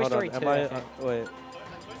was Toy Story 2. Am I I? think. Toy Wait.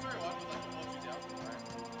 Story 1 was like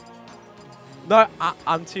 2000, right? No,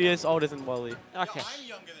 I'm 2 years older than Wally. Okay. No, I'm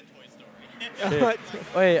younger than Toy Story.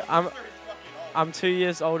 Wait, I'm 2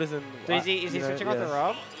 years older than. So is he switching on the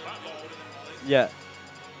Rob? Yeah.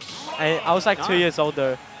 And I was like 2 years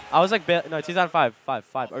older. I was like, no, 2005,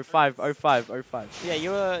 05. Yeah,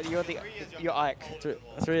 you're Ike.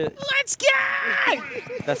 Three. Let's go!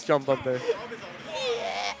 That's John Bumbo.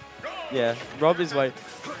 Yeah, Rob is way.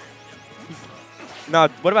 No,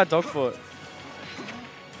 what about Dogfoot?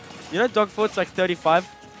 You know Dogfoot's like 35?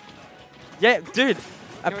 Yeah, dude.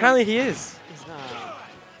 Apparently he is. He's not.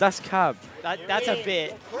 That's cab. That's a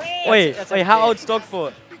bit. Wait, That's wait, a how bit. old's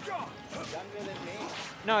Dogfoot?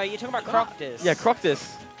 No, you're talking about Croctus. Yeah,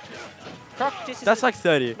 Croctus. Croctus is That's like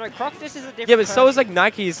 30. No, Croctus is a different Yeah, but so is person.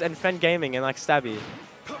 like Nikes and Fen Gaming and like Stabby.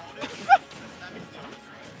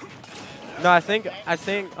 No, I think,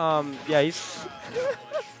 yeah, he's.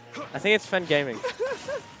 I think it's Fen Gaming.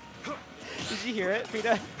 Did you hear it,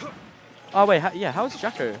 Peter? Oh wait, how old's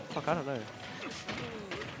Jacko? Fuck, I don't know.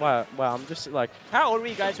 Wow, I'm just like. How old were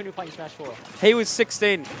you guys when you were playing Smash 4? He was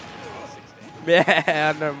 16.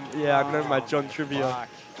 Yeah, I know. Yeah, I know my John trivia. Fuck.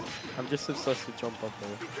 I'm just obsessed with John Bumbo.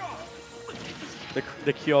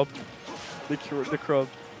 The Kyob, the Krob,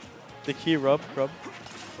 the Key Rob.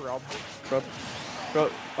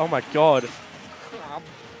 Oh my god.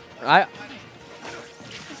 I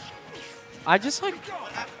just like.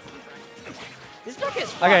 This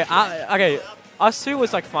bracket's Okay, fucked. okay. Us two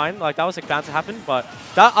was like fine, like that was like bound to happen, but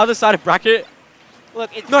that other side of bracket. Look,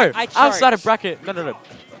 it's No, I outside of choked. bracket. No.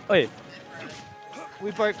 Wait, We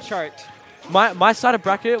both choked. my side of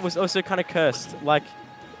bracket was also kind of cursed. Like,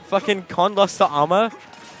 fucking Con lost the armor.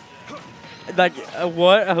 Like,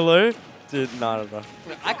 what? Hello? Dude, no.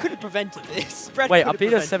 I could have prevented this. Brad Wait, could have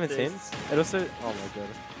Upbeat is prevented 17? this. It also. Oh my god.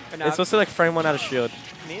 But no, It's also like frame 1 out of shield.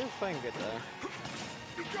 me was playing good though.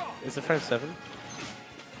 Is it frame 7?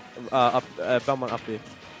 Belmont Upbeat.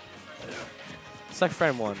 It's like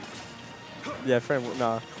frame 1. Yeah, frame 1.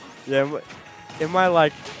 Nah. Yeah, in my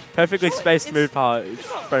like perfectly spaced it's- move part, it's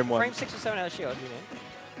frame 1. Frame 6 or 7 out of shield, you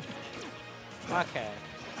know? Okay.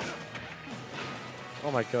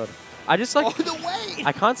 Oh my god. I just like. Oh, the way!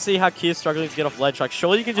 I can't see how Kia's struggling to get off ledge. Like,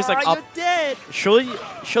 surely you can just like up. You're dead! Surely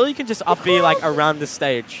you can just up B like around the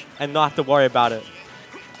stage and not have to worry about it.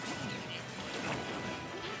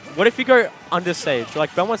 What if you go under stage?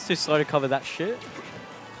 Like, Belmont's too slow to cover that shit.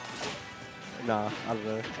 Nah, I don't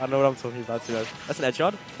know. I don't know what I'm talking about too much. That's an edge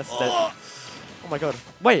guard. That's dead. Oh my god.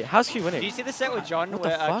 Wait, how's she winning? Did you see the set with John What the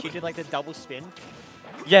where fuck? Q did like the double spin?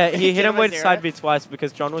 Yeah, he hit him with Zero. side B twice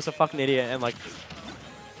because John was a fucking idiot and like...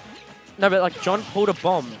 No, but like John pulled a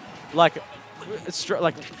bomb, like,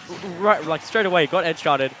 right, straight away, got edge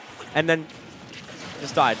guarded, and then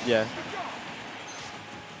just died, yeah.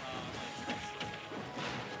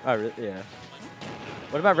 Oh, really? Yeah.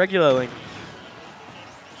 What about regular Link?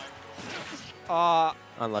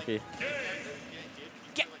 Unlucky.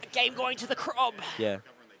 Game going to the crop. Yeah.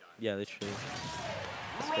 Yeah, literally.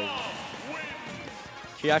 That's crazy.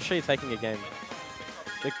 She actually taking a game.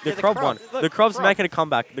 The Crob won. Look, The Crob's Crob. making a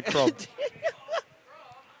comeback. The Crob.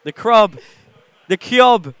 The Crob. The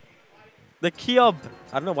Kyob. The Kyob.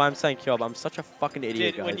 I don't know why I'm saying Kyob. I'm such a fucking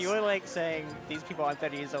idiot, Dude, guys. when you were like saying these people aren't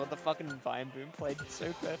 30 years old, the fucking Vine Boom played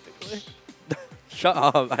so perfectly. Shut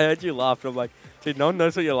up. I heard you laugh. And I'm like, dude, no one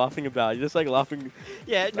knows what you're laughing about. You're just like laughing.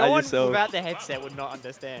 Yeah, at no one yourself. without the headset would not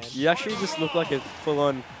understand. You actually just look like a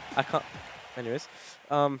full-on... I can't... Anyways.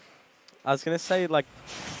 I was going to say, like,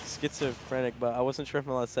 schizophrenic, but I wasn't sure if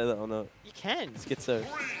I'm allowed to say that or not. You can.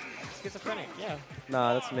 Schizophrenic, yeah.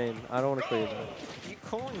 Nah, that's mean. I don't want to call you that. You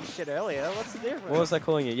calling me shit earlier. What's the difference? What was I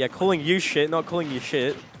calling you? Yeah, calling you shit, not calling you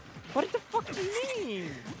shit. What the fuck do you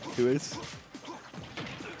mean? Who is?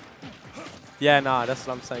 Yeah, nah, that's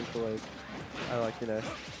what I'm saying, Kool-Aid. I like, you know.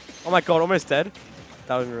 Oh my god, almost dead?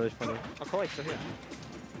 That would be really funny. Oh, Kool-Aid's still here.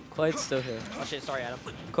 Kool-Aid's still here. Oh shit, sorry Adam.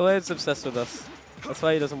 Kool-Aid's obsessed with us. That's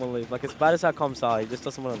why he doesn't want to leave. Like, as bad as our comms are, he just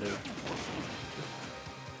doesn't want to leave.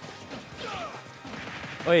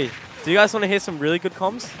 Wait, do you guys want to hear some really good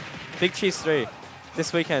comms? Big Cheese 3.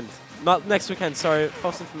 This weekend. Not next weekend, sorry.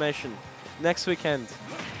 False information. Next weekend.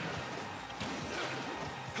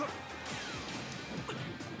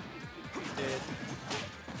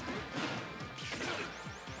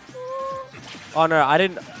 Oh no, I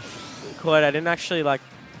didn't... Kool-Aid, I didn't actually, like...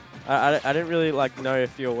 I didn't really, like, know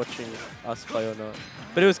if you were watching us play or not.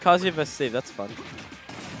 But it was Kazuya vs Steve, that's fun.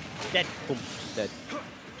 Dead. Boom, dead.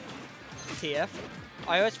 TF.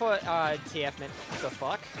 I always thought TF meant the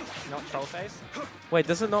fuck, not troll face. Wait,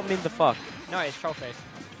 does it not mean the fuck? No, it's troll face.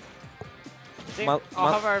 See, My- I'll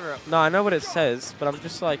my- hover over it. No, I know what it says, but I'm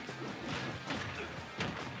just like...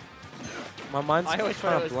 My mind's I always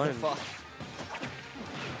thought kind it of was the blown. fuck.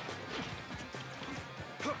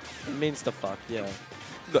 It means the fuck, yeah.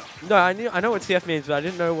 No, I know what TF means, but I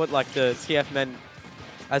didn't know what like the TF meant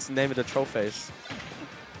as the name of the troll face.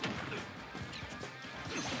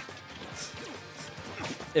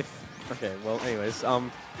 Okay, well, anyways,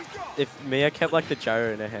 if Mia kept like the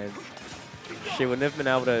gyro in her hand, she wouldn't have been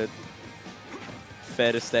able to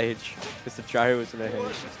fare to stage because the gyro was in her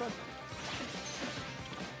hand.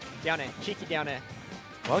 Down air, cheeky down air.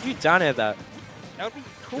 Why would you down air that? That would be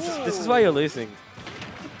cool. This is why you're losing.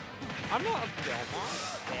 I'm not.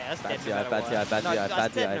 Yeah, that's Bad dead DI, no matter bad what. DI, bad No, DI, that's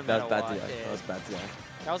bad dead DI, no that matter was bad what, DI, yeah. that was bad DI.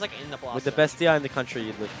 That was like in the blast. With the best DI in the country,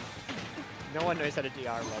 you'd live. No one knows how to DI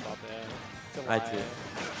rob up there. It's a I lie. do.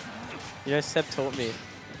 You know, Seb taught me.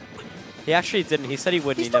 He actually didn't. He said he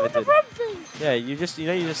would, and He he never stole did. the run thing! Yeah, you just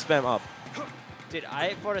spam up. Dude,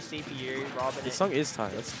 I bought a CPU, Rob, and The song is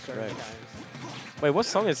time. That's so many correct. times. Wait, what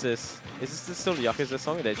song is this? Is this still the Yakuza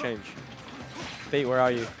song or did they change? Beat, where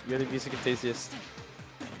are you? You're the music enthusiast.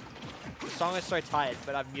 The song is so tight,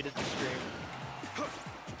 but I've muted the stream.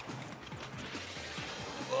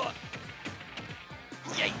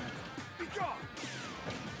 Yay!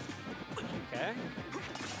 Okay.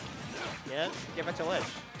 Yeah, get back to ledge.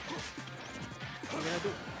 What are you gonna do?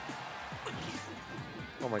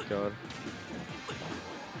 Oh my god.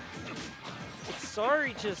 It's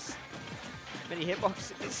sorry, just many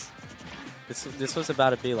hitboxes. This was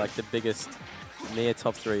about to be like the biggest Mia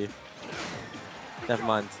top 3. Never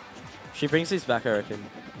mind. She brings these back, I reckon.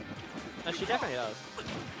 No, she definitely does.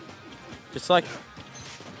 Just like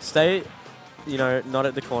stay, you know, not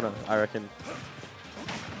at the corner, I reckon.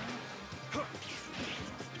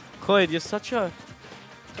 Cloyd, you're such a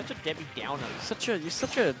Debbie Downer. you're such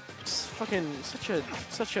a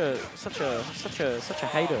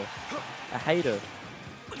hater. A hater.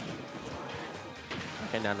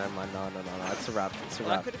 Okay, no, it's a wrap. It's a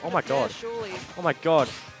wrap. Oh my god. Surely. Oh my god.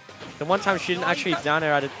 The one time she didn't actually down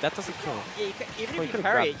air, that doesn't kill. Yeah, even Well, if you you could've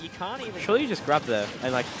parry grabbed. it, you can't even. Surely you just grab there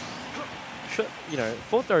and like, you know,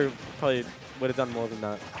 full throw probably would have done more than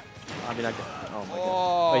that. I mean, oh my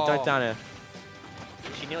god. Wait, don't down air.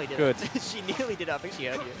 She nearly did Good. it. She nearly did it. I think she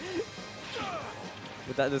heard you.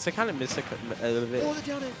 But that's a kind of miss a little bit. Oh, the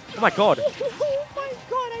down air. Oh my god. Oh my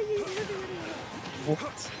god, I eat it.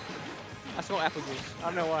 What? I smell apple juice. I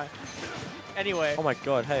don't know why. Anyway. Oh my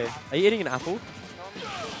god, hey. Are you eating an apple?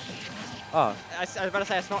 Oh. I was about to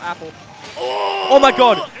say I smell apple. Oh my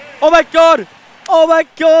god! Oh my god! Oh my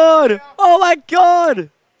god! Oh my god!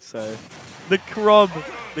 So, the Kyob.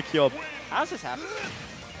 How does this happen?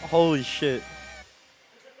 Holy shit.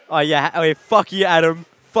 Oh yeah, okay, fuck you, Adam.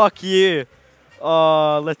 Fuck you.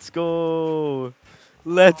 Oh, let's go.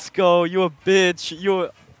 Let's go. You a bitch. You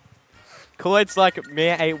a... Kool-Aid's like,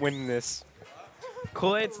 Mia ain't winning this.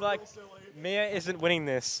 Kool-Aid's like, Mia isn't winning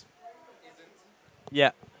this.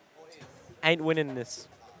 Yeah. Ain't winning this.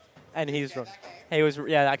 And he's wrong. He was,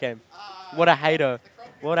 yeah, that game. What a hater.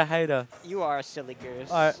 What a hater. You are a silly goose.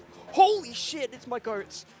 Alright. Holy shit, it's my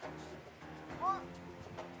goats.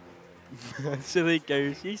 Silly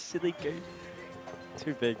goose. You silly goose.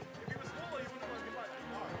 Too big.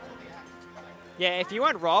 Yeah, if you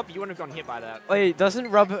weren't Rob, you wouldn't have gotten hit by that. Wait, doesn't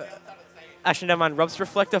Rob... Actually, never mind. Rob's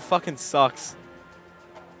reflector fucking sucks.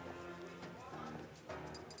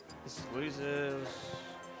 This is losers.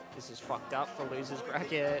 This is fucked up for losers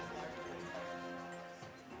bracket.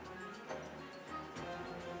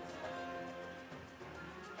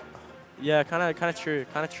 Yeah, kind of true.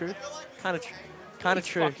 Kind of true. Kind of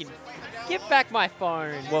true. Fucking give back my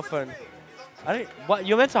phone. What phone? I don't... What?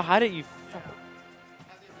 You're meant to hide it, you...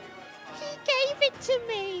 He gave it to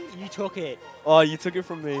me. You took it. Oh, you took it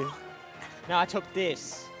from me. No, I took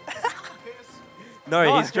this.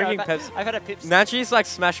 No, he's drinking Pepsi. I've had a Pepsi. Nachi's like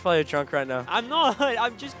Smash player drunk right now. I'm not.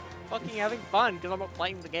 I'm just fucking having fun because I'm not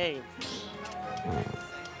playing the game.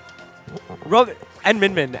 Rob and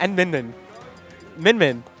Min Min.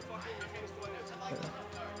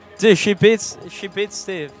 Dude, she beats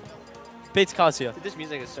Steve. Beats Kasia. Dude, this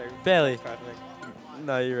music is so barely. perfect.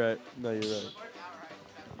 No, you're right.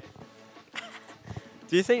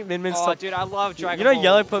 Do you think Min Min's Oh, top? dude, I love Dragon You know, Ball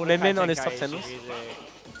Yellow put Budokai Min Min on his top Tenkaichi 10 list. music.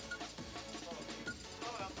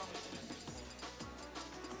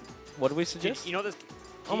 What do we Dude, suggest? you know this?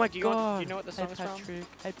 Oh my do god! you know what the song is from?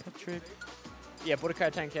 Hey Patrick. Yeah,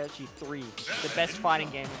 Budokai Tenkaichi 3, the best fighting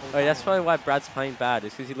game of all Oh, that's time. probably why Brad's playing bad.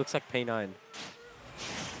 Is because he looks like P9.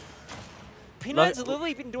 P9's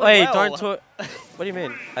literally been doing Wait, well. don't talk. What do you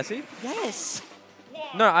mean? Has he? Yes.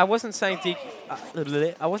 No, I wasn't saying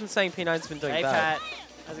I wasn't saying P9's been doing Hey bad. Pat,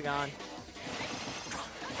 how's it going?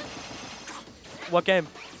 What game?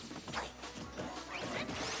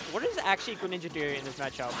 What does actually Good Ninja do in this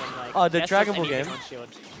matchup? When, like, Oh, the Ness Dragon does Ball anything game. on Shield?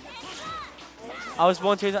 I was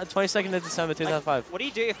born 22nd of December 2005. What do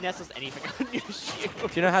you do if Ness does anything on your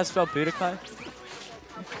Shield? Do you know how to spell Budokai?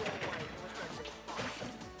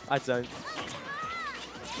 I don't.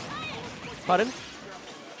 Pardon?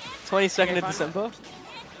 22nd of December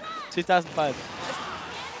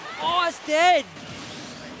 2005. Oh, it's dead!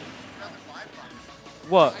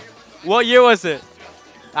 What? What year was it?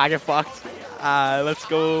 I get fucked. Let's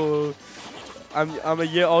go. I'm a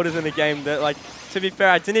year older than the game. That, like, to be fair,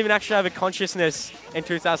 I didn't even actually have a consciousness in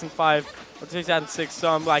 2005 or 2006. So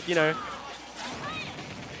I'm like, you know.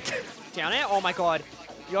 Down it? Oh my god.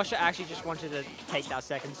 Yosha actually just wanted to take that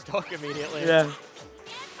second stock immediately. Yeah.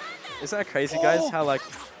 Isn't that crazy, guys? How, like...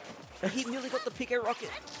 He nearly got the PK rocket.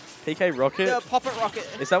 PK rocket? The Poppet rocket.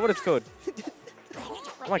 Is that what it's called?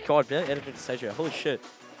 Oh my god, barely edited stage here. Holy shit.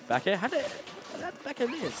 Back air? How did back air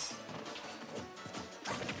miss?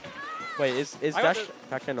 Wait, is dash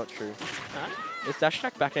back air not true? Huh? Is dash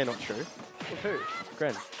attack back air not true? With who?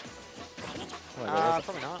 Gren. Oh my god,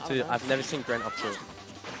 Probably not. dude, I've never seen Gren up tilt.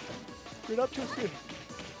 You're up to good.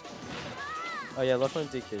 Oh yeah, Lachlan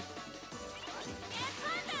DK.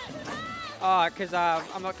 Oh, because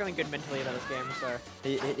I'm not feeling good mentally about this game, so.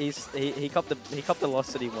 He copped the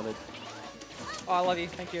loss that he wanted. Oh, I love you.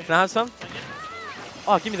 Thank you. Can I have some?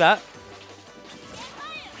 Oh, give me that.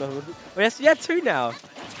 Oh, yes, yeah, 2 now.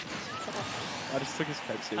 I just took his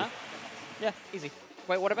Pepsi. Huh? Yeah, easy.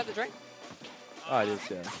 Wait, what about the drink? Oh, it is,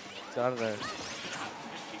 yeah. So I don't know.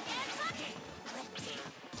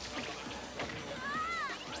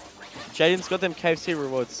 Jaden's got them KFC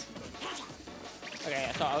rewards.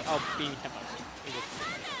 Okay, so I'll be 10 bucks.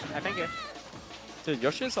 Easy. Thank you. Dude,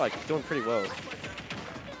 Yoshi's like doing pretty well.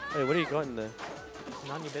 Wait, what do you got in there?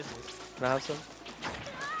 None of your business. Can I have some?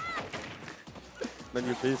 None of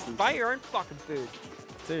your business. Buy your own fucking food.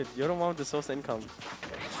 Dude, you're the one with the source of income.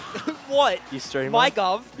 What? You streamer? My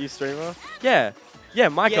gov. You streamer? Yeah. Yeah,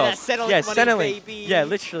 my Yeah, gov. that's Centrelink Yeah, money, Centrelink. baby. Yeah,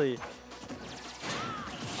 literally.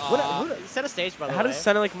 Set a stage, by the way. How does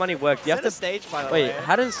Centrelink money work? Do you Set have a stage, by the Wait, way.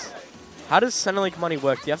 how does Centrelink money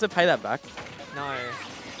work? Do you have to pay that back? No.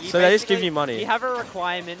 So they just give basically- you money. You have a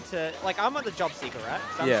requirement to, like, I'm on the job seeker, right?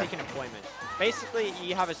 So I'm Yeah. seeking employment. Basically,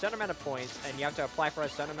 you have a certain amount of points, and you have to apply for a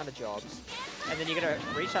certain amount of jobs, and then you're gonna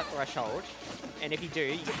reach that threshold. And if you do,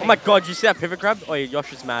 you get Oh my paid. god, you see that pivot grab? Oh,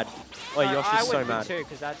 Yoshi's mad. Oh, No, Yoshi's so I would mad. be too,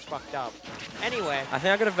 because that's fucked up. Anyway, I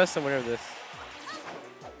think I got a vest the winner of this.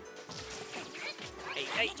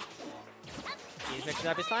 He's mixing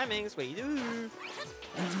up his timings. What do you do?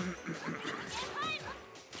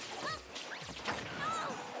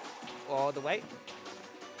 Oh, the weight.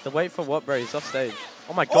 The wait for what, bro? He's off stage.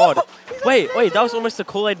 Oh my god. Wait, that was almost a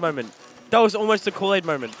Kool-Aid moment. That was almost a Kool-Aid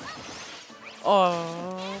moment.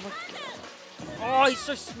 Oh my god. Oh, he's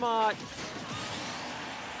so smart.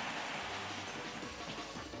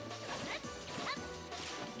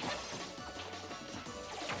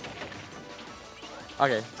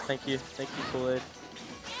 Okay, thank you, Kool-Aid.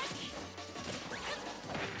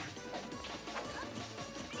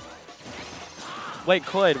 Wait,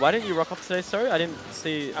 Kool-Aid, why didn't you rock up today? Sorry, I didn't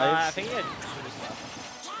see. I think he had.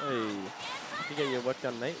 Hey, you get your work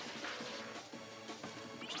done, mate.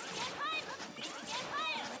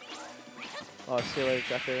 Oh, see you later,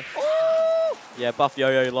 Jacko. Yeah, buff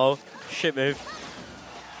yo-yo, lol. Shit move.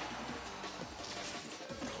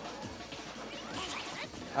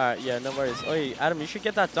 Alright, yeah, no worries. Oi, Adam, you should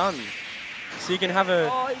get that done. So you can have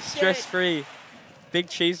a stress-free big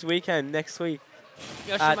cheese weekend next week.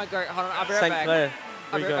 Yoshi might go. Hold on, I'll be right St. back. Clair.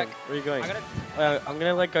 I'll Where be are right you going? back. Where are you going? I'm I'm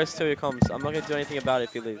gonna let Ghost 2 your comms. I'm not gonna do anything about it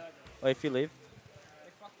if you leave. Wait, if you leave?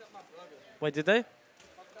 Wait, did they?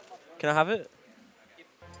 Can I have it?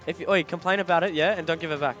 If you, oi, complain about it, yeah, and don't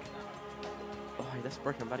give it back. Oh, that's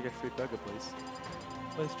broken. I'm about to get free burger, please.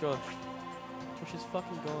 Where's Josh? Josh is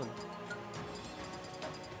fucking gone.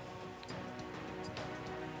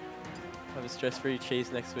 Have a stress-free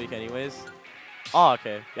cheese next week anyways. Oh,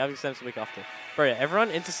 okay. You have exams the week after. Bro, yeah, everyone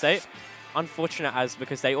interstate, unfortunate as,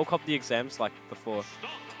 because they all copy the exams, like, before.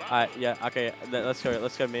 Yeah, okay, let's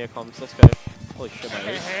go Mia comms, let's go. Holy shit,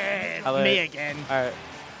 man. Hello. Me again.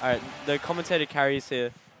 Alright, the commentator carries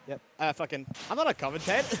here. Yep. I'm not a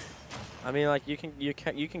commentator. I mean, like, you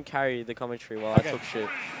can carry the commentary while Okay. I talk shit.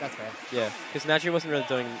 That's fair. Yeah, because Najee wasn't really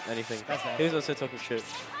doing anything. That's fair. He was also talking shit.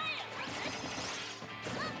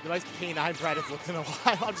 The most P9 Brad has looked in a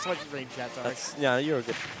while. I'm just watching green chat, sorry. Yeah, you're all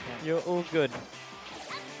good. Yeah. You're all good.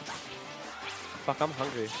 Fuck, I'm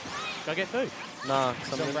hungry. Go get food. Nah, 'cause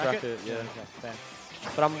I'm Still in bracket? bracket, yeah. Okay, fair.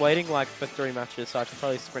 But I'm waiting like for 3 matches, so I should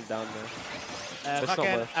probably sprint down there. It's not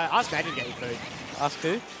worth. Ask Magic to get you food. Ask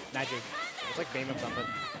who? Magic. It's like beam or something.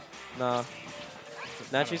 Nah.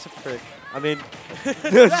 Nachi's a prick. I mean,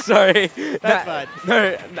 sorry. That's fine.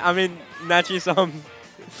 No, I mean, Nachi's,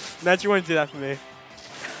 Nachi won't do that for me.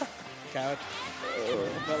 Coward.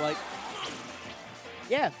 But like,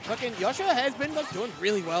 yeah, fucking Joshua has been like doing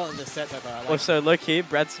really well in this set so far. Like, Also, low key,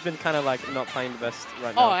 Brad's been kind of like not playing the best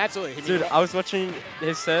right oh, now. absolutely. Dude, I was watching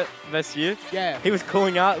his set versus you. Yeah. He was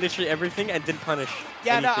calling out literally everything and didn't punish.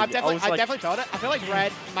 Yeah, no, anything. I was like, definitely felt it. I feel like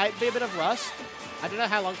Brad might be a bit of rust. I don't know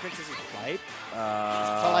how long Princess has played.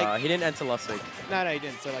 he didn't enter last week. No, he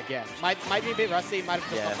didn't. So, like, yeah. Might be a bit rusty. Might have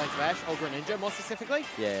just Yeah. not played Smash or Greninja more specifically.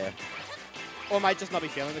 Yeah. Or might just not be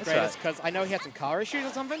feeling the That's greatest because I know he had some car issues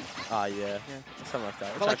or something. Ah, yeah. Something like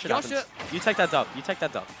that. But, like, Should happen. Joshua- You take that dub. You take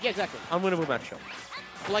that dub. Yeah, exactly. Unwinnable matchup.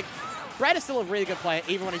 Like, Brad is still a really good player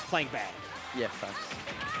even when he's playing bad. Yeah, facts.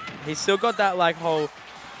 He's still got that, like, whole...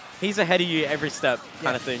 He's ahead of you every step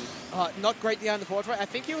kind of thing. Not great DI in the forward throw. I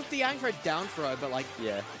think he was DIing for a down throw, but, like...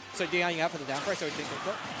 Yeah. So DIing out for the down throw, so he thinks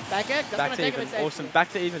it's back air. That's Back gonna to take him even. insane. Awesome.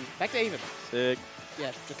 Back to even. Back to even. Sick.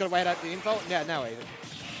 Yeah, just gotta wait out the info. Yeah, now even.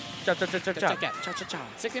 Cha cha cha cha cha. Check out. Cha cha cha.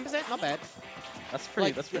 16%, not bad. That's pretty.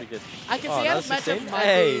 Like, that's pretty good. I can Oh, see how that this was matchup 16? might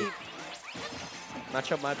Hey. be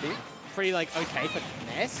Matchup might be. pretty like okay for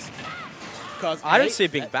Ness. Because I don't see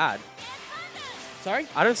it being bad. Sorry?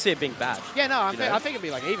 I don't see it being bad. Yeah, no, You know? I think it'd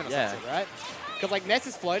be like even or Yeah. something, right? Because like Ness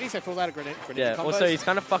is floaty, so full out of Greninja Yeah. combos. Also, he's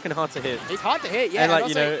kind of fucking hard to hit. He's hard to hit, yeah. And, like,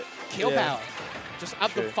 also you know, kill yeah. power. Just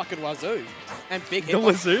up the True. fucking wazoo. And big The hitbox.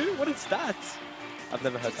 wazoo? What is that? I've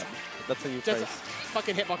never heard that. That's a new Just phrase.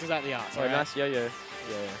 fucking hitboxes out the arse. Oh, alright? nice yo-yo. Yeah.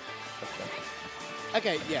 That's that.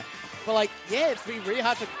 Okay, yeah. But like, yeah, it's been really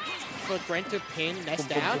hard for Brent to pin Ness Boom,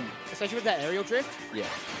 boom, down, boom. especially with that aerial drift. Yeah.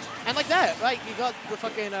 And like that, like you got the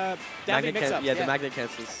fucking down Magnet mix-ups. yeah, the magnet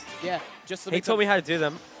cancels. Yeah, just the He taught me how to do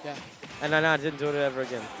them. Yeah. And then I didn't do it ever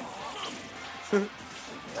again.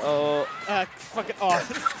 Oh. Fucking, oh.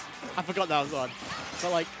 I forgot that was on.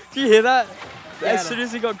 But like, Do you hear that? Yeah, As no. soon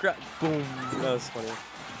as he got grabbed, boom. That was funny.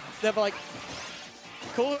 they're like,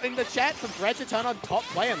 cool in the chat for Brett to turn on top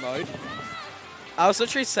player mode. I was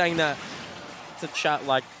literally saying that to chat,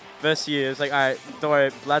 like, versus you. It's like, alright, don't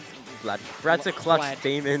worry, Brad's a clutch Vlad.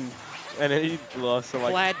 demon. And then he lost. So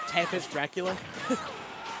like, Vlad Tempest Dracula.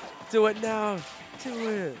 do it now. Do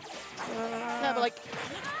it. No, but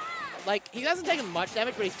like he hasn't taken much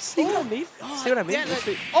damage, but he's See what I mean? See what I mean? yeah,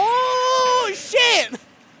 Literally- oh shit!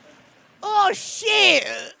 Oh shit!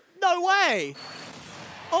 No way!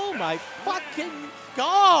 Oh my fucking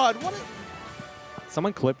god! What?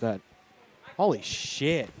 Someone clip that. Holy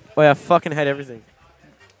shit. Oh yeah, I fucking hate everything.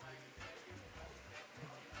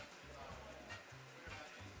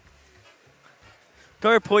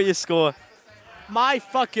 Go report your score. My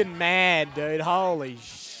fucking man, dude. Holy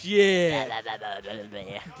shit.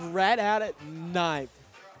 Brad out at 9th.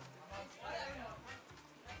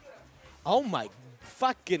 Oh my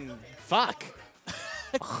fucking fuck.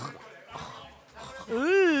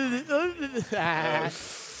 Hey,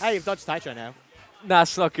 you've dodged Taicho now.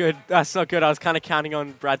 That's not good. That's not good. I was kind of counting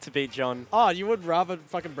on Brad to beat John. Oh, you would rather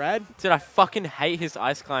fucking Brad? Dude, I fucking hate his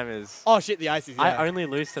ice climbers. Oh shit, the ices. Yeah. I only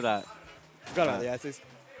lose to that. Forgot about the ices.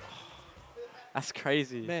 That's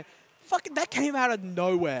crazy. Man, fucking that came out of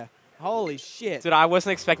nowhere. Holy shit. Dude, I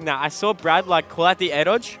wasn't expecting that. I saw Brad like call out the air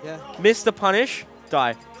dodge, miss the punish,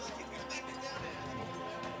 die.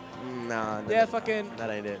 Nah, yeah, fucking.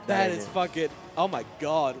 That ain't it. That is fucking. Oh my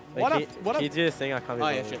god. Wait, can you do the thing? I can't. Oh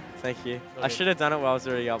yeah, shit. Thank you. Okay. I should have done it while I was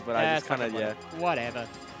already up, but I just kind of Whatever.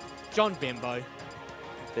 John Bimbo.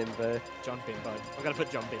 Bimbo. John Bimbo. I'm gonna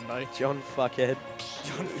put John Bimbo. John fuckhead.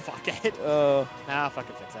 John fuckhead. Oh. Nah, I'll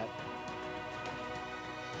fucking fix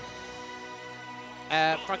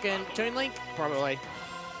that. Fucking Toon Link, probably.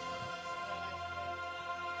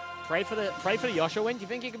 Pray for the Yosha win. Do you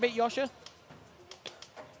think you can beat Yosha?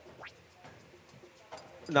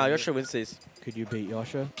 No, Yosha wins these. Could you beat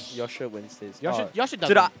Yosha? Yosha wins these. Yosha doesn't.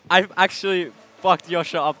 Dude, I've actually fucked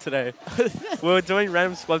Yosha up today. We were doing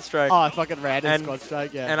random squad strike. Oh, fucking random squad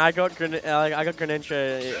strike, yeah. And I got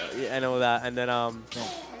Greninja and all that, and then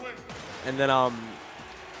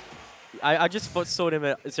I just foot sword him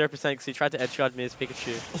at 0% because he tried to edge guard me as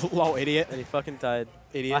Pikachu. Lol, idiot. And he fucking died.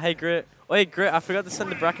 Idiot. I hate Grit. Wait, Grit, I forgot to send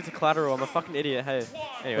the bracket to collateral. I'm a fucking idiot. Hey.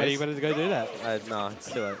 Anyways. Wait, you wanted to go do that? No, it's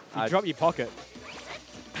too late. You drop your pocket.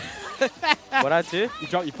 What I do? You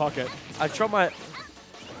drop your pocket. I drop my...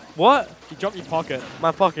 What? You drop your pocket.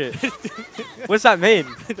 My pocket. What's that mean?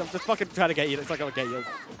 I'm just fucking trying to get you. It's like I'll get you.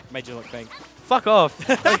 Major look thing. Fuck off.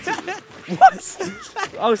 What?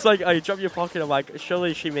 I was like, oh, you drop your pocket. I'm like,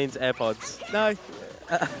 surely she means AirPods. No.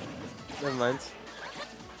 Never mind.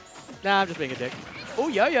 Nah, I'm just being a dick. Oh,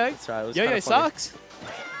 Yo-Yo. That's right. Yo-Yo sucks.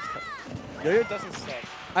 Yo-Yo doesn't suck.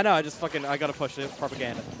 I know, I gotta push the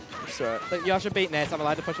propaganda. Sorry. But Yosha beat Ness. I'm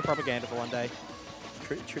allowed to push the propaganda for one day.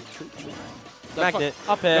 True. Magnet,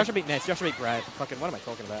 up here. Yosha beat Ness. Yosha beat Brad. Fucking, what am I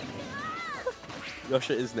talking about?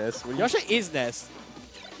 Yosha is Ness. Yosha is Ness.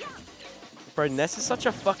 Bro, Ness is such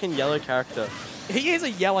a fucking yellow character. He is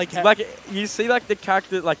a yellow character. Like, you see, like, the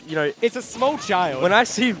character, like, you know... It's a small child. When I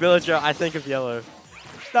see Villager, I think of yellow.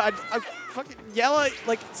 No, I fucking yellow,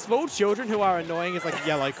 like, small children who are annoying is like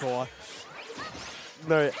yellow core.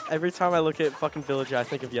 No, every time I look at fucking Villager, I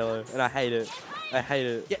think of yellow, and I hate it. I hate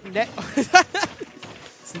it. Yeah,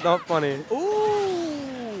 It's not funny.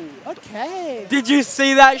 Ooh, okay. Did you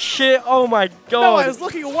see that shit? Oh my god. No, I was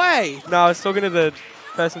looking away. No, I was talking to the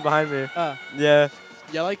person behind me. Yeah.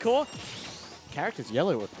 Yellow core? Characters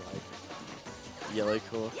yellow look like. Yellow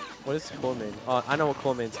core. What does core mean? Oh, I know what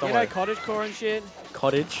core means. Don't you know worry. cottage core and shit?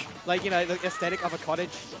 Cottage? Like, you know, the aesthetic of a cottage?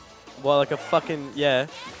 Well, like a fucking, yeah.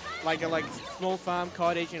 Like a small farm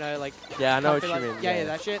cottage, you know, like... Yeah, I know what like, you mean. Yeah,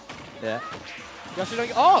 that shit. Yeah. Yosha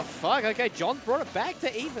doing... Oh, fuck, okay, John brought it back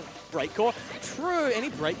to even. Break core. True, any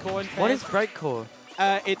break core in fans? What is breakcore?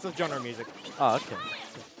 It's a genre of music. Oh, okay.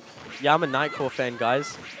 Yeah, I'm a Nightcore fan,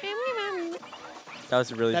 guys. That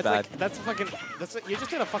was really bad. Like, that's a fucking... you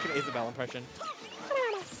just did a fucking Isabelle impression.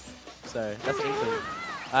 Sorry, that's Inkling.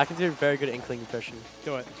 I can do a very good Inkling impression.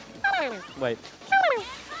 Do it. Wait.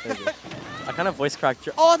 There we go. I kind of voice cracked.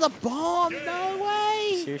 Oh, the bomb! No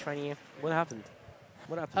way! Seriously, what happened?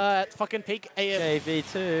 What happened? Fucking Peak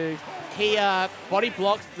JV2. He body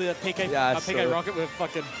blocked the PK, Yeah, PK rocket with a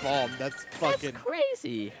fucking bomb. That's fucking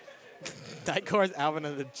crazy. Nightcore is Alvin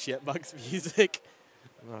and the Chipmunks music.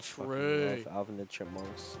 I True. love Alvin and the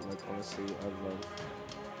Chipmunks. Like, honestly, I love.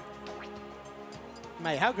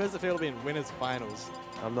 Mate, how good does it feel to be in winners finals?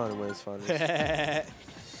 I'm not in winners finals.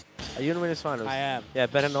 Are you in winners finals? I am. Yeah,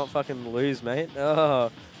 better not fucking lose, mate. Oh.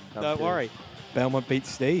 Don't worry. Belmont beats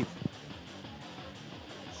Steve.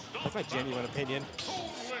 That's my genuine opinion.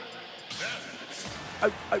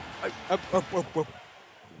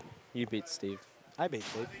 You beat Steve. I beat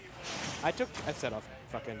Steve. I took a set off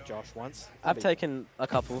fucking Josh once. I've taken a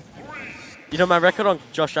couple. You know, my record on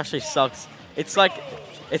Josh actually sucks. It's like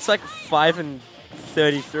 5-33.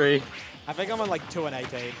 I think I'm on like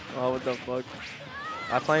 2-18. Oh, what the fuck?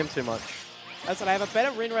 I play him too much. Listen, I have a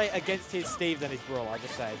better win rate against his Steve than his Brawler, I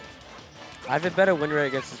just say. I have a better win rate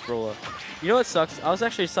against this Brawler. You know what sucks? I was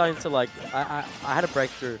actually starting to like, I had a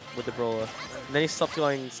breakthrough with the Brawler. And then he stopped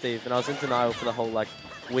going Steve, and I was in denial for the whole like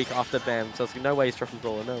week after BAM. So I was like, no way he's dropping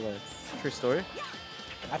Brawler, no way. True story.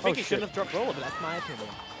 I think he shit. shouldn't have dropped Brawler, but that's my opinion.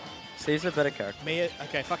 Steve's a better character. Me,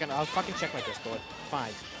 okay, I'll fucking check my Discord.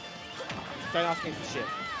 Fine. Don't ask me for shit.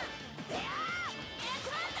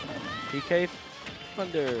 PK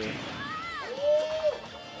Thunder.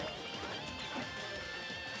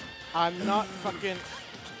 I'm not fucking...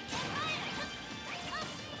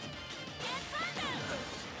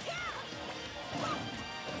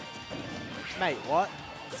 Mate, what?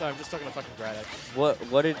 Sorry, I'm just talking to fucking Grado.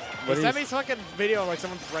 What He is... sent me fucking video of like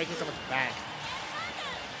someone breaking someone's back.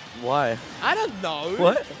 Why? I don't know.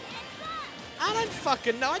 What? I don't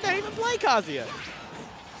fucking know. I don't even play Kazuya.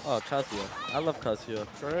 Oh, Kazuya. I love Kazuya.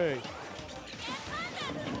 True.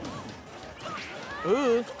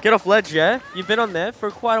 Ooh. Get off ledge, yeah? You've been on there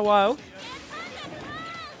for quite a while.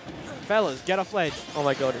 Fellas, get off ledge. Oh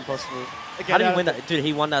my god, impossible. Get How did out he win of that? Dude,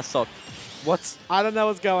 he won that stock. What? I don't know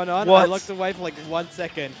what's going on. What? I looked away for like 1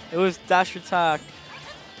 second. It was dash attack.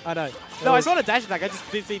 I know. No, I saw the dash attack. I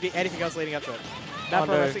just didn't see anything else leading up to it. That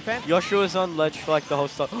pro wrestling fan? Yoshi was on ledge for like the whole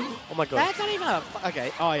stock. Oh my god. That's not even a...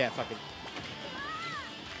 Okay. Oh, yeah, fucking...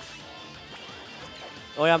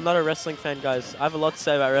 Oh yeah, I'm not a wrestling fan, guys. I have a lot to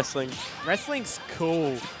say about wrestling. Wrestling's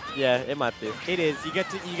cool. Yeah, it might be. It is. You get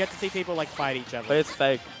to see people like fight each other. But it's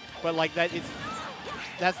fake. But like that's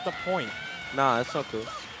the point. Nah, it's not cool.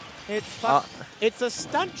 It's a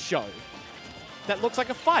stunt show that looks like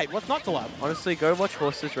a fight. What's not to love? Honestly, go watch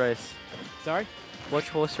horses race. Sorry? Watch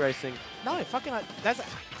horse racing. No, fucking that's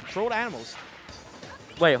cruel to animals.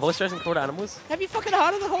 Wait, horse racing cruel to animals? Have you fucking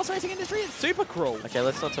heard of the horse racing industry? It's super cruel. Okay,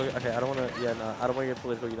 let's not talk. Okay, I don't want to. Yeah, no, I don't want to get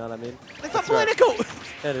political. You know what I mean? It's not political.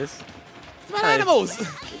 Yeah, it is. It's about animals.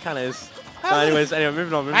 It kind of is. No, anyways,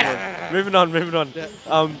 moving on. Moving on. Yeah.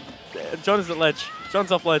 John is at ledge.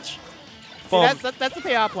 John's off ledge. See, that's the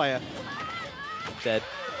PR player. Dead.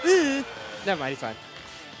 Never mind, he's fine.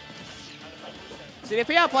 See, the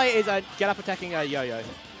PR player is a get up attacking a yo-yo.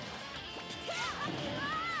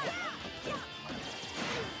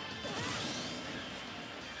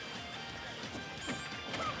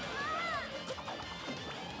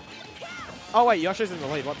 Oh wait, Yoshi's in the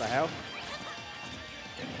lead. What the hell?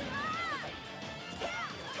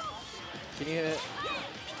 Can you hear?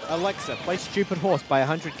 Alexa, play Stupid Horse by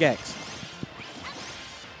 100 Gex.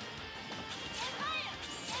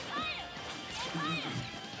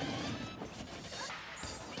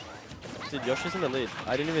 Dude, Yoshi's in the lead.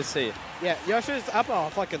 I didn't even see it. Yeah, Yoshi's up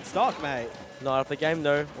off fucking stock, mate. Not off the game,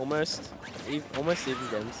 no. Almost even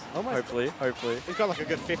games. Almost. Hopefully. He's got like a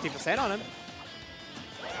good 50% on him.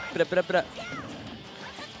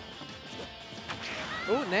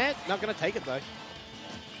 Ooh, Nat, not gonna take it though.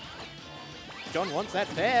 John wants that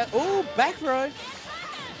fair. Ooh, back throw.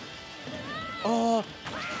 Oh,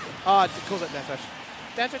 it calls that dash rush.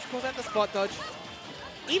 Dash rush calls out the spot dodge.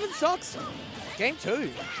 Even socks. Game 2.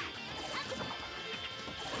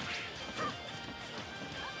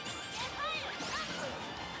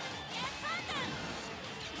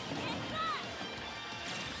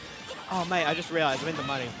 Oh, mate, I just realized I'm in the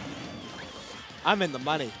money. I'm in the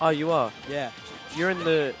money. Oh, you are? Yeah. You're in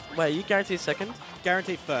the... Wait, you guarantee second?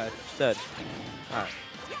 Guaranteed third. Third. Alright.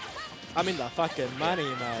 I'm in the fucking money,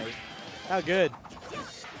 mate. How good.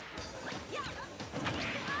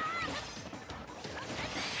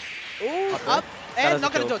 Ooh, up. And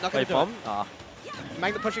not going to do it, not going to do bomb? it. Ah.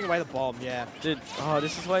 Magnet pushing away the bomb, yeah. Dude,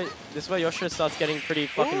 this is why Yoshi starts getting pretty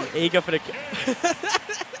fucking eager for the...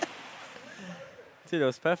 Dude, it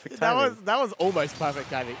was perfect timing. That was almost perfect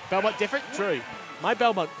timing. Belmont different? True. My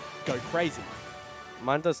Belmont go crazy.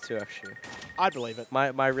 Mine does too, actually. I'd believe it. My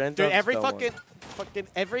random. Dude, every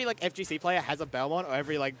every like FGC player has a Belmont, or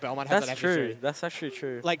every like Belmont has an FGC. That's true. That's actually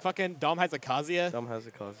true. Like fucking Dom has a Kazuya. Dom has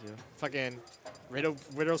a Kazuya. Fucking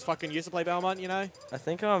Riddle's fucking used to play Belmont, you know? I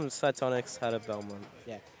think Cytonix had a Belmont.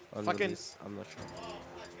 Yeah. On Fucking release. I'm not sure.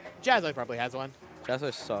 Jazzo probably has one.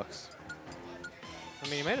 Jazzo sucks. I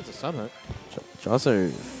mean, he made it to Summit.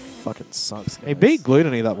 Jazzo fucking sucks. He beat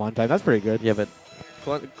Gluttony that one time. That's pretty good. Yeah, but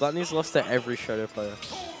Gluttony's lost to every Shoto player.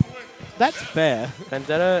 That's fair.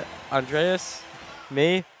 Vendetta, Andreas,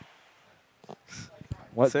 me.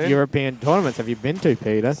 What soon? European tournaments have you been to,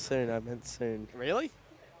 Peter? Soon, I meant soon. Really?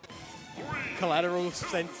 Collateral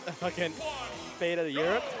sent a fucking Peter to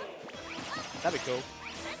Europe? That'd be cool.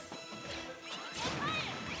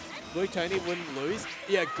 Glue Tony wouldn't lose?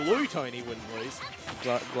 Yeah, Glue Tony wouldn't lose.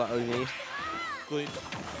 Gluttony.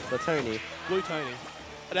 Gluttony. Glue Tony.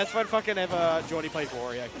 And that's when fucking ever Jordy plays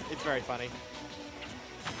Wario. It's very funny.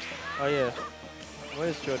 Oh yeah.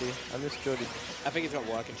 Where's Jordy? I miss Jordy. I think he's got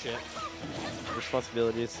work and shit.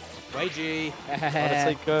 Responsibilities. Wagey.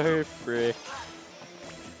 Honestly, go frick.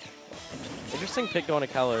 Interesting pick going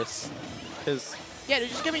to Kalos. Because Yeah, they're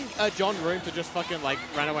just giving John room to just fucking like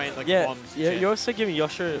run away and like bombs. Yeah, you're also giving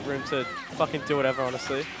Yosha room to fucking do whatever,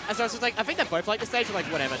 honestly. And so it's just like, I think they both like the stage, like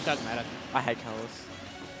whatever, it doesn't matter. I hate colors.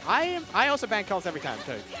 I also ban colors every time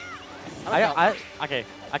too. Okay,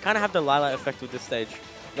 I kind of have the Lilac effect with this stage.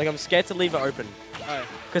 Like, I'm scared to leave it open. Oh.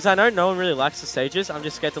 Because I know no one really likes the stages, I'm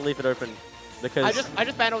just scared to leave it open. Because I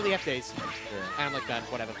just ban all the FDs. Yeah. And I'm like, done,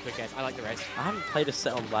 whatever, who cares? I like the race. I haven't played a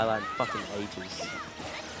set on Lilac in fucking ages.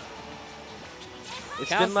 It's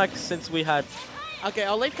been like since we had... Okay,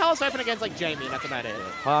 I'll leave colors open against like Jamie, and that's about it.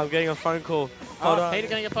 Oh, I'm getting a phone call. Hold on. Peter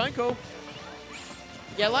getting a phone call.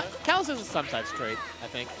 Yeah, like, Cal's is a sometimes treat, I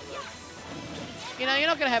think. You know, you're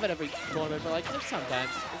not going to have it every tournament, but like, sometimes,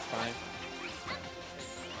 it's fine.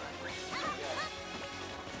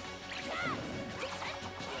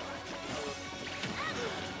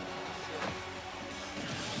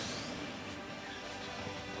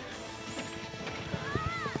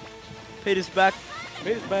 Peter's back.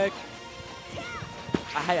 Peter's back.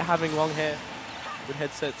 I hate having long hair with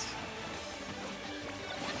headsets.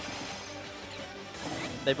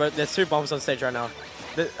 There's 2 bombs on stage right now.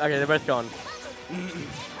 Okay, they're both gone.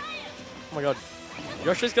 Oh my god.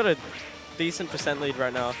 Yoshi's got a decent percent lead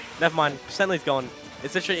right now. Never mind, percent lead's gone.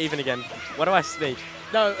 It's literally even again. What do I speak?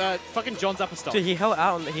 No, fucking John's upper stock. Dude, he held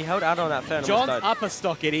out on that fair. John's upper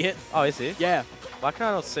stock, idiot. Oh, is he? Yeah. Why can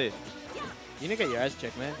I not see? You need to get your eyes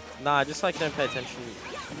checked, man. Nah, I just like don't pay attention.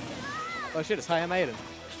 Oh shit, it's Hi, I'm Aiden.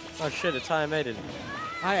 Oh shit, it's Hi, I'm Aiden.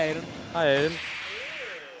 Hi, Aiden. Hi, Aiden.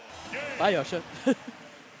 Bye, Yosha.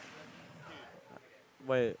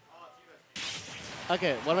 Wait.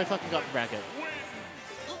 Okay, what have I fucking got for bracket?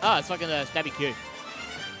 Ah, it's fucking Stabby Q.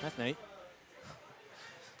 That's neat.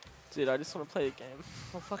 Dude, I just want to play a game.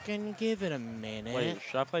 Well, fucking give it a minute. Wait,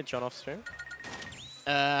 should I play John off stream?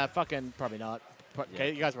 Fucking probably not.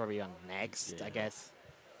 Okay, you guys are probably on next, I guess.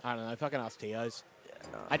 I don't know. Fucking ask Tios. Yeah,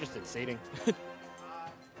 no. I just did seating.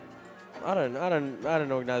 I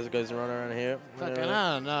don't organize what goes around here. Fucking,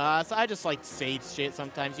 I don't know. I just like seed shit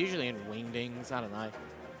sometimes, usually in Wingdings. I don't know.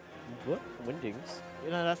 What? Wingdings?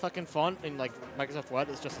 You know that fucking font in like Microsoft Word?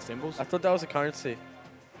 It's just the symbols. I thought that was a currency.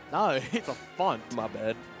 No, it's a font. My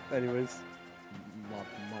bad. Anyways.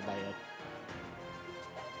 My bad.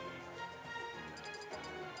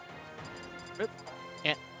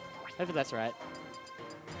 Yeah. Hopefully that's right.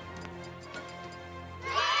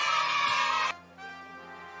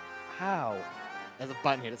 How? There's a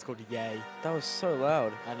button here that's called Yay. That was so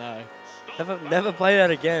loud. I know. Never play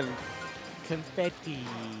that again. Confetti.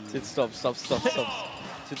 Dude, stop.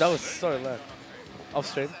 Dude, that was so loud. Off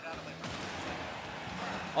stream.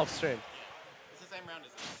 Off stream. It's the same round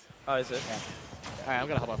as this. Oh, is it? Yeah. Alright, I'm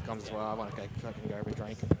gonna hop off comms as well. I wanna fucking go over a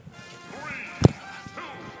drink.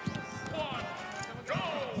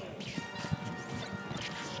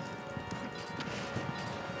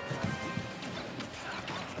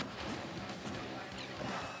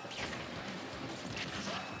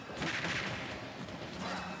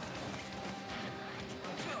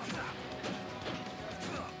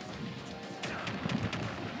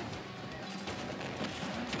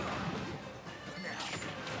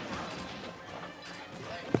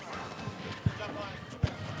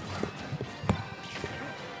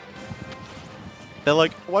 They're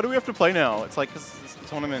like, why do we have to play now? It's like, because it's the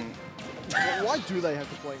tournament. Why do they have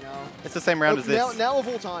to play now? It's the same round as this. Now of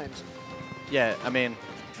all times. Yeah, I mean,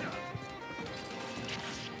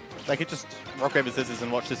 they could just rock, paper, scissors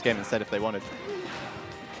and watch this game instead if they wanted.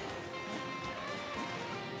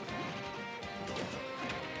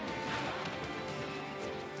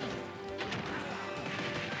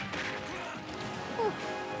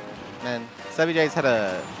 Man, Savvy J's had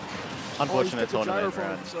a unfortunate tournament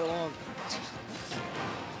round. So long.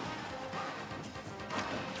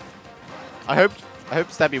 I hope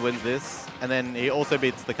Stabby wins this, and then he also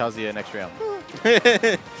beats the Kazuya next round.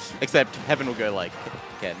 Except Heaven will go like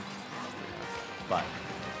Ken. But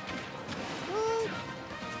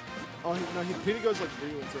oh no, Peter goes like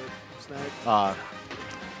Ryu instead of Snake.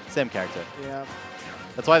 same character. Yeah.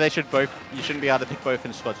 That's why they should both. You shouldn't be able to pick both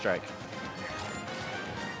in Squad Strike.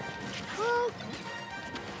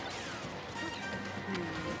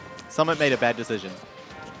 Summit made a bad decision.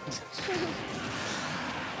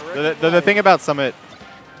 The thing about Summit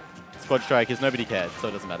Squad Strike is nobody cared, so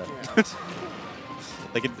it doesn't matter. Yeah.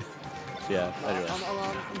 They could, yeah. Anyway.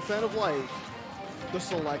 I'm a fan of like the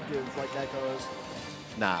selective like echoes.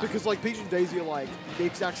 Nah. Because like Peach and Daisy are like the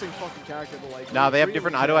exact same fucking character, but like. Nah, they have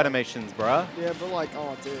different idle animations, bruh. Yeah, but like,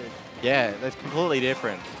 oh dude. Yeah, they're completely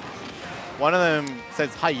different. One of them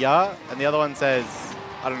says hiya, and the other one says,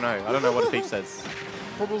 I don't know. I don't know what Peach says.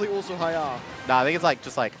 Probably also hiya. Nah, I think it's like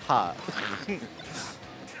just like ha.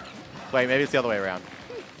 Wait, maybe it's the other way around.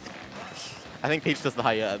 I think Peach does the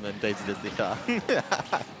higher and then Daisy does the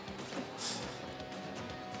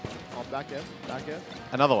Oh, back air. Back air.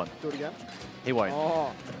 Another one. Do it again. He won't.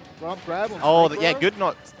 Oh. Run up, grab. Oh, Snake, yeah, bro. good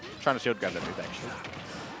not trying to shield grab that move, actually.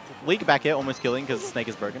 Weak back air, almost killing because Snake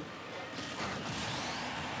is broken.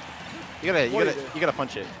 You gotta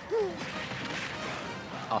punch it.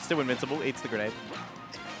 Oh, still invincible. Eats the grenade.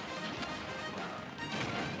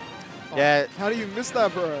 Oh, Yeah. How do you miss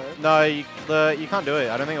that, bro? No, you can't do it.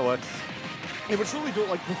 I don't think it works. Yeah, but surely do it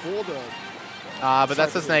like before the. But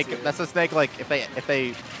that's the Snake. That's the Snake. Like if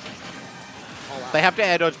they have to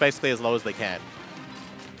air dodge basically as low as they can,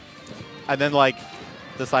 and then like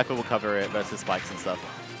the Cypher will cover it versus spikes and stuff.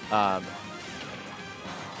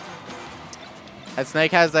 And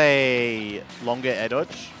Snake has a longer air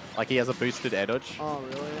dodge. Like he has a boosted air dodge. Oh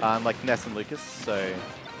really? Like Ness and Lucas, so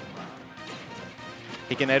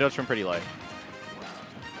he can air dodge from pretty low.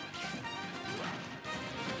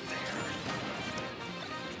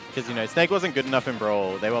 Because, you know, Snake wasn't good enough in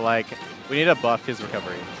Brawl. They were like, we need to buff his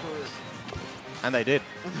recovery. True. And they did.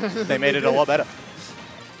 They made it a lot better.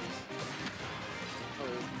 Oh,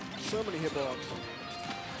 so many hitbox.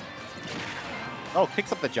 Oh,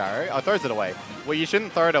 picks up the gyro. Oh, throws it away. Well, you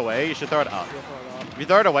shouldn't throw it away. You should throw it up. Yeah, throw it up. If you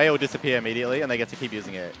throw it away, it will disappear immediately, and they get to keep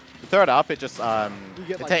using it. If you throw it up, it just You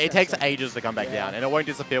get, like, it 10 takes seconds. ages to come back down, and it won't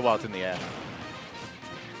disappear while it's in the air.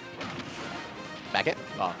 Back it.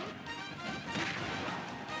 Oh.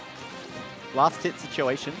 Last hit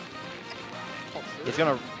situation. Oh, He's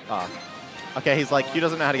gonna. Oh. Okay, he's like, Q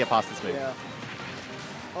doesn't know how to get past this move. Yeah.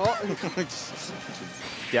 Oh.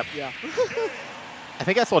 Yep. Yeah. I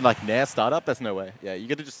think I saw like Nair startup. That's no way. Yeah, you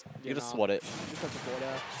gotta just Nah. swat it. Just have to board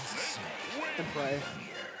out. And pray.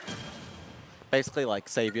 Basically, like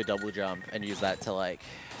save your double jump and use that to like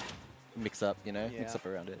mix up, you know, mix Yeah. up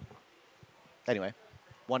around it. Anyway,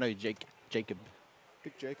 1-0 Jacob.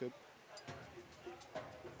 Big Jacob.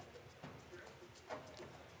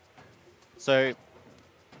 So,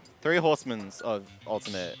 3 horsemen of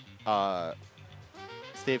Ultimate.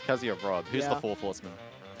 Steve, Kazi, or Rob. Who's the Yeah. 4th horseman?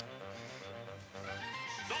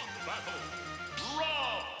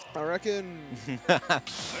 I reckon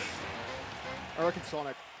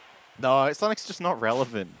Sonic No, Sonic's just not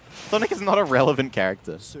relevant. Sonic is not a relevant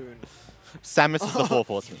character. soon. Samus is the 4th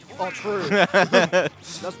horseman. Oh, true. That's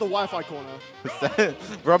the Wi-Fi corner.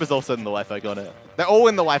 Rob is also in the Wi-Fi corner. They're all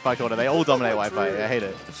in the Wi-Fi corner. They all dominate Wi-Fi. True. I hate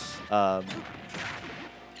it.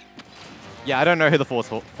 Yeah, I don't know who the 4th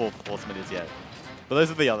horseman is yet. But those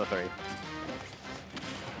are the other 3.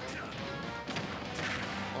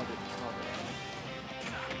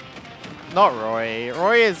 Not Roy.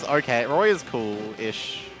 Roy is okay. Roy is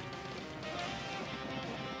cool-ish.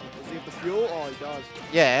 Does he have the fuel? Oh, he does.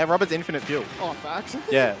 Yeah, Robert's infinite fuel. Oh, facts.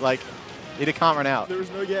 Yeah, like, he can't run out. There is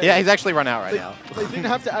no gauge. Yeah, he's actually run out right They, now. they didn't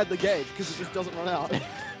have to add the gauge because it just doesn't run out.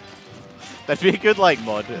 That'd be a good, like,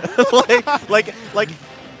 mod. like,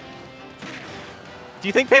 do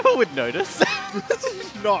you think people would notice?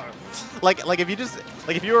 No. Like if you just,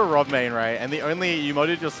 like if you were a Rob main, right, and you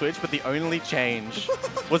modded your Switch, but the only change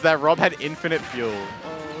was that Rob had infinite fuel.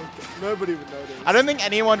 Nobody would notice. I don't think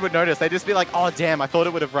anyone would notice. They'd just be like, oh, damn, I thought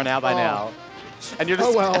it would have run out by now. And you're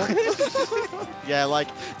just... Oh, well. Yeah, like,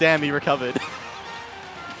 damn, he recovered.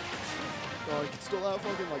 Oh, he can still have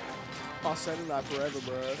fucking, like, us sending that forever,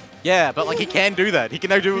 bro. Yeah, but, like, he can do that. He can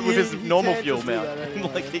now do it with his normal can fuel just do now. that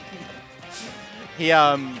anyway. Like,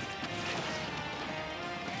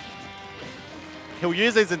 he'll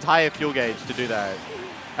use his entire fuel gauge to do that.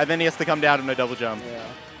 And then he has to come down to no double jump. Yeah.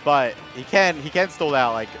 But he can stall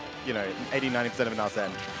out, like, you know, 80-90% of an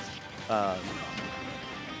Arsene.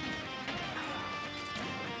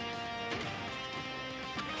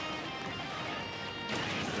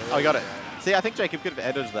 Oh, he got it. See, I think Jacob could have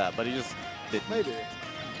air dodged that, but he just didn't. Maybe.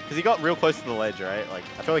 Because he got real close to the ledge, right? Like,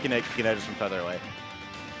 I feel like he can air dodge from further away.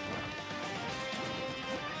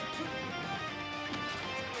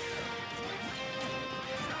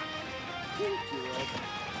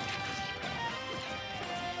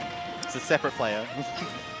 It's a separate player.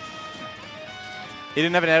 He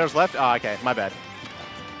didn't have an air dodge left? Oh, okay. My bad.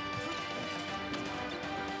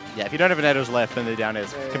 Yeah, if you don't have an air dodge left, then the down air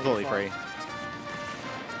is completely free.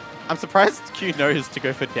 I'm surprised Q knows to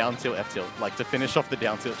go for down tilt, F tilt, like to finish off the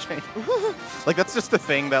down tilt chain. Like, that's just a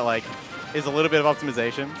thing that, like, is a little bit of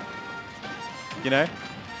optimization. You know?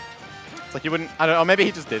 It's like you wouldn't, I don't know, or maybe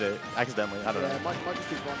he just did it accidentally. I don't know. Yeah, it might just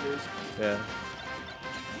be blunders. Yeah.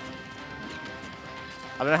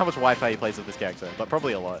 I don't know how much Wi-Fi he plays with this character, but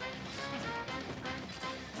probably a lot.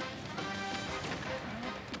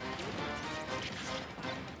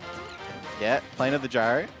 Yeah, playing of the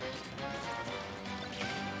gyro.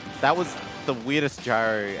 That was the weirdest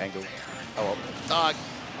gyro angle. Oh well. Oh,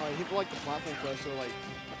 he hit like the platform first, so like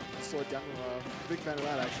slow it down. Big fan of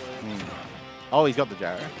that actually. Oh, he's got the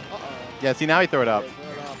gyro. Uh-oh. Yeah, see, now he threw it up,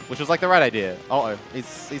 which was like the right idea. Uh-oh, he's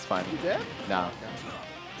fine. You dead? No. Okay.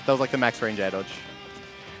 That was like the max range air dodge.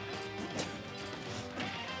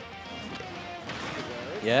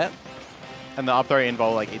 Yeah. And the up throw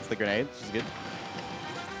invol like eats the grenade, which is good.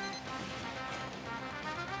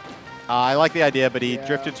 I like the idea, but he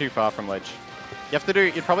drifted too far from ledge. You'd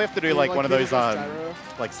probably have to do like one of those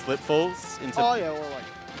like slip falls into. Oh yeah, well like.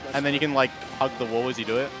 And then you can like hug the wall as you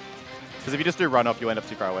do it. Because if you just do run off, you end up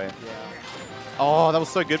too far away. Yeah. Oh, that was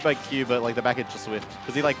so good by Q, but like the back edge just swift.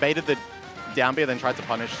 Because he like baited the down B, then tried to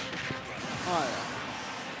punish. Oh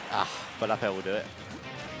yeah. But up air will do it.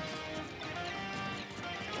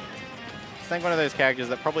 It's like one of those characters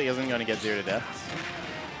that probably isn't going to get 0 to deaths.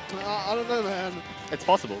 I don't know, man. It's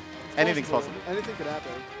possible. Anything's possible. Anything could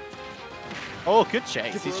happen. Oh, good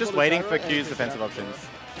chase. He's just waiting for Q's defensive options.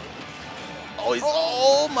 Oh,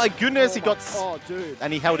 oh my goodness, he got... Oh, dude.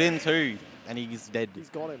 And he held in too. And he's dead. He's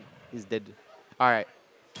got him. He's dead. All right.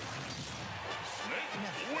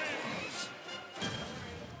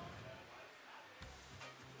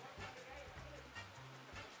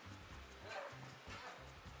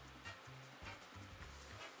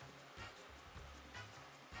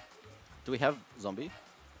 Do we have zombie?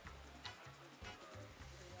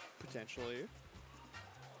 Potentially.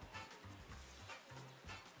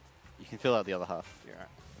 You can fill out the other half. Yeah.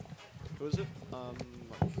 Who is it?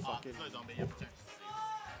 Fucking. No zombie, yeah, potentially.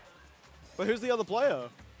 But who's the other player?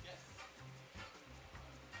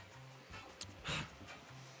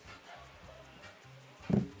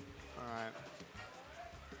 Alright.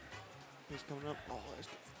 Who's coming up? Oh, there's...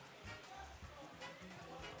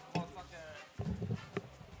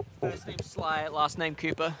 First name Sly, last name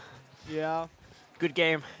Cooper. Yeah. Good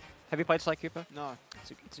game. Have you played Sly Cooper? No.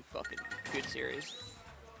 It's a fucking good series.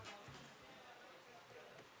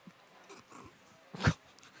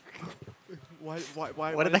 Why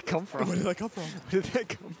Where did that come from? Where did that come from? Where did that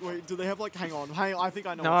come from? Wait, do they have like, hang on, I think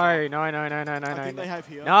I know No, what's up. no. I think they have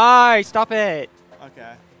here. No, stop it.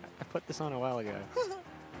 Okay. I put this on a while ago.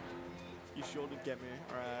 You sure did get me.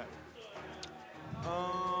 Alright.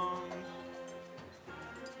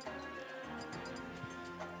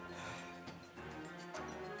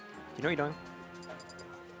 You know what you're doing?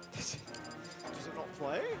 Does it not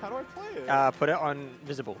play? How do I play it? Put it on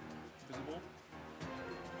visible. Visible?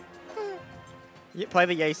 Yeah, play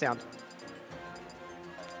the yay sound.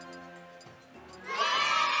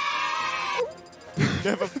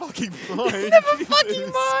 Never fucking mind. Never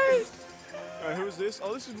fucking mind. Alright, who is this?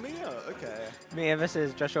 Oh, this is Mia. Okay. Mia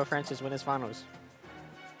versus Joshua Francis winners finals.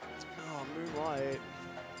 Oh, Moonlight.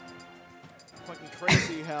 Fucking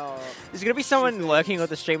crazy how... There's gonna be someone lurking with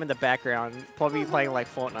the stream in the background, probably playing like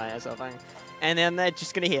Fortnite or something, and then they're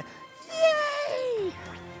just gonna hear, "Yay!"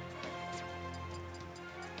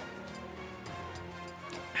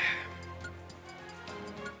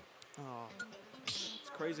 Oh,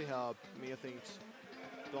 it's crazy how Mia thinks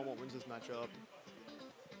Belmont wins this matchup.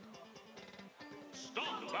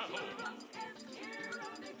 Stop the battle!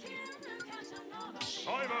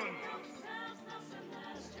 Simon!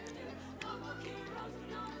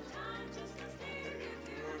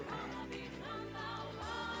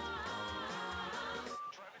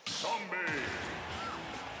 Zombie!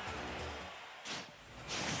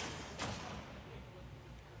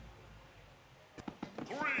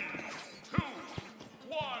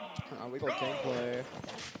 We got gameplay.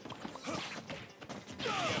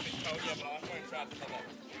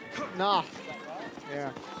 Nah.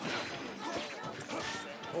 Yeah.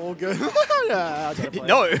 All good. Yeah, I gotta play.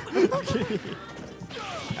 No.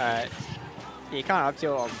 Alright. You can't up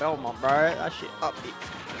tilt on Belmont, bro. That shit up.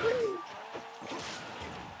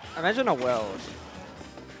 Imagine a world.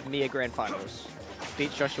 Mia Grand Finals.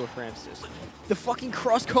 Beats Joshua Francis. The fucking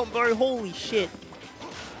cross combo, holy shit.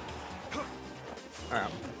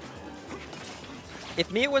 Alright. If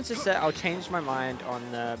Mia wins this set, I'll change my mind on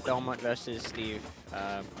the Belmont versus Steve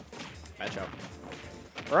matchup.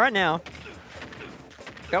 Right now,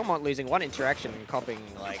 Belmont losing one interaction and copying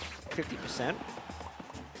like 50%.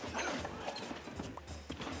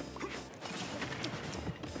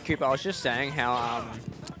 Cooper, I was just saying how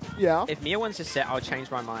yeah. If Mia wins this set, I'll change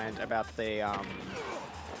my mind about the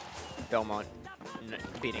Belmont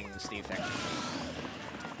beating Steve thing.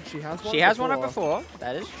 She has one. She has won it before.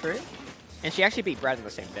 That is true. And she actually beat Brad on the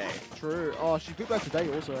same day. True. Oh, she beat Brad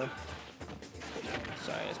today also.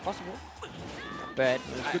 So it's possible. But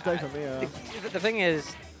it's a good day for Mia. The thing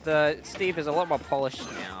is, Steve is a lot more polished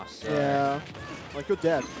now. So yeah. Like, you're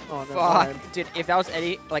dead. Oh, no. Fuck. Dude, if that was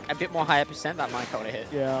any, like, a bit more higher percent, that might have hit.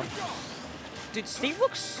 Yeah. Dude, Steve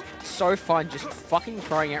looks so fun just fucking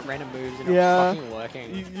throwing out random moves and Yeah. it's fucking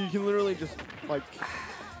working. You can literally just, like...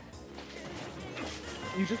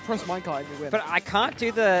 You just press minecart and you win. But I can't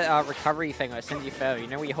do the recovery thing I send you further. You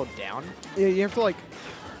know where you hold down? Yeah, you have to, like,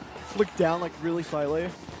 flick down, like, really slightly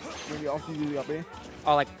when you after you do the up B.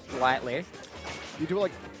 Oh, like, lightly? You do it,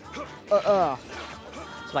 like...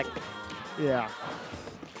 It's like... Yeah.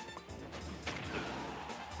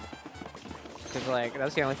 Because, like,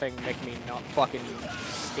 that's the only thing making me not fucking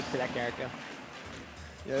stick to that character.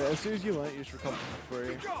 Yeah, as soon as you learn it, you just recover for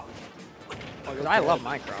free. Because I love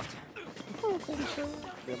Minecraft.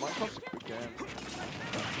 Yeah, Minecraft's a good game.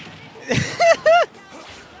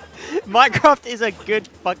 Minecraft is a good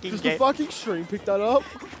fucking Does game. the fucking stream pick that up?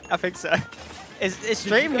 I think so. Is Did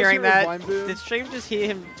Stream you guys hearing hear that? Vine Boom? Did Stream just hear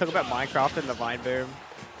him talk about Minecraft and the Vine Boom?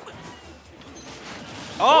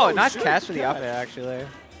 Oh, nice shit, catch for the up air, actually.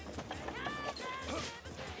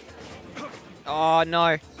 Oh,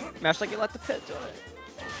 no. Mash like you let the pit do it.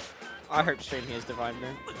 I hope Stream hears the Vine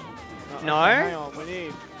Boom. No? Hang on, we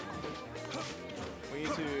need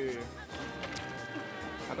to...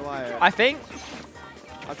 How do I... I think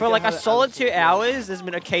for like a solid 2 hours, there's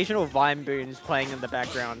been occasional Vine Booms playing in the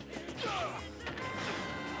background.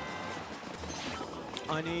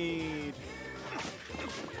 I need...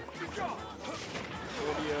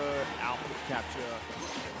 audio output capture.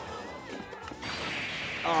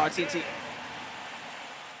 Oh, TT.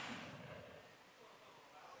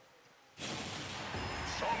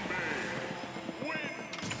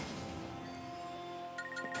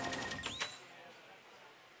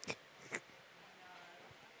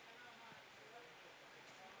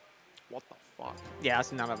 What the fuck? Yeah,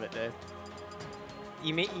 that's none of it, dude.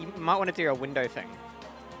 You might want to do a window thing.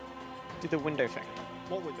 Do the window thing.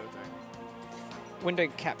 What window thing? Window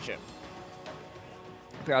capture.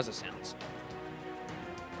 Browser sounds.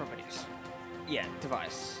 Properties. Yeah,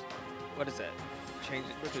 device. What is it? Change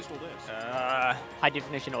it Let's just all this. high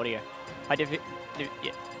definition audio. High defi...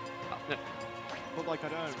 Yeah. Oh, no. But like I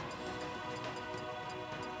don't.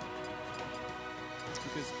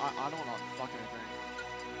 Because I don't want to fuck anything.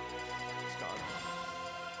 It's God.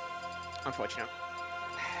 Unfortunate.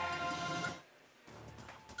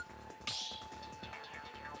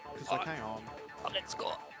 Because like, hang on. Oh, let's go.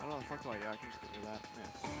 I don't know the fuck do I, yeah, I can just get rid of that.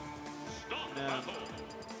 Stop Yeah. battle.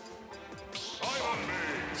 Silent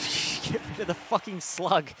me. Get rid of the fucking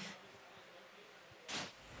slug.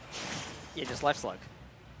 Yeah, just left slug.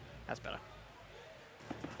 That's better.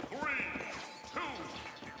 3, 2,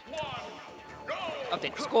 1, go.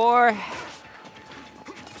 Update the score.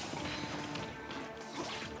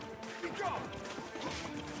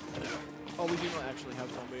 Oh, we do not actually have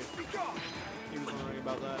zombie. He was wondering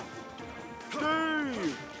about that.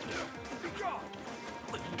 Steve!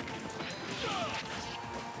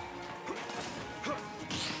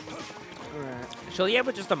 Alright. Surely you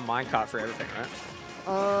have just a minecart for everything,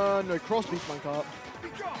 right? No, cross beats minecart.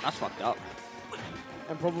 That's fucked up.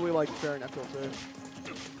 And probably like fair and FL too.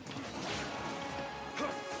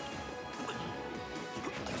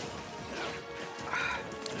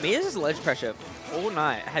 Mia's ledge pressure all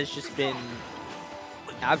night has just been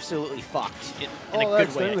absolutely fucked in a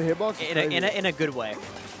good way. The hitbox In a good way.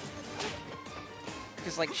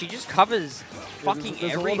 Because like she just covers fucking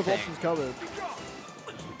there's everything. a lot of options covered.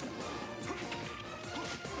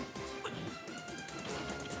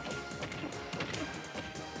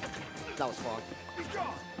 That was fucked.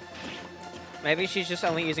 Maybe she's just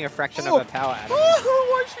only using a fraction of her power, Adam.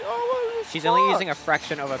 She's only using a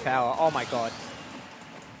fraction of her power. Oh my god.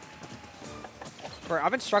 Bro,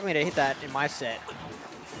 I've been struggling to hit that in my set.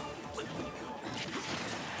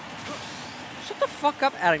 Shut the fuck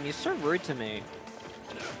up, Adam. You're so rude to me.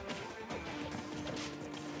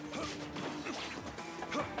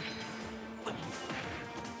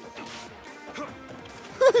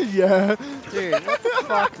 Yeah. Dude, what the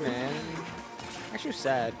fuck, man? Actually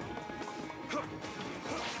sad.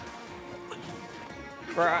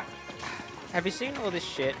 Bro, have you seen all this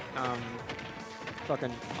shit?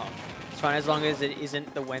 Fucking... Oh, it's fine as long as it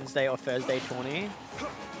isn't the Wednesday or Thursday tourney.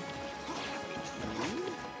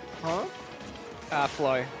 Huh?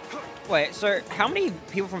 Flow. Wait, so how many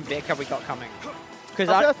people from Vic have we got coming? Because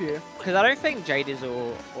I don't think J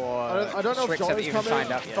Dizzle or I don't know Strix if have Jolly's even coming.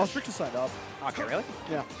 signed up yet. Oh, Strix is signed up. Okay, really?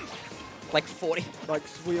 Yeah. Like 40? Like,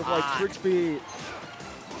 we have like Strix beat.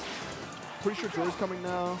 Pretty sure Joe's coming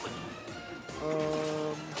now.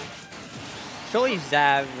 Surely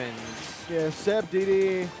Zav and... Yeah, Seb,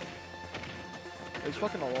 Didi. There's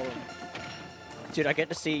fucking a lot of them. Dude, I get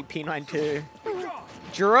to see P9 too.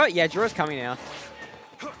 Jura? Yeah, Jura's coming now.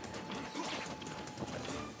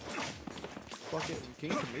 Fucking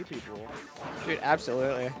keen to meet people. Dude,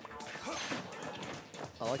 absolutely.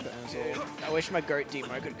 I like the answer. I wish my goat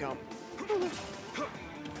demo could come.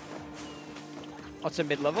 What's a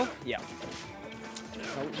mid-level? Yeah.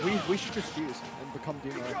 No, we should just fuse and become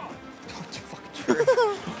demo. Fucking true.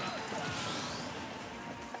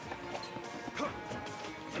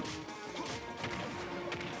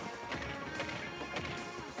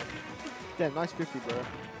 Damn, nice 50, bro.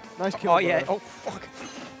 Nice kill, Oh, yeah. bro. Oh, fuck.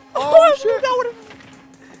 Oh, shit. That would've...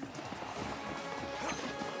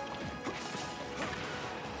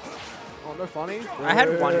 Oh, no funny? I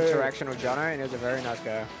had one interaction with Jono, and it was a very nice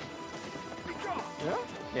guy. Yeah?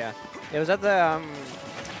 Yeah. It was at the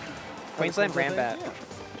Queensland Queensland Brand thing?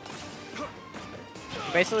 Bat.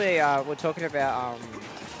 Basically, we're talking about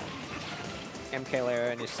MK Leo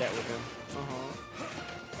and his set with him.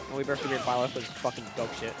 And we both agreed Byleth was fucking dog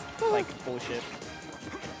shit. Like, bullshit.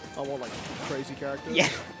 Oh, what, like, crazy characters? Yeah.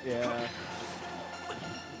 Yeah.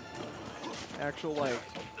 Actual, like,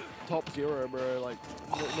 top zero, bro. Like,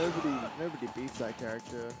 nobody beats that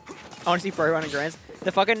character. I want to see Bro 1 and Grands.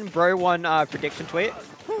 The fucking Bro 1 prediction tweet.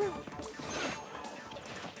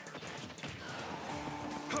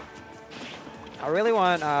 I really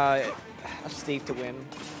want Steve to win.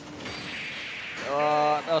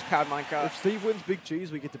 That was powered minecart. If Steve wins Big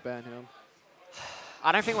Cheese, we get to ban him.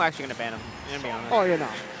 I don't think we're actually going to ban him. I'm going to be honest. Oh, yeah, no.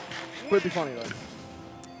 Would be funny, though.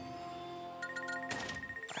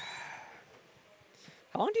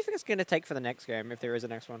 How long do you think it's going to take for the next game, if there is a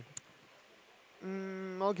next one?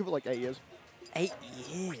 I'll give it like 8 years. 8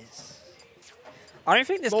 years. I don't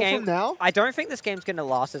think this Well, game. from now? I don't think this game's gonna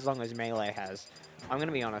last as long as Melee has. I'm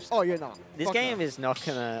gonna be honest. Oh yeah, no. This Fuck game no. is not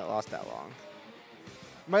gonna last that long.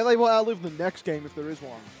 Melee will outlive the next game if there is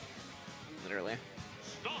one. Literally.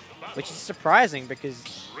 Which is surprising because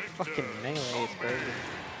fucking Melee is crazy.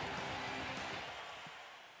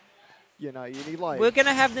 You know, you need like. We're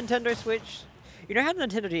gonna have Nintendo Switch. You know how the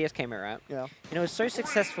Nintendo DS came out, right? Yeah. And it was so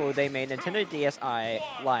successful they made Nintendo DSi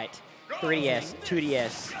Lite, 3DS,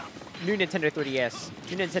 2DS, new Nintendo 3DS,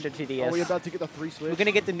 new Nintendo 2DS. Are we about to get the 3 Switch? We're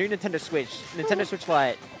gonna get the new Nintendo Switch, Nintendo Switch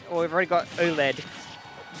Lite, or we've already got OLED.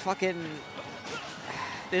 Fucking,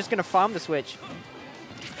 they're just gonna farm the Switch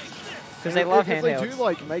because they love if handhelds. they do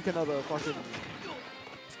like make another fucking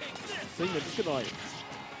thing, they're just gonna like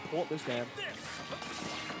port this game.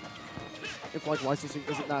 If like licensing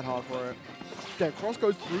isn't that hard for it. Damn, Cross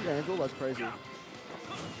goes through Anvil, that's crazy.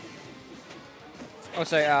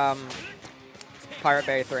 Also, Pirate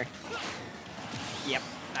Berry 3. Yep,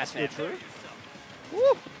 that's fair. True.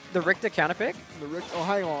 Woo! The Richter counterpick? The Richter. Oh,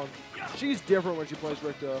 hang on. She's different when she plays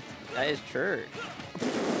Richter. That is true.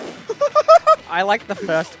 I like the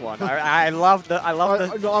first one. I love the.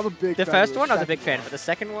 No, I'm a big. The fan first of one I was a second big fan, but the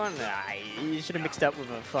second one, you should have mixed up with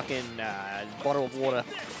a fucking bottle of water.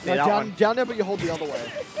 No, Yeah, down there, but you hold the other way.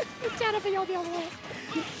 down there, but you hold the other way.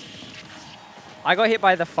 I got hit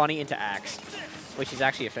by the funny into axe, which is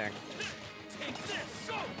actually a thing.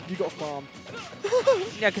 You got farmed.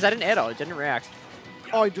 Yeah, because I didn't air dodge, I didn't react.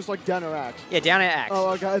 Oh, just like down her axe. Yeah, down air axe. Oh,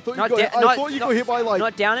 okay. I thought Not you got. da- I not- thought you not- got hit by like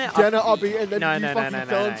not down air, down her up- uppy, and then No, you no, fucking no,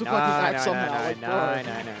 fell no, into no, fucking axe no, somehow. no, like,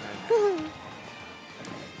 no, bro. no.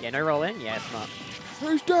 Yeah, no roll in? Yeah, it's not.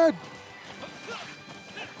 Who's dead?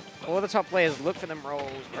 All the top players look for them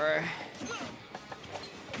rolls, bro.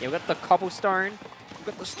 Yeah, we got the cobblestone. We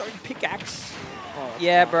got the stone pickaxe. Oh,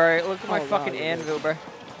 Yeah, bro. Look at my Oh, wow, fucking you anvil, bro.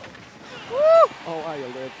 Oh wow, you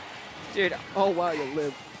live. Dude, Oh wow, you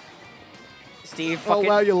live. Steve Oh fucking...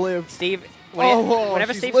 wow, you live. Steve... Oh,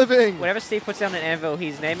 whenever she's Steve, living. Whenever Steve puts down an anvil,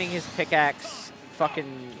 he's naming his pickaxe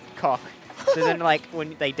fucking cock. So then, like,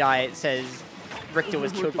 when they die, it says Richter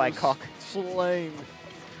was killed by cock. Slain.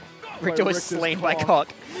 Richter was Richter's slain by cock.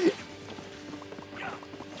 cock.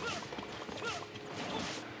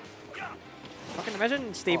 Fucking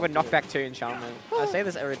imagine Steve would knock back 2 enchantment. I say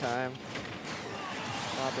this every time.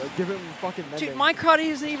 Nah, bro, give him fucking mending. Dude, my card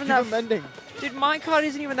isn't even Give that. him mending. Dude, my card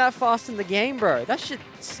isn't even that fast in the game, bro. That shit's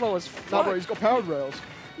slow as Nah, fuck. bro, he's got powered rails.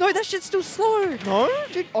 No, that shit's still slow. No?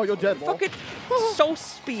 Dude, oh, you're dead, Lol. Fucking soul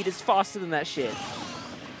speed is faster than that shit.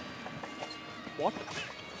 What?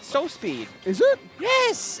 Soul speed. Is it?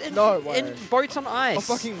 Yes. In, No way. In boats on ice. A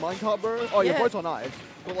fucking minecart, bro? Oh, yeah, Yeah. boat's on ice.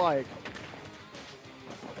 But like,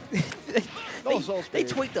 no soul They speed.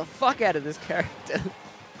 tweaked the fuck out of this character.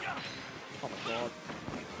 Oh my god.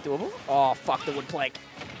 Doable? Oh, fuck the wood plank.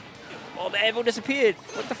 Oh, the anvil disappeared.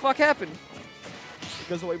 What the fuck happened? It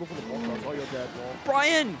goes away before the block does. Oh, you're dead, Lol.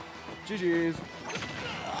 Brian! GG's.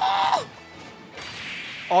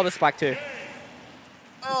 Oh, the spike too.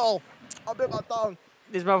 Oh, I bit my tongue.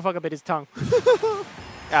 This motherfucker bit his tongue. 3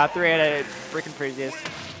 out of freaking enthusiast.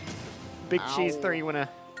 Big cheese 3 winner.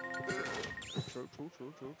 True.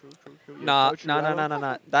 Nah.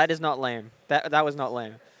 That is not lame. That was not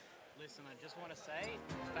lame. Listen, I just want to say,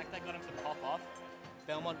 the fact they got him to pop off,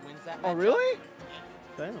 Belmont wins that Oh, matchup. really?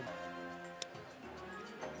 Damn.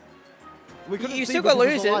 We couldn't You see still got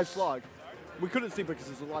because there's a losers. live slug. We couldn't see because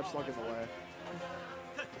there's a live slug in the way.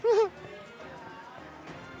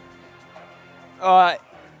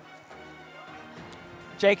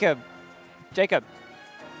 Jacob.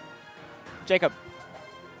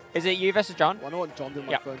 Is it you versus John? Well, I know what John did on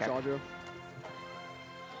my Yep, phone okay. charger.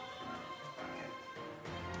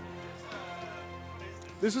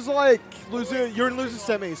 This is like loser. You're in loser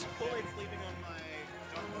semis.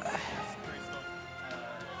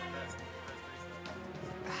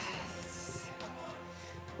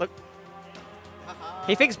 Look.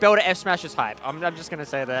 He thinks Bell to F Smash is hype. I'm just going to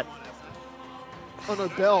say that. Oh no,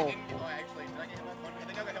 Bell.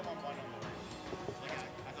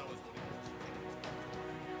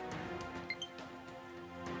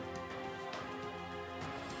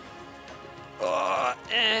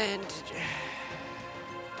 And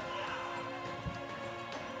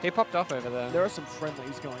he popped off over there. There are some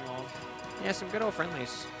friendlies going on. Yeah, some good old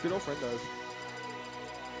friendlies. Good old friendos.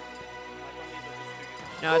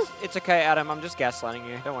 No, it's okay, Adam. I'm just gaslighting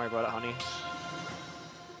you. Don't worry about it, honey.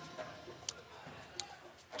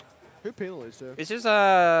 Who penalized to? This is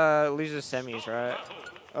losers semis, right?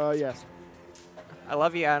 Yes. I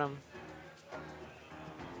love you, Adam.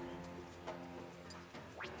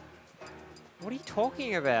 What are you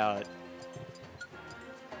talking about?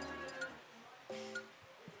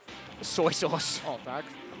 Soy sauce. Oh, back.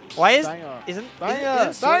 Why is Banger. isn't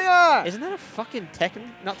Banger. soy- Banger. Isn't that a fucking Tekken?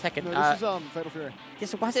 Not Tekken. No, this is Fatal Fury. Yeah,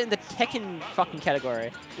 so why is it in the Tekken fucking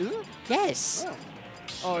category? Is it? Yes. Oh.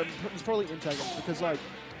 Oh, it's probably in Tekken because like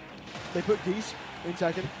they put geese in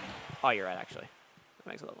Tekken. Oh, you're right. Actually, that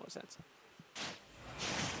makes a lot more sense.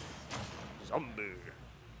 Zombie.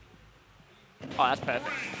 Oh, that's perfect.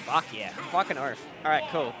 Fuck yeah. Fucking oath. All right,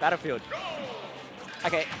 cool. Battlefield.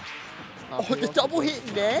 Okay. Oh, the double hit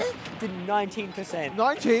in there? Did 19%.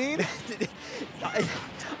 19?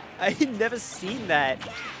 I had never seen that.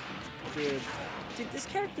 Dude, This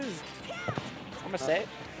character's... I'm gonna say it.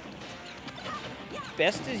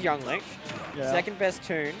 Best is Young Link. Yeah. Second best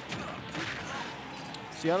Toon.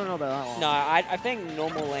 See, I don't know about that one. No, I think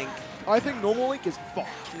normal Link. I think normal Link is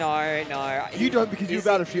fucked. No. You don't because you're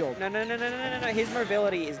Battlefield. No. His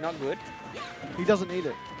mobility is not good. He doesn't need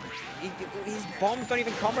it. His bombs don't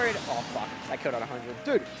even combo it. Oh, fuck. That killed at 100.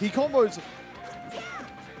 Dude, he combos.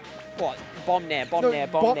 What? Bomb there, bomb No, there,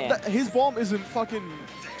 bomb there. His bomb isn't fucking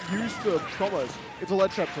used for combos. It's a lead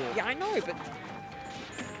trap tool. Yeah, I know, but...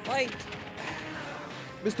 Like...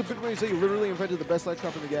 Mr. Bitcoin Z literally invented the best lead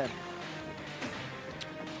trap in the game.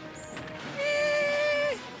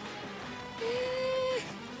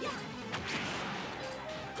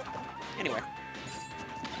 Anyway.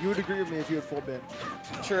 You would agree with me if you had 4 Ben.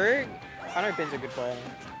 True. I know Ben's a good player.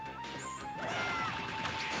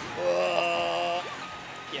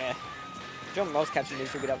 Yeah. John Moss catching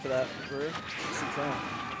needs to get up to that. True.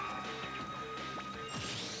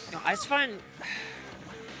 No, I just find...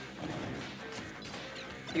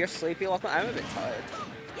 You're sleepy, Lachlan? I'm a bit tired.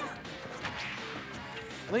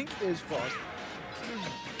 Link is fucked.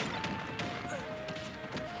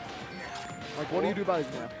 Like, what do you do about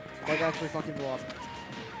his now? Like, actually fucking go up.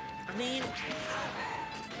 I mean...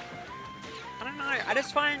 I don't know. I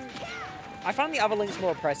just find... I find the other Link's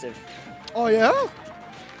more oppressive. Oh, yeah?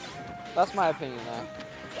 That's my opinion, though.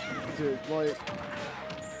 Dude, like...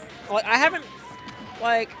 Like, I haven't...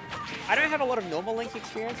 Like... I don't have a lot of normal Link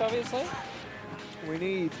experience, obviously. We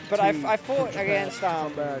need... But I fought Japan against... to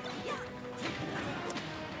come back.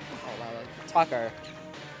 Oh, wow. Taco.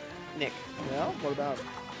 Nick. Yeah? What about?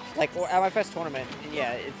 Like, at my first tournament, and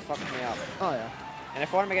yeah, it fucked me up. Oh, yeah. And I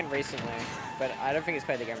fought him again recently, but I don't think he's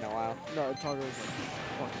played the game in a while. No, Taco is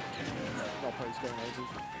fucking not played this game in ages.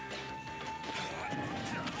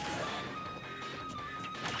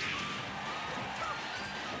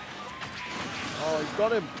 Oh, he's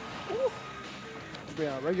got him. Ooh.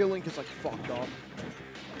 Yeah, regular Link is like fucked up.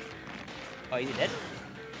 Oh, is he dead?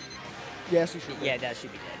 Yes, he should be. Yeah, that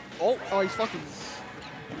should be dead. Oh, he's fucking...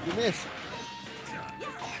 You miss.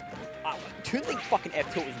 Toon Link fucking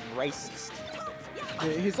F2 is racist.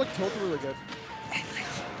 Yeah, he's like tilted really good.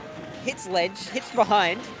 Hits ledge, hits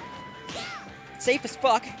behind. Safe as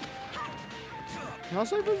fuck. How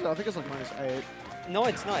safe is it? I think it's like -8. No,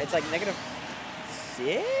 it's not. It's like -6?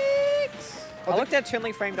 I looked at Toon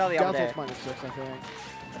Link framed out the other Down day. tilt's -6, I think.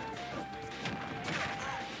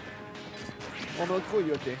 On the for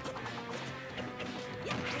you, okay.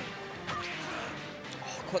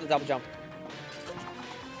 Oh, caught the double jump.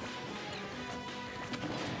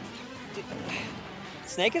 Dude,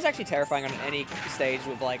 Snake is actually terrifying on any stage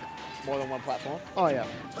with like more than one platform. Oh yeah.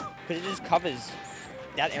 Because it just covers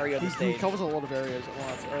that area of the He stage. covers a lot of areas at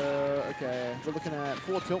once. Okay. We're looking at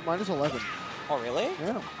 4 tilt minus 11. Oh really?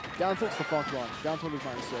 Yeah. Down tilt's the fuck one. Down tilt is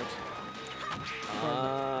minus 6.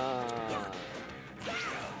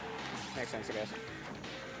 Makes sense, I guess.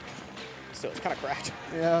 Still, it's kind of cracked.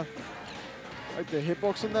 Yeah. Like the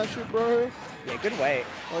hitbox in that shit, bro. Yeah, good weight.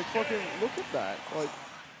 Like fucking look at that. Like,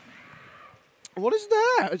 what is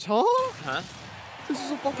that? Huh? Huh? This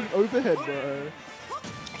is a fucking overhead, bro.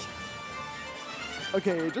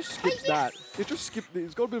 Okay, it just skips that. It just skipped.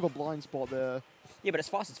 It's got a bit of a blind spot there. Yeah, but it's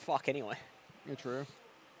fast as fuck anyway. Yeah, true.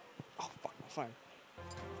 Oh fuck my phone.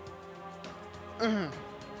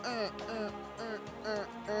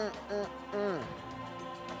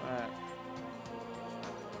 Alright.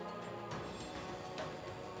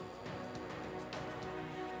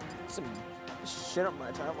 Some shit on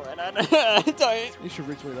my timeline. Don't. You should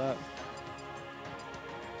retweet that.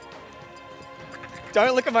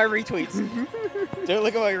 Don't look at my retweets. Don't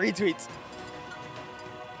look at my retweets.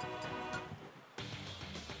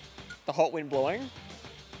 The hot wind blowing.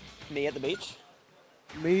 Me at the beach.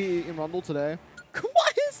 Me in Rundle today.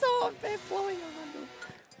 Why is the hot wind blowing on Rundle?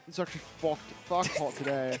 It's actually fuck hot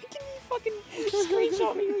today. Can you fucking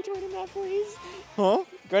screenshot me retweeting that, please? Huh?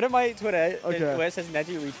 Go to my Twitter Okay. where it says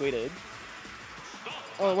Neji retweeted.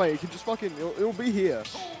 Oh wait, you can just fucking. It'll be here.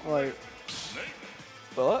 Like.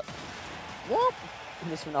 What? What?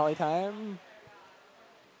 This finale time.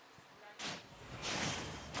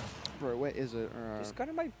 Bro, where is it? Just go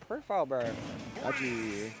to my profile, bro.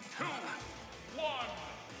 Aji.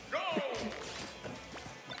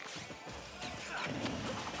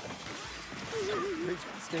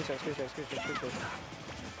 Screenshot.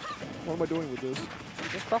 What am I doing with this?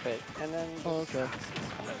 Just crop it, and then... Oh, okay.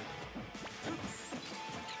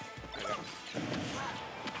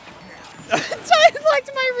 Tide liked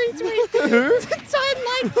my retweet! Who? Tide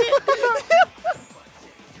liked it!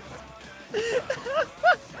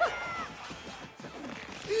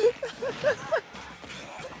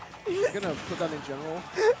 I'm gonna put that in general.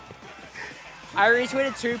 I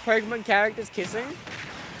retweeted 2 Pokemon characters kissing.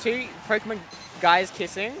 2 Pokemon guys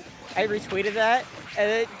kissing. I retweeted that, and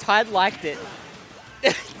then Tide liked it.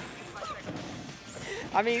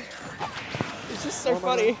 I mean, it's just so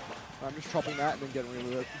funny. I'm just chopping that and then getting rid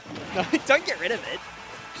of it. No, don't get rid of it.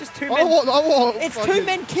 Just 2 I men. want It's fucking- 2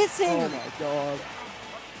 men kissing. Oh my god.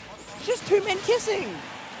 Just 2 men kissing.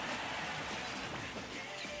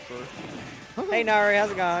 Hey Nari, how's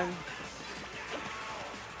it going?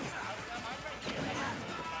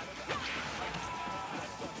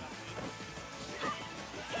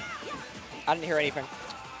 I didn't hear anything.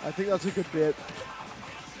 I think that's a good bit.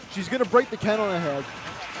 She's gonna break the can on her head.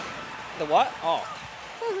 The what? Oh.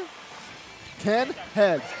 Can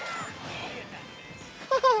head.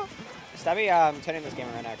 Stabby, turning this game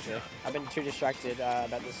around actually. I've been too distracted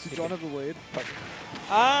about this. Did John have the lead?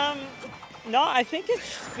 No, I think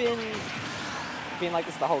it's been like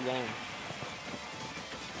this the whole game.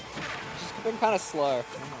 Just been kind of slow.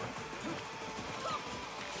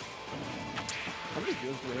 How many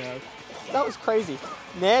kills do we have? That was crazy.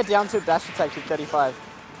 Nair down to dash attack to 35.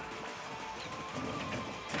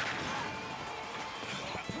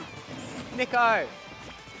 Nico!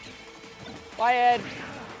 Bye, Ed!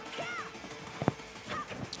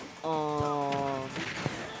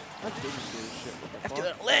 After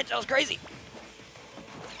that ledge, that was crazy!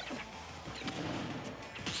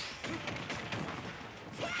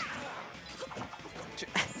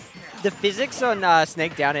 The physics on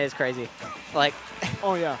Snake down air is crazy. Like,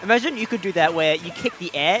 oh yeah. Imagine you could do that where you kick the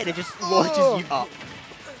air and it just launches you up.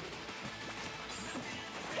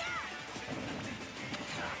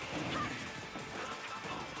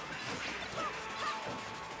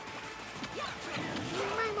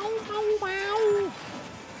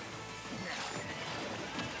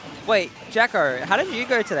 Wait, Jacko, how did you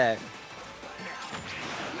go today?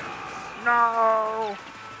 No!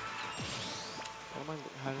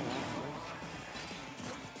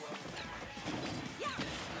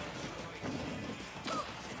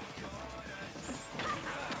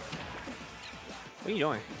 What are you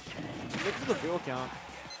doing? Look for the bill count.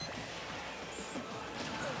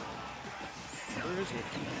 Where is it?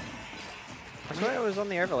 I thought it was on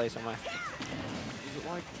the overlay somewhere. Is it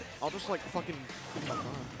like... I'll just like fucking... put my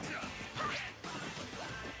phone.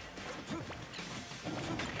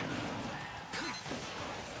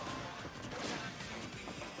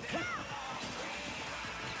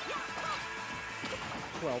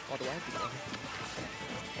 12, by the way.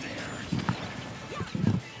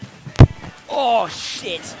 Oh,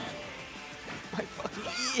 shit! My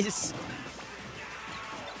fucking ears!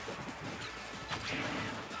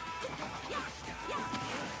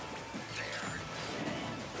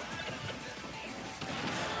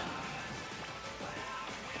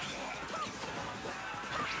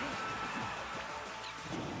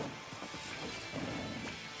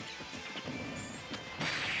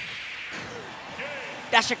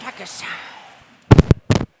 Dashikakas.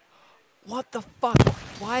 What the fuck?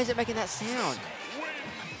 Why is it making that sound?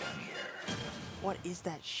 What is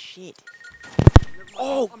that shit?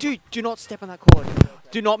 Oh, dude, do not step on that cord.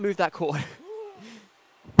 Do not move that cord.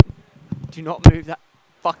 Do not move that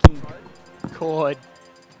fucking cord.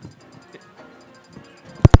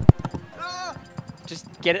 Just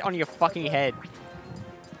get it on your fucking head.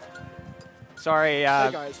 Sorry,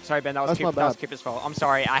 guys. sorry Ben, that was That's my bad. Kipper's fault. I'm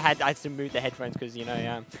sorry, I had to move the headphones because you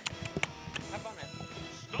know.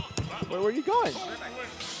 Where are you going?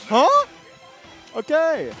 Huh?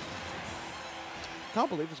 Okay. Can't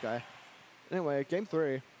believe this guy. Anyway, game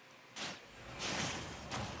 3.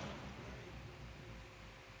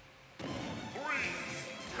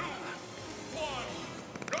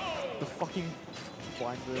 The fucking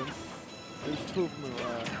blind room. There's 2 of them in a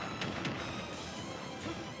row.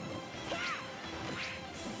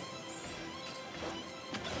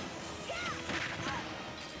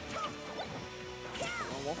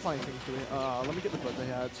 What funny things do we? Let me get the birthday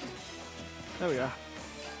hats. There we go.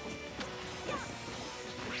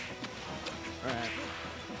 Alright.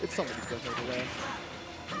 It's somebody's birthday today.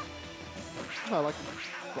 I like to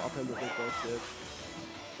drop a little bullshit.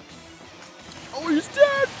 Oh, he's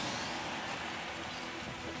dead!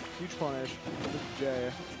 Huge punish. This is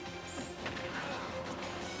Jay.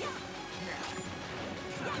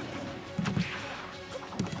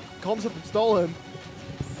 Comms have been stolen.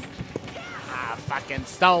 Ah, fucking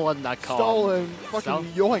stolen the call. Stolen.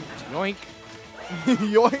 Fucking yoinked. Yoink.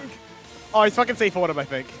 Yoink. Oh, he's fucking C4'd him, I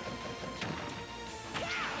think.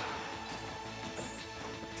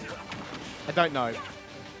 I don't know. I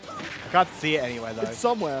can't see it anywhere, though. It's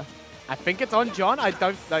somewhere. I think it's on John. I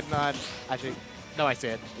don't know. Actually, no, I see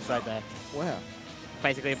it. It's right there. Where?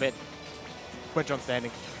 Basically a bit where John's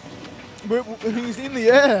standing. He's in the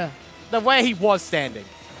air. The way he was standing.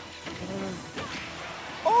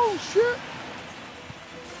 Oh, shit.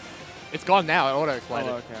 It's gone now. It auto-exploded.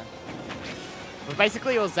 Oh, okay. But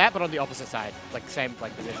basically, it was that, but on the opposite side. Like, same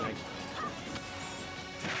like positioning.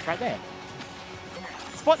 It's right there.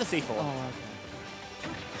 Spot the C4. Oh, okay.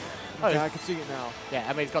 Oh, Okay, I can see it now. yeah,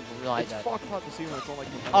 I mean, he's got the light It's there. fucked hard to see when it's on like.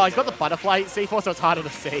 Oh, he's got the butterfly C4, so it's harder to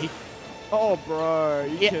see. Oh, bro, are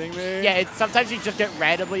you Yeah, kidding me? Yeah, it's sometimes you just get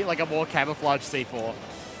randomly like a more camouflaged C4.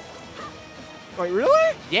 Wait,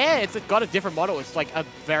 really? Yeah, it's got a different model. It's like a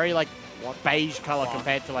very like beige color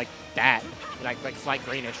compared to like that, like slight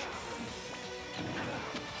greenish.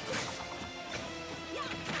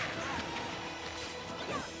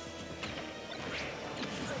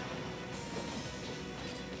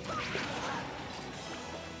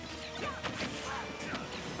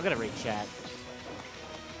 I'm gonna read chat.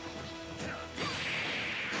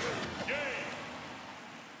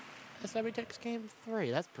 SW Text Game 3,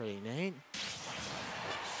 that's pretty neat.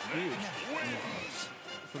 Huge.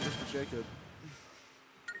 From Mr. Jacob.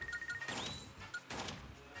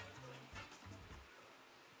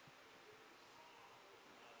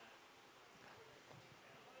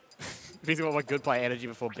 These are my good play energy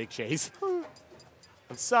before Big Cheese. I'm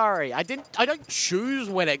sorry, I don't choose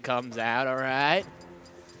when it comes out, alright?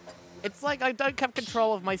 It's like I don't have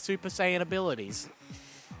control of my Super Saiyan abilities.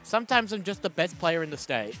 Sometimes I'm just the best player in the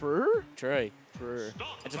state. True? True. True.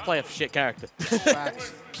 I just play a shit character.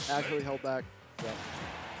 Facts. Actually held back. Yeah.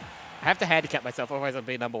 I have to handicap myself, otherwise I'll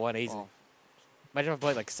be #1 easy. Oh. Imagine if I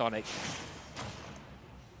played like Sonic.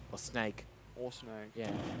 Or Snake. Or Snake. Yeah.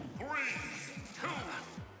 3, 2,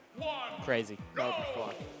 1. Crazy. That would be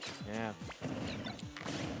fun. Yeah.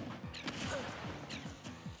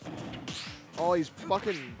 Oh, he's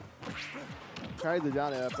fucking carried the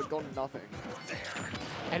down air, but got nothing.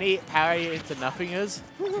 And he parry into nothingers.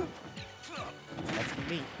 That's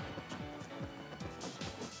me.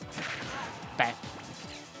 Bang.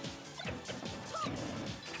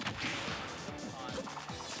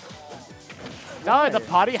 No, the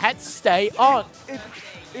party had to stay on.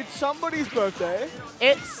 It's somebody's birthday.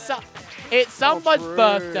 It's someone's true.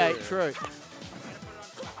 birthday. True.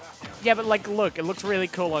 Yeah, but like, look, it looks really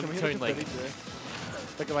cool on Toon Link.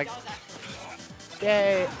 Look at like,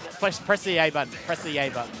 yay! Press the A button. Press the A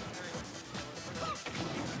button.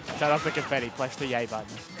 Turn off the confetti. Press the A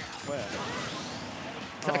button. Where?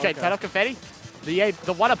 Okay, turn off confetti.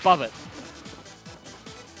 The one above it.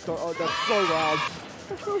 Oh, that's so loud.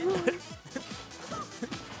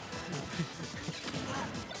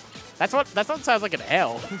 That's what sounds like an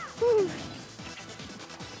L.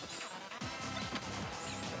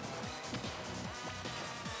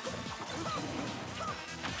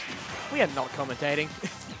 We are not commentating.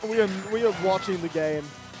 we are watching the game.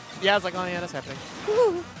 Yeah, I was like, oh yeah, that's happening.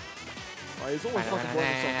 Oh, he's always fucking blowing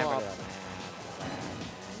himself up.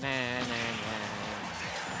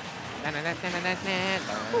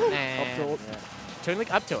 Up tilt. Tuning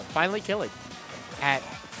up to it. Finally killing. At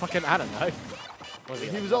fucking, I don't know. What was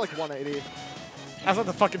He was at like 180. That's on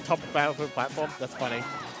the fucking top of Battlefield platform. That's funny.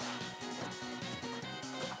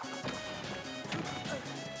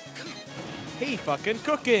 He fucking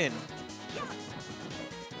cooking.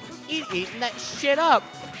 Eating that shit up.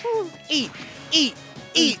 Eat.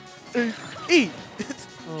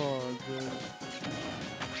 Oh, dude.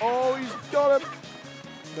 Oh, he's got him.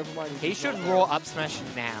 Never mind. He should raw up smash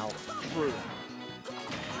now. True.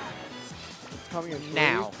 It's coming in.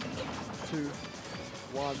 Now. 3, 2,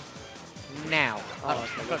 1. Now. Oh,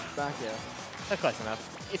 okay, that's back here. That's close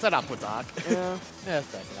enough. It's an upwards arc. Yeah. Yeah, that's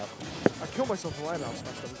close enough. I killed myself right now.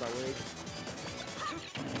 Smash that was that weak.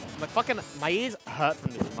 My ears hurt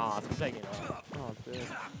from this mask. I'm taking it off. Oh, dude.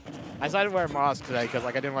 I decided to wear a mask today because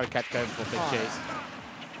like I didn't want to catch COVID for big cheese.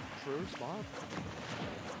 True, smart.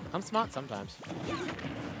 I'm smart sometimes.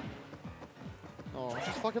 Oh,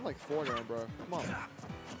 just fucking like 4 now, bro. Come on.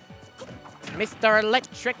 Mr.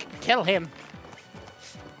 Electric, kill him.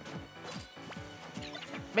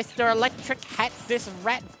 Mr. Electric had this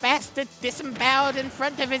rat bastard disemboweled in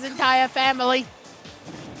front of his entire family.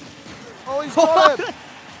 Oh, he's got him!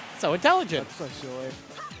 So intelligent. That's so silly.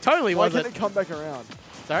 Totally Why wasn't. can't it come back around?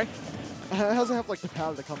 Sorry? How does it have like the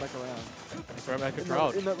power to come back around? It's remote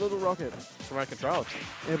controlled. In that little rocket. It's remote controlled.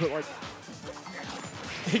 Yeah, but like...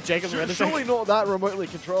 Jacob's ready to surely not that remotely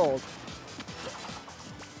controlled.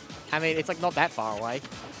 I mean, it's like not that far away.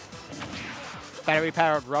 Battery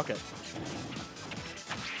powered rocket.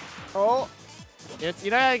 Oh! It's,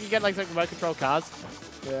 you know how you get like remote control cars?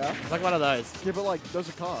 Yeah. It's like one of those. Yeah, but like, those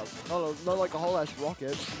are cars. Oh, not like a whole ass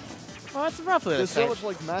rocket. Well, it's roughly the There's same. so much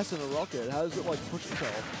like mass in a rocket. How does it like push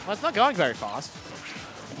itself? Well, it's not going very fast.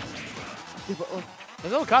 Yeah, but like...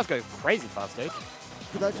 Those little cars go crazy fast, dude.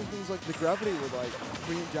 But that just means like the gravity would like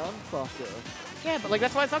bring it down faster. Yeah, but like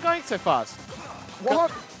that's why it's not going so fast.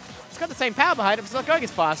 What? It's got the same power behind it, but it's not going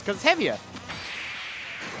as fast because it's heavier.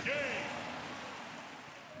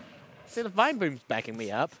 See, the Vine Boom's backing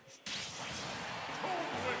me up.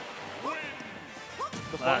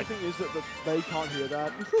 The funny thing is that they can't hear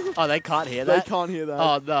that. Oh, they can't hear that? They can't hear that.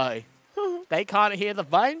 Oh, no. They can't hear the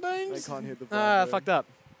Vine Booms? They can't hear the Vine Ah, Boom. fucked up.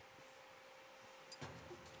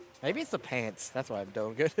 Maybe it's the pants. That's why I'm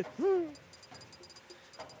doing good.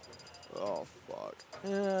 Oh, fuck.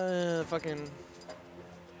 Fucking...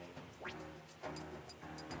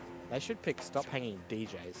 They should pick Stop Hanging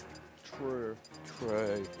DJs. True.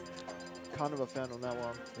 True. Kind of a fan on that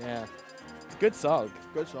one. Yeah. Good song.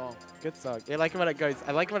 Good song. Good song. I like when it goes.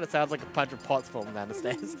 I like when it sounds like a bunch of pots falling down the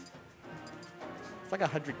stairs. It's like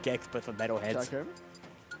 100 gex, but for metalheads. Tekken?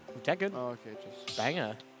 Tekken. Oh, okay, just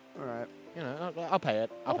Banger. all right. You know, I'll pay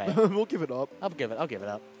it. I'll pay it. We'll give it up. I'll give it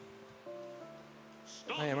up.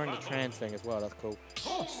 Oh, yeah, I'm running the trans thing as well. That's cool.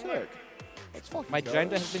 Oh, sick. Let's fucking My go.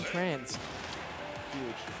 gender has been trans.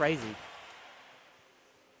 Huge. Crazy.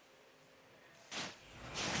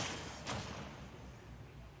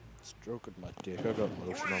 Stroking my dick. I got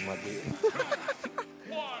lotion on my dick.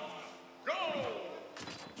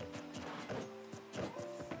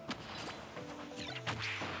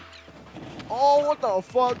 Oh, what the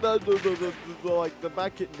fuck? The like the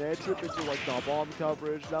back hitting air trip into like the bomb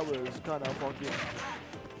coverage. That was kind of fucking.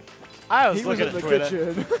 I was He was looking in at the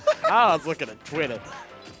Twitter. kitchen. I was looking at Twitter.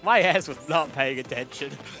 My ass was not paying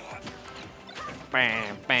attention.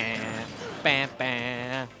 Bam, bam, bam,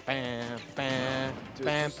 bam, bam, bam, Dude,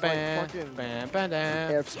 bam, just, like, bam, fucking bam, bam,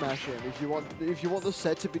 bam. F smash him. If you want the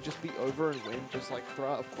set to be just be over and win, just like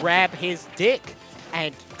throw out a fucking Grab his dick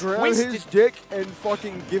and grab twist his it. dick and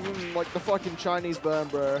fucking give him like the fucking Chinese burn,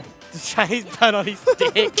 bro. The Chinese burn on his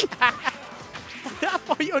dick. I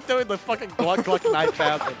thought you were doing the fucking Glock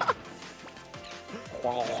 9000.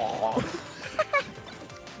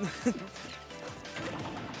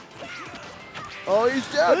 Oh,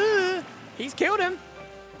 he's dead. He's killed him.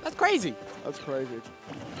 That's crazy. That's crazy.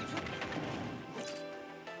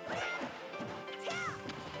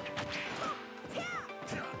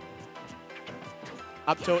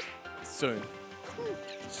 Up to it soon.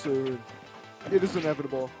 Soon. It is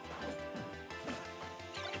inevitable.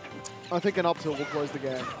 I think an up tilt will close the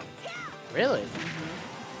game. Really?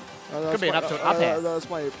 That's Could be an my- up tilt, up air. That's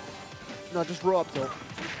my... No, just raw up tilt.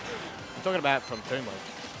 I'm talking about from Toon Mode.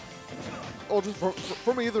 Or just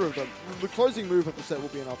from either of them. The closing move of the set will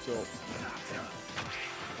be an up tilt.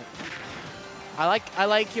 I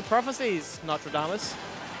like your prophecies, Nostradamus.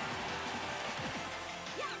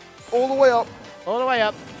 All the way up. All the way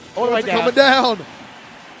up. All the way down. Coming down.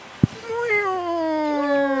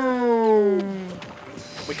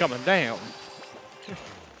 We're coming down.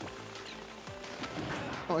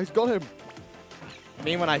 Oh, he's got him. I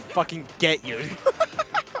mean when I fucking get you.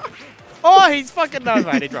 Oh, he's fucking no,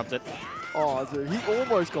 mate. He dropped it. Oh, dude, he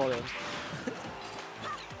almost got him.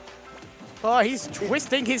 Oh, he's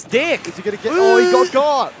twisting his dick. Is he gonna get? Oh, he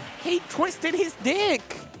got. He twisted his dick.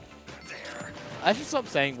 I should stop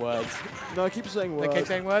saying words. No, keep saying words. They keep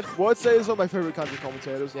saying words? Word sayers are my favorite kinds of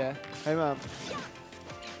commentators. Yeah. Hey, man.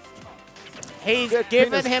 He's Get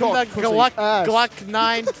given penis, him cock, the pussy, Gluck, ass. Gluck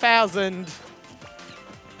 9000.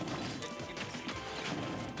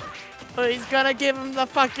 Oh, he's gonna give him the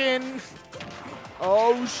fucking...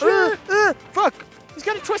 Oh, shit. Fuck. He's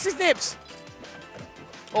gonna twist his nips.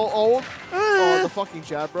 Oh, the fucking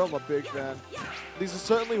jab, bro. I'm a big fan. These are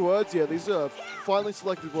certainly words. Yeah, these are finely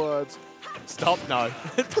selected words. Stop, no.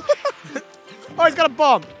 Oh, he's got a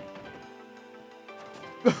bomb.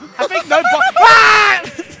 I think no bomb. Ah!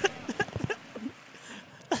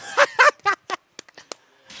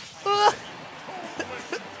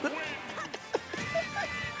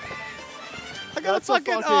 I got a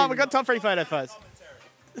fucking... Oh, we got top 3 photo first.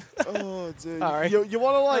 Oh, dude. Sorry. You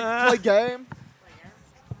want to, like, play game?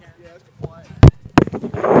 Yeah, let's go play.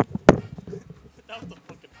 That was the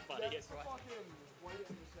fucking funniest one.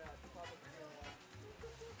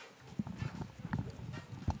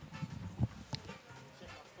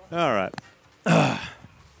 All right.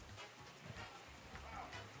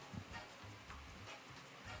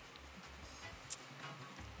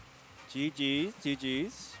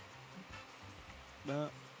 GG's.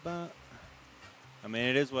 I mean,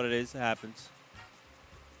 it is what it is. It happens.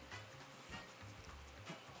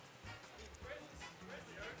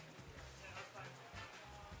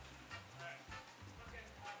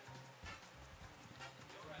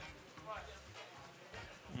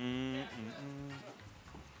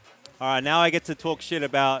 All right, now I get to talk shit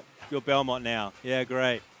about your Belmont now. Yeah,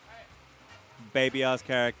 great. Baby ass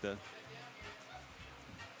character.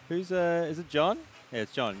 Who's is it John? Yeah,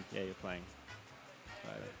 it's John. Yeah, you're playing.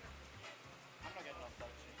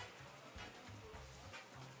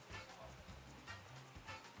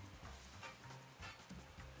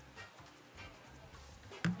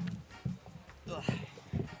 Right.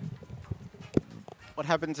 What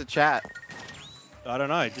happened to chat? I don't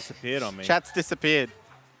know. It disappeared on me. Chat's disappeared.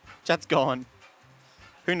 Chat's gone.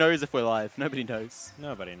 Who knows if we're live? Nobody knows.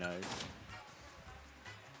 Nobody knows.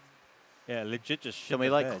 Yeah, legit just shit. Can we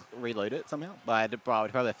the like bed. reload it somehow? But I would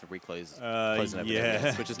probably have to reclose close and everything, yeah. I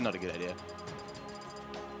guess, which is not a good idea.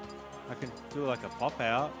 I can do like a pop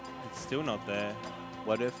out. It's still not there.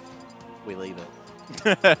 What if we leave it?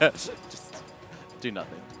 Just do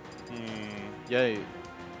nothing. Yeah.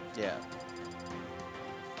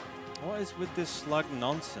 What is with this slug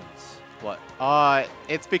nonsense? What?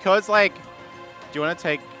 It's because like, do you want to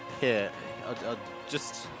take here? I'll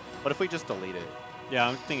just. What if we just delete it? Yeah,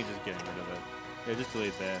 I'm thinking just getting rid of it. Yeah, just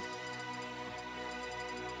delete there.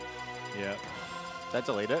 Yeah. Did I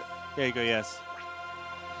delete it? There you go, yes.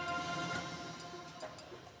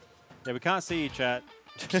 Yeah, we can't see you, chat.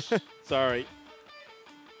 Sorry.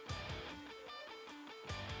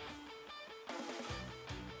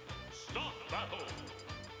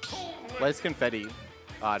 Where's confetti?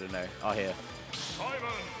 Oh, I don't know. Oh, here.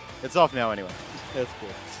 It's off now anyway. That's cool.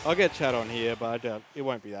 I'll get chat on here, but I doubt it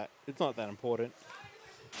won't be that. It's not that important.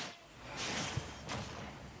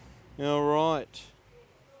 All right.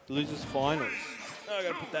 Losers finals. Oh, I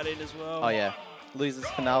gotta put that in as well. Oh yeah. Losers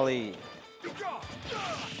finale.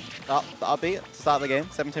 Up the upbeat to start the game.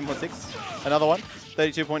 17.6. Another one.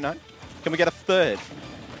 32.9. Can we get a third?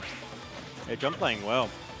 Hey, John playing well.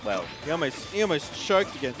 Well. He almost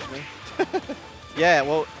choked against me. Yeah,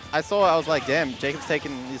 well, I was like, damn, Jacob's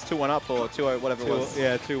taking his 2-1 up or 2-0, whatever it was.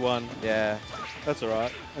 Yeah, 2-1. Yeah. That's all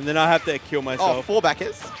right. And then I have to kill myself. Oh, 4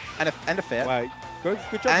 backers and a fair. Wait, good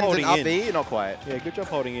job and holding an up in. B, not quite. Yeah, good job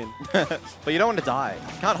holding in. But you don't want to die.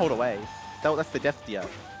 You can't hold away. That's the death deal.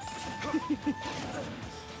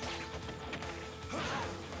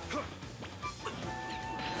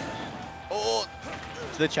 Oh,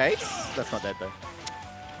 to the chase? That's not dead though.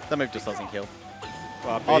 That move just doesn't kill.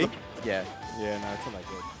 Oh, yeah. Yeah, no, it's not that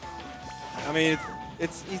good. I mean,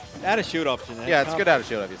 it's out of shield option. Yeah, it's good out of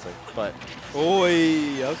shield, obviously. But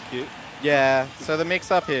oi, that was cute. yeah, so the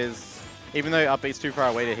mix-up is even though up B's too far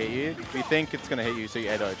away to hit you, you think it's going to hit you, so you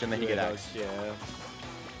air dodge, and then you get axed. Yeah.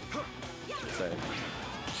 So,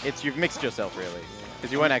 you've mixed yourself, really.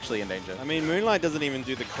 Because you weren't actually in danger. I mean, Moonlight doesn't even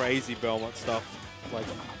do the crazy Belmont stuff like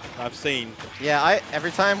I've seen. Yeah,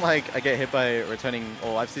 every time like I get hit by returning,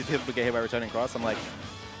 or I've seen people get hit by returning cross, I'm like,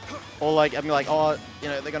 or like I'm like, oh, you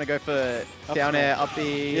know, they're gonna go for down air, up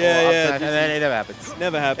B, or up smash, and then it never happens.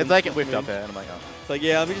 Never happens. It's like it whipped up air, and I'm like, oh. It's like,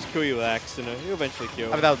 yeah, let me just kill you with axe, and you'll eventually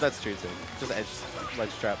kill. I mean, that's true too. Just ledge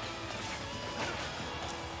trap.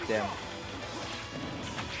 Damn.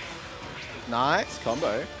 Nice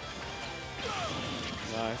combo.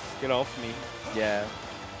 Nice. Get off me. Yeah.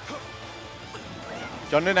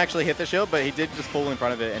 John didn't actually hit the shield, but he did just fall in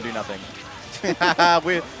front of it and do nothing.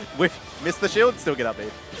 we missed the shield, still get up B.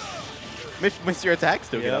 Miss your attack,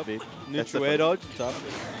 still get up B. Neutral air dodge,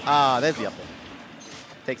 tough. Ah, there's the up B.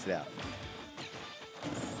 Takes it out.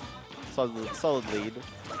 Solid lead.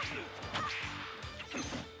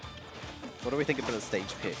 What are we thinking for the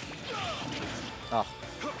stage pick? Oh.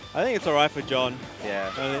 I think it's alright for John.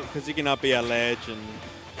 Yeah. Because he can up B at ledge,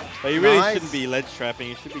 but you really shouldn't be ledge trapping.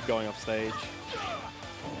 You should be going off stage.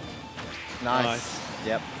 Nice.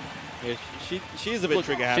 Yep. Yeah, she is a bit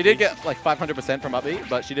trigger happy. She did get like 500% from up B,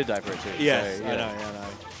 but she did die for it too. Yes, so, I know.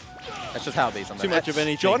 That's just how it be sometimes. Too much of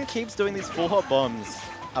anything. John keeps doing these full hop bombs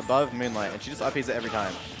above Moonlight, and she just IPs it every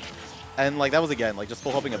time. And like that was again, like just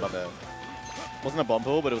full hopping above her. Wasn't a bomb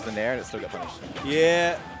pull, but it was in there, and it still got punished.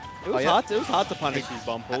 Yeah. It was hard. It was hard to punish these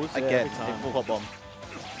bomb pulls. Again, every time. full hop bomb.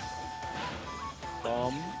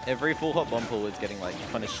 Every full hop bomb pull is getting like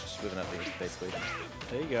punished with an up B, basically.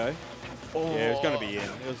 There you go. Oh. Yeah, it was going to be in.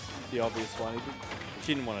 It was the obvious one.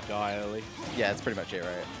 She didn't want to die early. Yeah, that's pretty much it,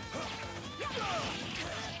 right?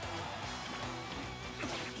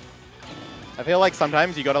 I feel like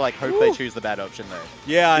sometimes you got to like hope they choose the bad option though.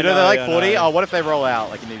 Yeah, you know, they're like 40. Oh, what if they roll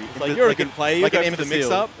out like an idiot? Like you're a good player. You like go an for the mix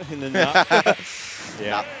up, and then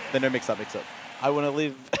yeah, nah, then no mix up. I want to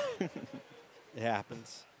live. It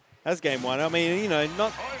happens. That's game one. I mean, you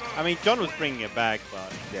know, I mean, John was bringing it back,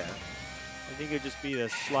 but yeah. I think it'd just be the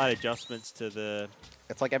slight adjustments to the...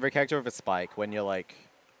 It's like every character with a spike. When you're like,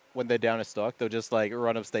 when they're down a stock, they'll just like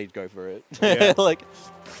run off stage, go for it. Yeah. Like,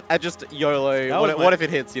 I just YOLO. What if it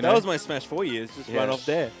hits? You know. That was my Smash 4 years. Just run off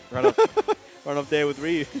there. Run off. Run off there with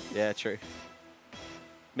Ryu. Yeah, true.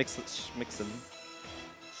 Mix them.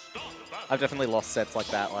 I've definitely lost sets like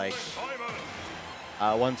that. Like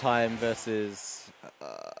one time versus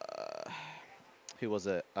who was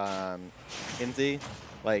it? Inzi.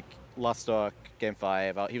 Like. Last stock, game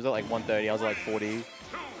 5. He was at like 130, I was at like 40,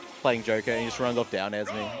 playing Joker, and he just runs off down airs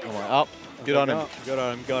me. I'm like, oh, good on him. Good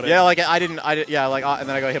on him, got it. Yeah, like I didn't, yeah, like, and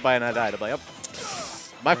then I got hit by it and I died. I'm like, oh,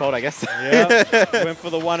 my fault, I guess. Yeah, went for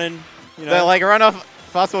the one in, you know. They're like, run off,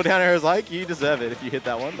 fastball down air is like, you deserve it if you hit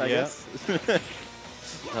that one, I guess.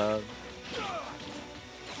 So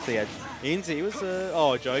yeah. Inzi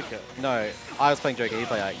was Joker. No, I was playing Joker, he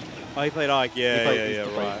played Ike. Oh, he played Ike, yeah,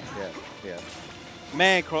 right. Yeah.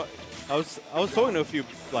 Man, I was talking to a few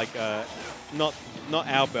like not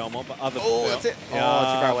our Belmont, but other. Oh, that's it. Yeah,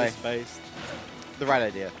 too far away. Spaced. The right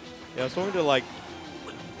idea. Yeah, I was talking to like,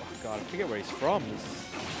 God, I forget where he's from. He's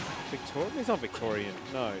Victorian. He's not Victorian.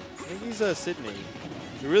 No, I think he's Sydney.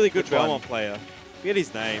 He's a really good Belmont player. Forget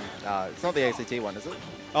his name. It's not the ACT one, is it?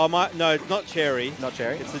 Oh no, it's not Cherry. Not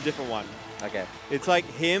Cherry. It's a different one. Okay. It's like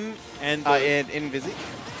him and in Visi.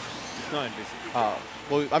 It's not in Visi. Oh.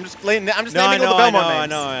 Well, I'm just naming all the Belmont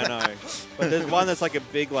names. I know. But there's one that's like a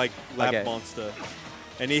big like lab monster.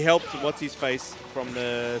 And he helped what's-his-face from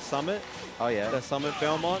the Summit. Oh, yeah. The Summit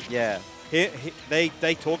Belmont. Yeah.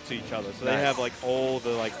 They talk to each other. So they have like all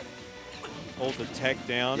the tech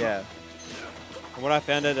down. Yeah. And what I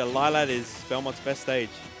found out that Lilat is Belmont's best stage.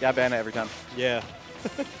 Yeah, I ban it every time. Yeah.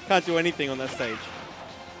 Can't do anything on that stage.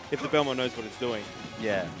 If the Belmont knows what it's doing.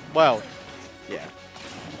 Yeah. Well, yeah.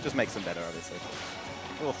 Just makes them better, obviously.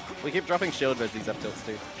 Oof. We keep dropping shield versus these up tilts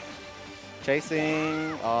too.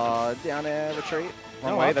 Chasing, down air, retreat.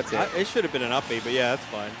 Wrong way, that's it. It should have been an up B, but yeah, that's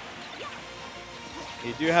fine.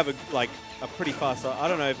 You do have a pretty fast, I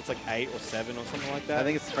don't know if it's like 8 or 7 or something like that. I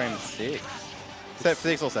think it's frame 6.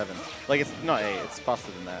 6 or 7. Like it's not 8, it's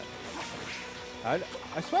faster than that.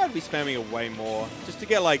 I swear I'd be spamming it way more, just to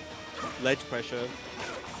get like ledge pressure.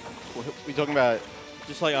 We're talking about...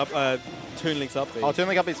 Just like Toon Link's up B. Oh, Toon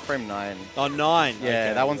Link up B is frame 9. Oh, 9. Yeah,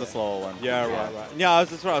 okay, that one's a slower one. Yeah, right. Yeah,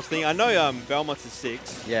 that's what I was thinking. I know Belmont's is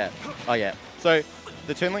 6. Yeah. Oh, yeah. So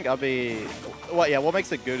the Toon Link up B, what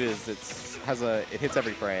makes it good is it hits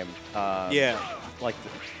every frame. Yeah. Like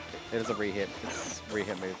it is a re-hit. It's a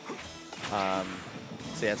re-hit move.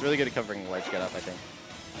 So yeah, it's really good at covering ledge get up, I think.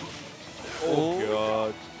 Oh,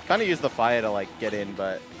 God. kind of use the fire to like get in,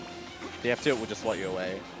 but the F2 will just slot you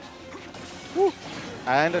away. Woo.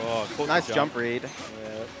 And a nice jump read. Yeah.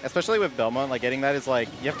 Especially with Belmont, like getting that is like,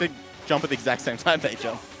 you have to jump at the exact same time they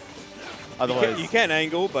jump. Otherwise, You can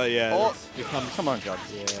angle, but yeah. Oh, becomes, come on, John.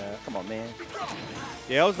 Yeah. Come on, man.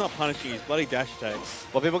 Yeah, I was not punishing his bloody dash attacks.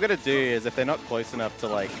 What people gotta do is if they're not close enough to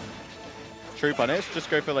like true punish, just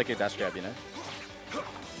go for like a dash grab, you know?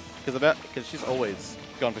 Because she's always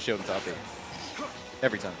gone for shield and RP.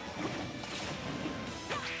 Every time.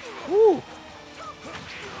 Woo!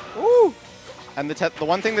 Woo! And the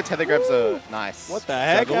one thing the tether grabs are nice. What the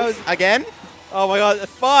heck? Again? Oh my god,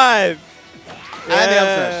 5! Yeah. And the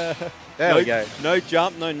up smash. There we go. No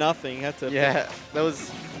jump, no nothing. Had to. Yeah, that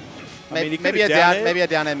was maybe a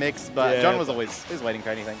down air mix, but yeah, John was always waiting for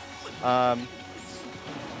anything. Yeah,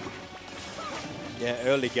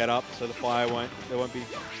 early get up, so the fire won't be.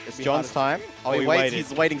 It's John's time. Oh, he waits.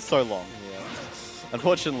 He's waiting so long. Yeah.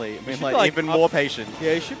 Unfortunately, I mean, like even more patient.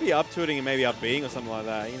 Yeah, he should be up to it and maybe up being or something like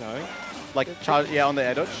that. You know, like charge. Yeah, on the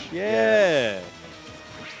air dodge. Yeah.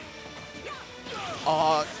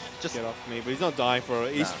 Oh, just get off me, but he's not dying for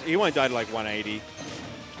it. He won't die to like 180.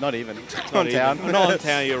 Not even. Not on town. Not on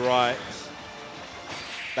town. You're right.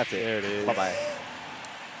 That's it. There it is. Bye bye.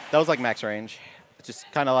 That was like max range. It's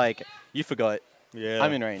just kind of like you forgot. Yeah.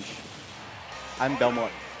 I'm in range. I'm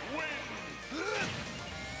Belmont.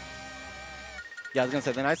 Yeah, I was gonna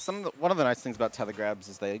say one of the nice things about tether grabs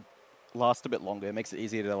is they last a bit longer. It makes it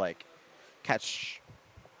easier to like catch,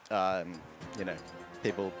 you know,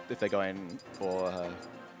 people if they're going for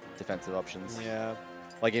defensive options. Yeah.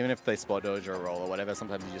 Like even if they spot dodge or roll or whatever,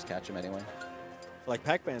 sometimes you just catch them anyway. Like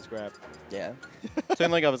Pac-Man's grab. Yeah.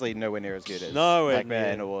 Toon Link obviously nowhere near as good as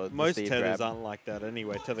Pac-Man or most Steve tethers grab. aren't like that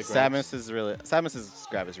anyway. Tether grabs. Samus's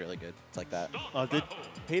grab is really good. It's like that. Oh, did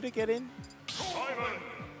Peter get in?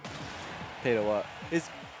 Peter, what?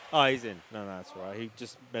 Oh, he's in. No, that's right. He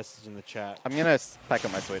just messaged in the chat. I'm gonna pack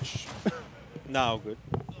up my Switch. No, good.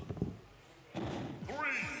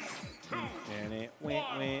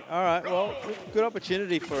 All right, well, good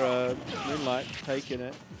opportunity for Moonlight taking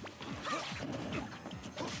it.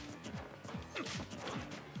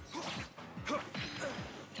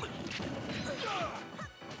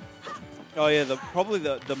 Oh yeah, probably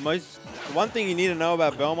the one thing you need to know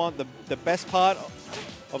about Belmont, the best part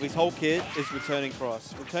of his whole kit is returning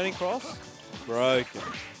cross. Returning cross, broken.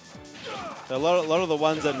 So a lot of the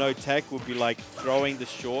ones that know tech would be like throwing the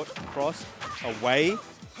short cross away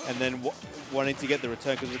and then wanting to get the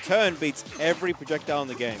return, because return beats every projectile in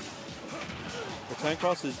the game. Return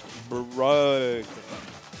cross is broken.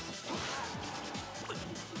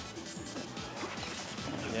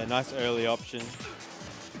 Yeah, nice early option.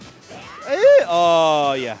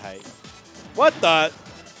 Oh, yeah, hey. What the?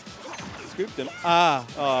 Scooped him.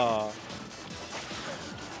 Oh.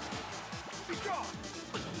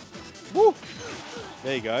 Woo.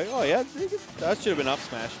 There you go. Oh, yeah. That should have been up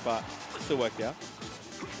smash, but still worked out.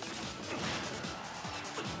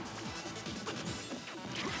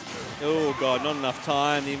 Oh, God, not enough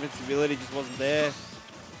time. The invincibility just wasn't there.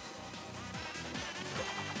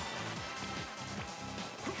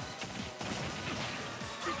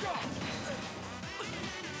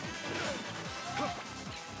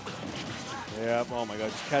 Yep, oh my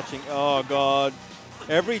god, just catching. Oh god.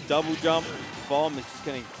 Every double jump bomb is just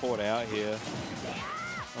getting caught out here.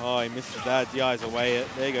 Oh, he misses that. DI's away it.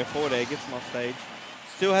 There you go, forward air, gets him off stage.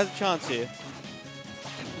 Still has a chance here.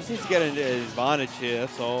 Just needs to get an advantage here,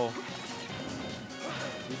 that's all.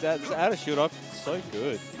 This out of shield up is so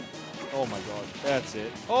good. Oh my god, that's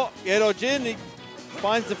it. Oh, yeah, dodge in. He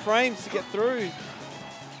finds the frames to get through.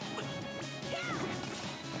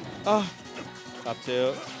 Oh, up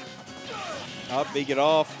tilt. Up, B, get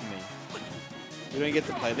off me. We don't get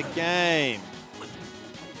to play the game.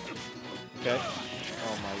 Okay.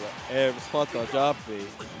 Oh my god. Every spot dodge up, B.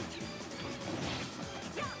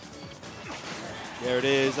 There it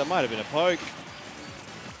is. That might have been a poke.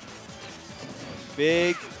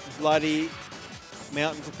 Big, bloody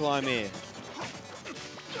mountain to climb here.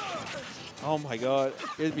 Oh my god.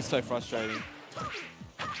 It'd be so frustrating.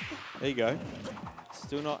 There you go.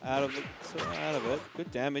 Still not out of it. Still not out of it.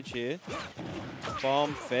 Good damage here.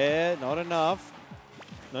 Bomb fair. Not enough.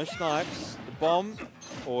 No snipes. The bomb.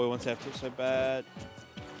 Oh, he wants F2 so bad.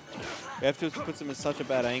 F2 puts him in such a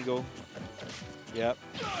bad angle. Yep.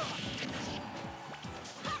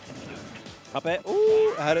 Up air.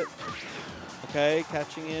 Ooh, I had it. Okay,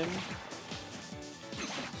 catching him.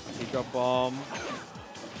 He drop bomb.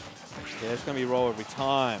 Yeah, it's going to be roll every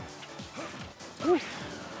time. Woo.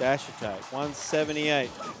 Dash attack. 178.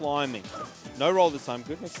 Climbing. No roll this time.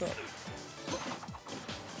 Good mix up.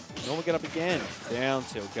 Normal get up again. Down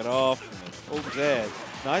tilt, get off. Oh, there.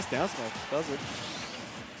 Nice down smash. Does it.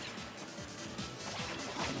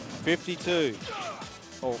 52.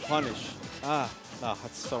 Oh, punish.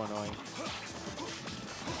 That's so annoying.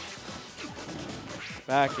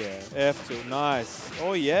 Back air. F tilt. Nice.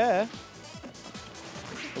 Oh, yeah.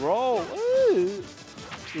 Roll. Ooh.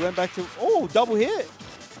 He went back to. Oh, double hit.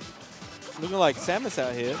 Looking like Samus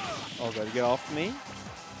out here. Oh, got to get off me.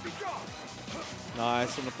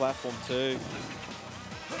 Nice on the platform too.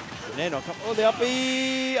 And then I'll come. Oh, the up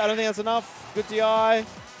B. I don't think that's enough. Good DI.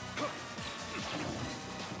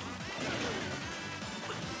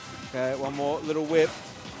 Okay, one more little whip.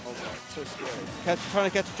 Oh god, so scary. Trying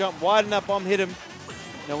to catch a jump. Why didn't that bomb hit him?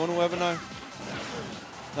 No one will ever know.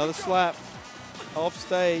 Another slap. Off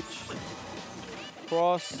stage.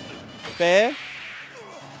 Cross. Fair.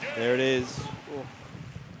 There it is. Oh.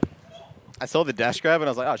 I saw the dash grab and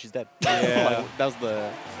I was like, oh, she's dead. Yeah. Like, that was the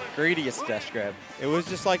greediest dash grab. It was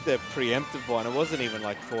just like the preemptive one. It wasn't even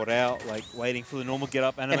like thought out, like waiting for the normal get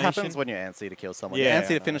up animation. It happens when you're antsy to kill someone. Yeah, You're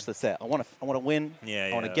antsy to finish the set. I want to win. Yeah,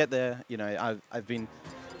 I want to get there. You know, I've been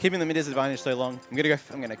keeping the mid disadvantage so long. I'm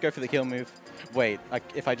gonna go for the kill move. Wait,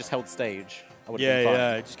 if I just held stage, I would have been fine.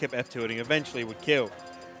 Yeah, just kept F2ing. Eventually would kill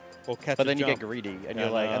or catch. But then you get greedy and you're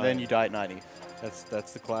like, and then you die at 90.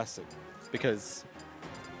 That's the classic. Because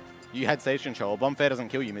you had stage control. Bomb fair doesn't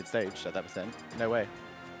kill you mid stage at that percent. No way.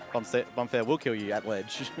 Bomb fair will kill you at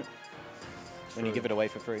ledge when you give it away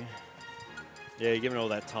for free. Yeah, you're giving all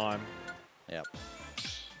that time. Yep.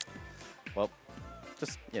 Well,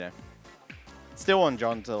 just, you know, still on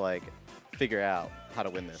John to like figure out how to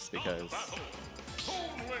win this because.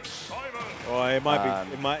 Oh, it might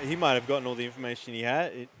be. He might have gotten all the information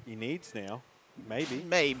he needs now. Maybe.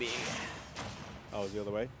 Maybe. Oh, it was the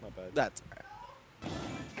other way. My bad. That's alright.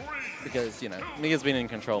 Because, you know, Mia's been in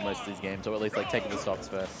control most of these games, or at least like taking the stocks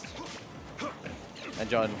first. And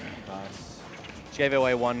John, she gave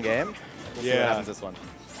away one game. We'll see what happens this one.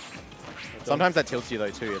 Sometimes that tilts you though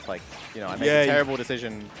too. If like, you know, I made a terrible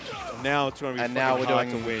decision. Now it's going to be and now we're hard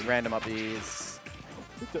doing to win. random upbeats.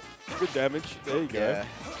 Good damage. There you go. Yeah.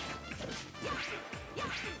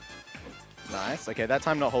 Nice. Okay, that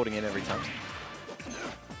time not holding in every time.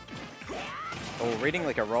 Oh, reading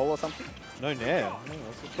like a roll or something? No nair. Oh,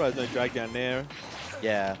 I'm surprised no drag down nair.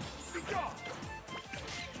 Yeah.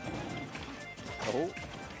 Oh,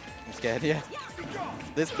 I'm scared, yeah.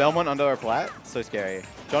 This Belmont under a plat, so scary.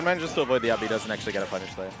 John manages to avoid the up, he doesn't actually get a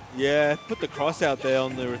punish though. Yeah, put the cross out there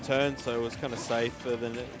on the return, so it was kind of safer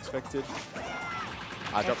than expected.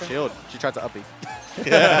 I dropped shield. She tried to uppy.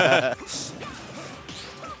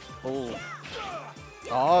 Oh.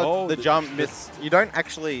 Oh, the jump missed. You don't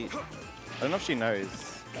actually. I don't know if she knows.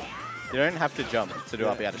 You don't have to jump to do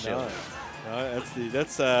uppy out of shield. No,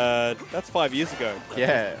 that's 5 years ago.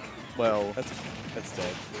 Yeah. Well, that's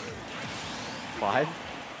dead. 5?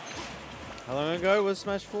 How long ago was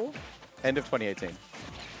Smash 4? End of 2018.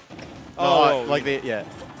 Oh, like yeah.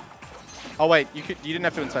 Oh wait, you didn't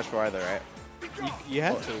have to in Smash 4 either, right? You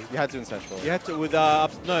had to. You had to in Smash 4. You had to with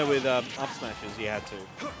up smashes. You had to.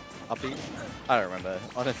 Uppy? I don't remember,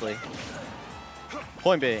 honestly.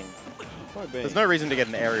 Point being, there's no reason to get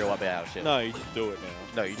an aerial up out of shit. No, you just do it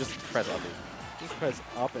now. No, you just press uppy. Just press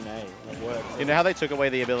up and A. It works. You know how they took away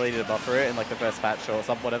the ability to buffer it in like the first patch or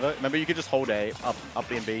something, whatever? Remember, you could just hold A, up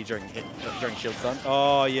B and B during shield stun.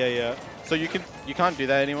 Oh yeah. So you can't do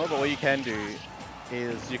that anymore, but what you can do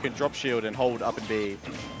is you can drop shield and hold up and B,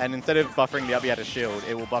 and instead of buffering the up B out of shield,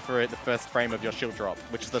 it will buffer it the first frame of your shield drop,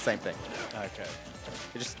 which is the same thing. Okay.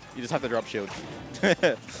 You just have to drop shield,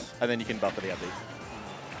 and then you can buffer the up B.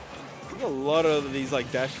 There's a lot of these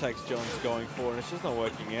like dash attacks John's going for, and it's just not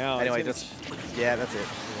working out. Anyway, yeah, that's it.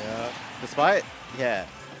 Yeah. Despite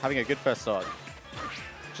having a good first stock,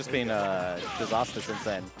 just been a disaster since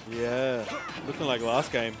then. Yeah, looking like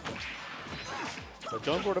last game. But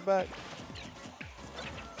John brought it back.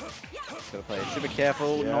 Gotta play super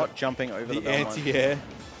careful, not jumping over the anti-air.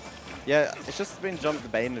 Yeah, it's just been the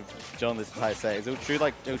bane of John this entire set. He'll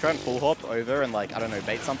try and full hop over and like, I don't know,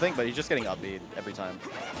 bait something, but he's just getting up B every time.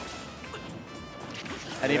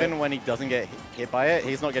 And even when he doesn't get hit by it,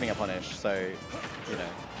 he's not getting a punish, so, you know,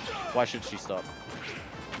 why should she stop?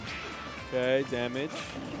 Okay, damage.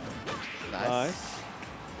 Nice.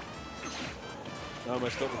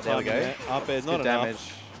 Almost got the There we target. go. Up air's not good enough.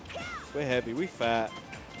 damage. We're heavy, we fat.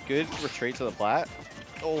 Good retreat to the plat.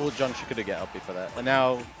 Oh, John should have get up for that. And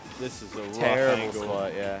now this is a rough terrible angle.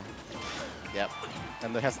 spot, yeah. Yep.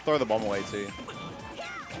 And it has to throw the bomb away too.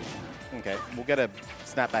 Okay, we'll get a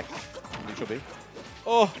snapback neutral B.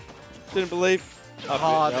 Oh, didn't believe. Up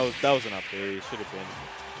Oh, that was an up B. Should have been.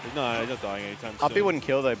 No, he's not dying anytime soon. Up B wouldn't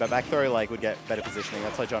kill though, but back throw like would get better positioning.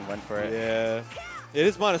 That's why John went for it. Yeah. It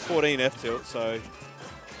is minus 14 F tilt, so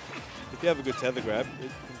if you have a good tether grab, it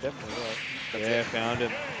can definitely work. Yeah, found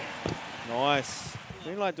him. Nice.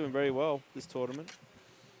 Greenlight doing very well this tournament.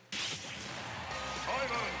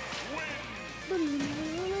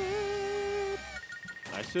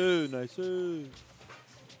 Nice, nice.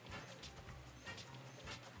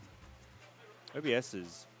 OBS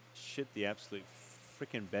is shit the absolute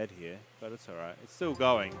freaking bed here, but it's alright. It's still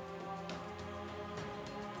going.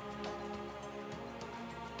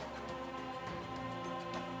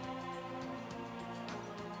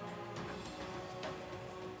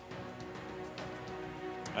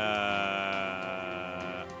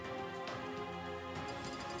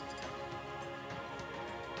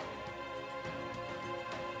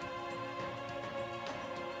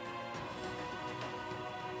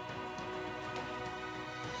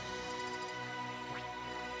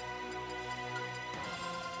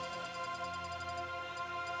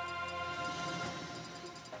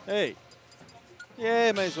 Hey.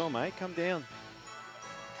 Yeah, may as well, mate. Come down.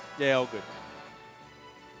 Yeah, all good.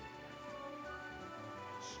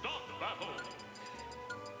 Stop battle.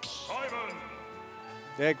 Simon.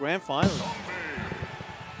 Yeah, grand final.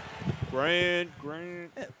 Grand.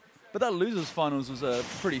 Yeah, but that losers finals was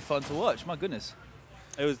pretty fun to watch. My goodness.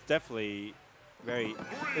 It was definitely it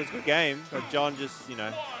was a good game, but John just, you know,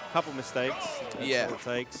 a couple mistakes. That's all it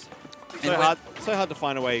takes. So hard to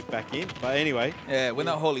find a way back in, but anyway. Yeah, when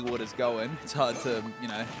that holy water's going, it's hard to, you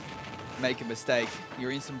know, make a mistake.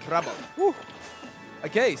 You're in some trouble. Woo.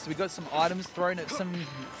 Okay, so we got some items thrown at some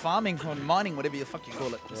farming or mining, whatever the fuck you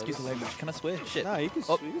call it. Yeah, Excuse the language. Can I swear? Shit. No, you can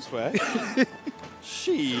swear.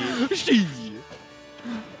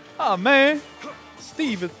 Oh, man.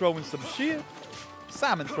 Steve is throwing some shit.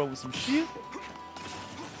 Simon throwing some shit.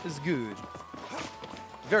 It's good.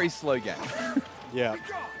 Very slow game. Yeah.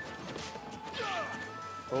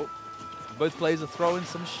 Oh, both players are throwing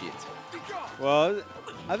some shit. Well,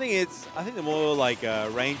 I think the more like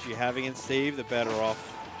range you have against Steve, the better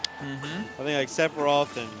off. I think like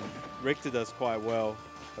Sephiroth and Richter does quite well.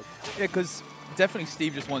 Yeah, because definitely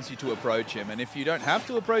Steve just wants you to approach him, and if you don't have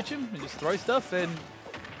to approach him and just throw stuff, then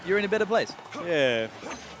you're in a better place. Yeah.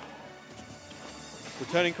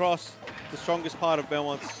 Returning cross, the strongest part of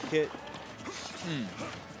Belmont's kit.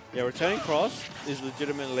 Yeah, returning cross is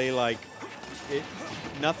legitimately like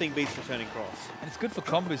nothing beats returning cross. And it's good for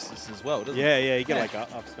combos as well, doesn't it? Yeah, you get like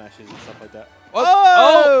up smashes and stuff like that.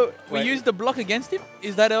 Oh! We Wait. used the block against him?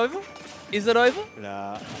 Is that over? Is it over?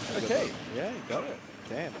 Nah. Okay. Yeah, you got it.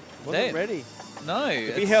 Damn. Wasn't ready. No.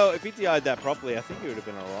 If he DI'd that properly, I think he would have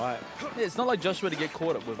been alright. Yeah, it's not like Joshua to get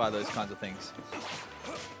caught up with those kinds of things.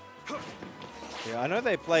 Yeah, I know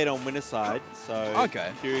they played on winner side, so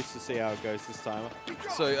Okay. curious to see how it goes this time.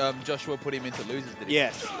 So Joshua put him into losers, did he?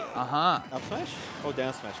 Yes. Uh-huh. Up smash or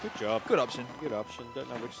down smash? Good job. Good option. Good option. Don't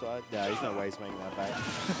know which side. No, there's no way he's making that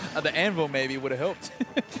back. The anvil maybe would have helped.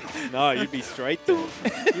 No, you'd be straight dead.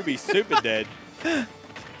 You'd be super dead.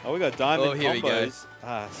 Oh, we got diamond here we go. combos.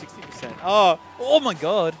 60%. Oh my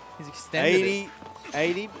god. He's extended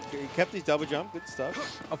 80. He kept his double jump. Good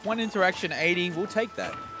stuff. Of one interaction, 80. We'll take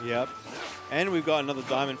that. Yep. And we've got another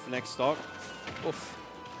diamond for next stock. Oof.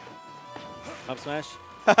 Up smash.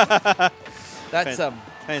 That's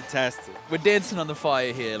fantastic. We're dancing on the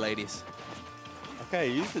fire here, ladies.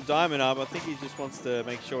 Okay, use the diamond up. I think he just wants to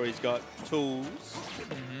make sure he's got tools.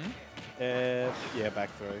 Yeah, back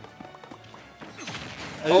throw.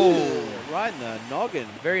 Oh, right in the noggin.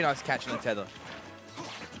 Very nice catch on the tether.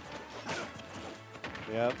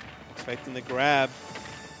 Yep. Expecting the grab.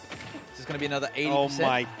 This is going to be another 80%. Oh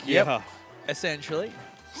my god. Yep. Essentially.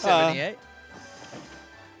 78.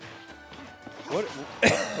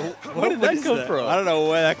 Where did that come from? I don't know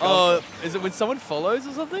where that comes from. Is it when someone follows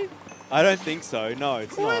or something? I don't think so. No,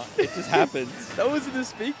 it's not. It just happens. That was in the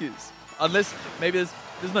speakers. Unless maybe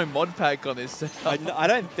there's no mod pack on this setup. I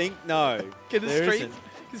don't think, no. Can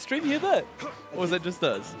the stream hear that? Or was that just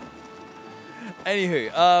us?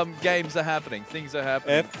 Anywho, games are happening. Things are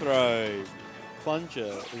happening. F throw. Plunger.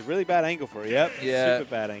 It's a really bad angle for it. Yep. Yeah. Super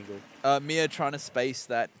bad angle. Mia trying to space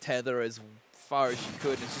that tether as far as she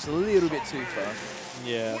could. It's just a little bit too far.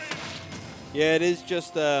 Yeah. Yeah, it is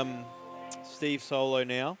just Steve solo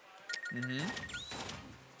now.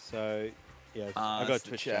 So, yeah, I got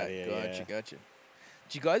Twitch chat. Gotcha.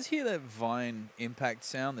 Did you guys hear that Vine impact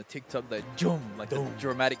sound, the TikTok, that jum, like the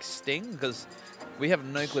dramatic sting? Because we have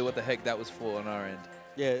no clue what the heck that was for on our end.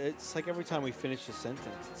 Yeah, it's like every time we finish a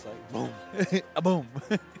sentence, it's like boom. A boom.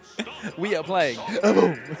 We are playing. A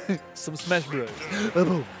boom. Some Smash Bros. A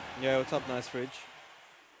boom. Yeah, what's up, Nice Fridge?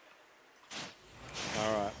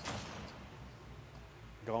 All right.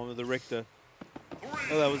 Going with the Richter.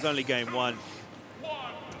 Oh, that was only game 1.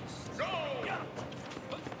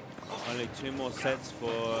 Only 2 more sets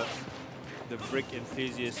for the Brick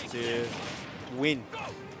enthusiast to win.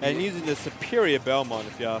 And using the superior Belmont,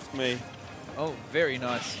 if you ask me. Oh, very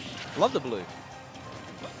nice. Love the blue.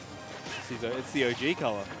 It's the OG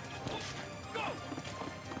color.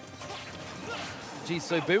 Geez,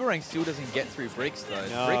 so Boomerang still doesn't get through Bricks, though.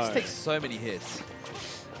 No. Bricks takes so many hits.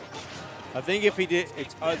 I think if he did,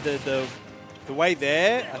 it's the way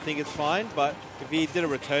there, I think it's fine. But if he did a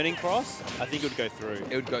returning cross, I think it would go through.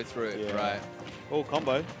 It would go through, Yeah. right. Oh,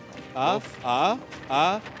 combo.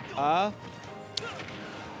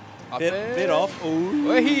 Bit off. Ooh.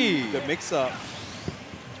 Wahee. The mix up.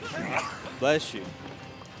 Bless you.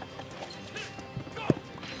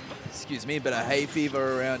 Excuse me, but a hay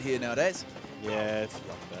fever around here nowadays. Yeah, it's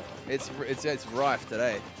like that. It's rife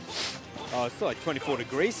today. Oh, it's still like 24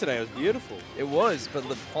 degrees today. It was beautiful. It was, but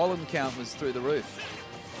the pollen count was through the roof.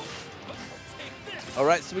 All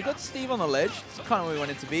right, so we got Steve on the ledge. It's kind of where we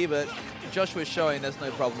want it to be, but Joshua's showing there's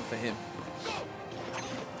no problem for him.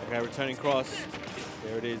 Okay, returning cross.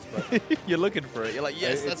 There it is. But You're looking for it. You're like,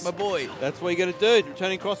 yes, that's my boy. That's what you got to do.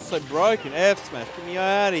 Returning cross is so broken. F smash. Get me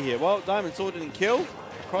out of here. Well, Diamond Sword didn't kill.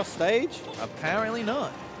 Cross stage. Apparently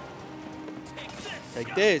not.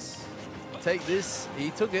 Take this. Take this.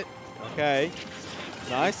 He took it. Okay.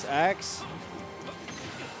 Nice axe.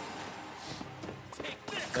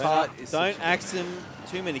 Don't ask him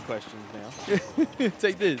too many questions now.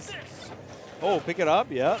 Take this. Oh, pick it up.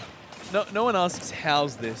 Yeah. No one asks,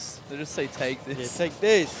 how's this? They just say, take this. Yeah, take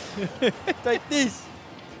this. Take this.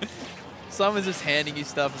 Someone's just handing you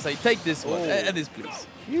stuff and say, take this one. Oh. And this, please.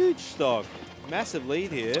 Huge stock. Massive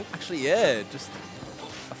lead here. Actually, yeah.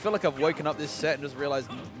 I feel like I've woken up this set and just realized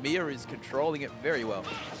Mia is controlling it very well.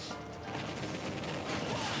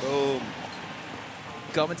 Boom.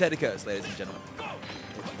 Commentator curse, ladies and gentlemen.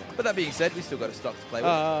 But that being said, we still got a stock to play with.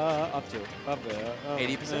 Up there.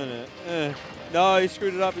 80%. No, he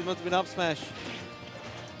screwed it up. He must have been up smash.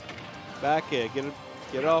 Back here. Get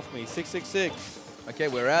it off me. 666. Okay,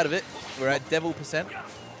 we're out of it. We're at devil percent.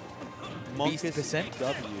 Monkus Beast percent.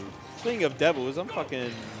 W. Speaking of devils, I'm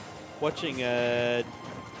fucking watching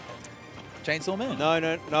Chainsaw Man. No.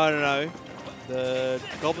 The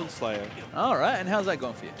Goblin Slayer. All right, and how's that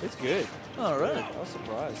going for you? It's good. All right. I was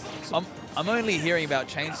surprised. I'm only hearing about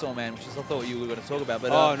Chainsaw Man, which is I thought you were going to talk about.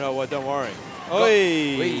 But oh no, well, don't worry.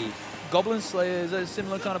 Oi. Goblin Slayer is a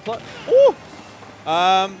similar kind of plot. Ooh.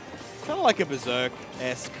 Kind of like a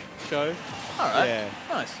Berserk-esque show. All right. Yeah.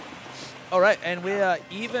 Nice. All right, and we are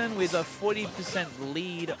even with a 40%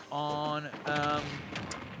 lead on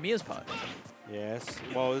Mia's part. Yes.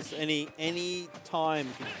 Well, there's any time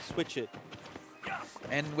you can switch it.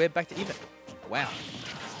 And we're back to even. Wow.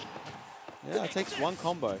 Yeah, it takes one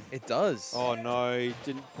combo. It does. Oh no, he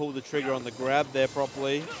didn't pull the trigger on the grab there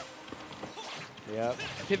properly. Yep.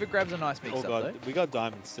 Pivot grab's a nice mix Oh up, god, though. we got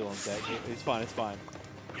diamonds still on deck. It's fine, it's fine.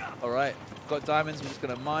 All right, got diamonds. We're just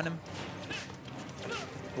gonna mine them.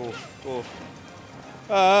 Oh,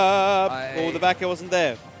 the back air wasn't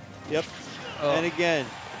there. Yep. Oh. And again.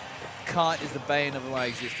 Kite is the bane of my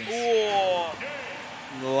existence. Oh.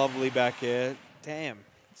 Lovely back air. Damn.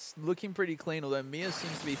 It's looking pretty clean, although Mia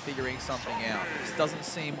seems to be figuring something out. This doesn't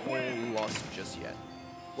seem all lost just yet.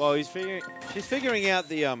 Well, she's figuring out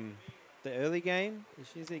the early game.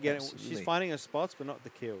 She's finding her spots, but not the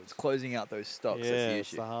kills. It's closing out those stocks. Yeah, that's the it's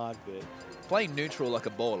issue. the hard bit. Playing neutral like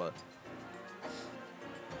a baller.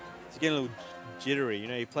 It's getting a little jittery. You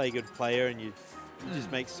know, you play a good player and you just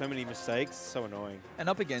make so many mistakes. It's so annoying. And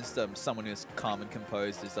up against someone who's calm and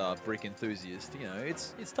composed as a brick enthusiast, you know,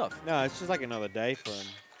 it's tough. No, it's just like another day for him.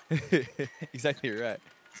 Exactly right.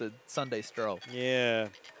 It's a Sunday stroll. Yeah.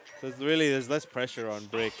 There's less pressure on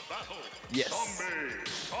Brick. Yes.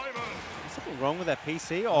 Is something wrong with that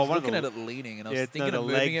PC? I Oh, was looking at it leaning, and I was thinking of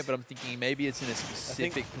moving legs. it, but I'm thinking maybe it's in a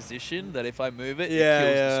specific position that if I move it, Yeah, it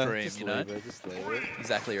kills yeah. the stream, Just you know? leave it, just leave it.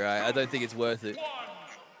 Exactly right. I don't think it's worth it.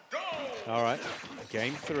 All right.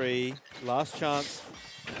 Game 3. Last chance.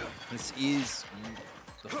 This is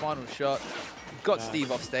the final shot. Got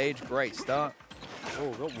Steve off stage. Great start.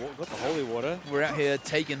 Oh, got the holy water. We're out here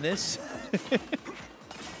taking this.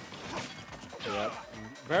 Yep.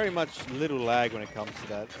 Very much little lag when it comes to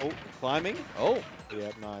that. Oh, climbing. Oh.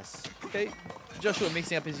 Yep, nice. Okay. Joshua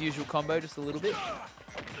mixing up his usual combo just a little bit.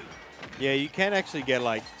 Yeah, you can actually get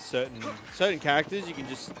like certain characters you can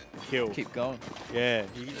just kill. Keep going. Yeah,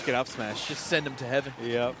 you can just get up smash. Just send them to heaven.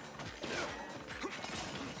 Yep.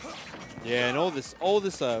 Yeah, and all this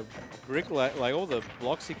brick like all the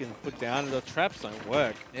blocks you can put down and the traps don't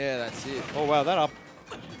work. Yeah, that's it. Oh wow, that up.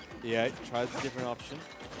 Yeah, tries a different option.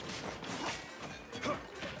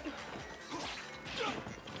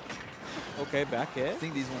 Okay, back air. I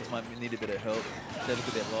think these ones might need a bit of help. They look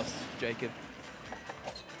a bit lost, Jacob.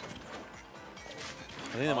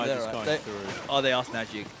 I think they might just go through. Oh, they asked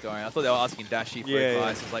Magic going. I thought they were asking Dashi for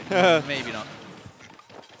advice. I was like, maybe not.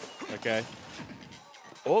 Okay.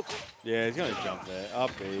 Oh, yeah, he's going to jump there.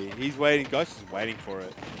 Up B. He's waiting. Ghost is waiting for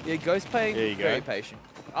it. Yeah, Ghost playing very go. patient.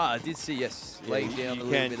 Ah, I did see, yes. Yeah, laying down a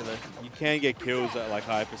little bit of a... You can get kills at like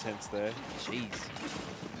high percents there. Jeez.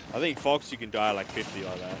 I think Fox, you can die like 50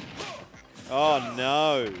 like that. Oh,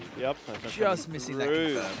 no. The up smash. Just missing that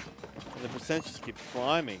confirm. And the percentages keep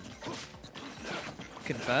climbing.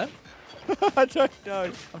 Confirm? I don't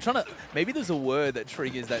know. I'm trying to... Maybe there's a word that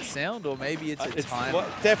triggers that sound, or maybe it's a timer. Well,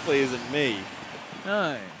 it definitely isn't me.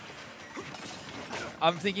 No.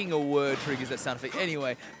 I'm thinking a word triggers that sound effect.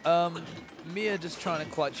 Anyway, Mia just trying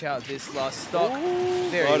to clutch out this last stock.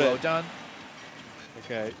 Very well done.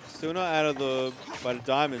 Okay, still not out of the... By the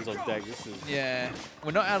diamonds on deck. This is... Yeah,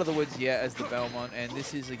 we're not out of the woods yet as the Belmont, and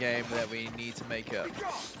this is a game that we need to make up.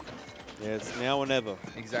 Yeah, it's now or never.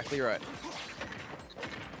 Exactly right.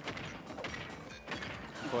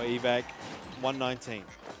 For EVAC, 119.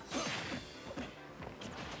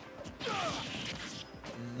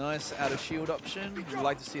 Nice out of shield option. We'd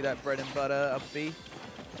like to see that bread and butter up B.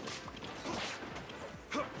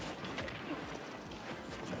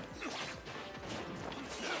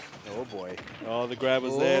 Oh boy. Oh, the grab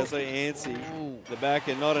was there, so antsy. The back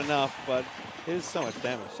end, not enough, but there's so much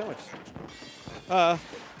damage. So much.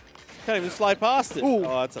 Can't even slide past it.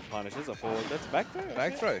 Oh, that's a punish. That's a forward. That's a back throw.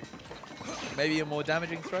 Back throw. Maybe a more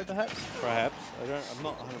damaging throw, perhaps? Perhaps. I'm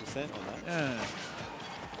not 100% on that.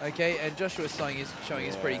 Okay, and Joshua's showing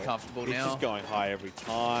is pretty comfortable now. He's just going high every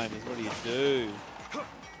time. What do you do?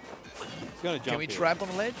 He's going to jump. Can we trap on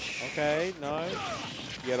the ledge? Okay, no.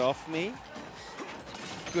 Get off me.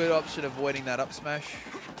 Good option avoiding that up smash.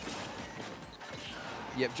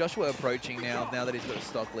 Yep, Joshua approaching now that he's got a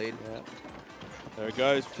stock lead. Yeah. There it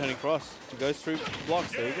goes, turning cross. He goes through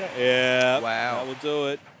blocks. There you go. Yeah. Wow. That will do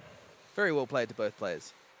it. Very well played to both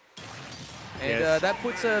players. And that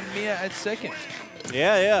puts Mia at second.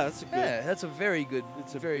 Yeah, that's a good. Yeah, that's a very good.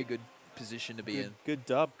 It's a very good position to be in. Good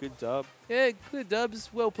dub. Good dub. Yeah, good dubs.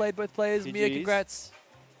 Well played, both players. GGs. Mia, congrats.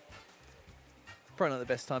 Probably not the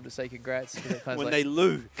best time to say congrats. When they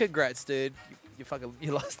lose. Congrats, dude.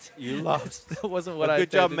 You lost. You lost. That wasn't what I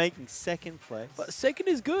Good job intended. making second place. But second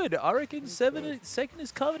is good. I reckon second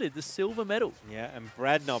is coveted. The silver medal. Yeah, and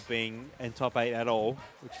Brad not being in top 8 at all,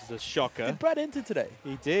 which is a shocker. Did Brad enter today?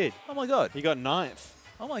 He did. Oh my god. He got 9th.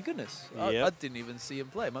 Oh my goodness. Yep. I didn't even see him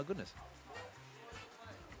play. My goodness.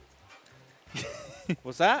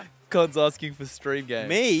 What's that? Con's asking for stream game.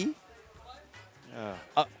 Me?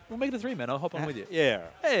 We'll make it a 3-man. I'll hop on with you. Yeah.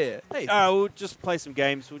 Hey. We'll just play some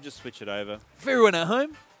games. We'll just switch it over. For everyone at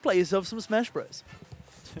home, play yourself some Smash Bros.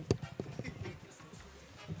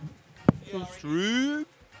 Stream.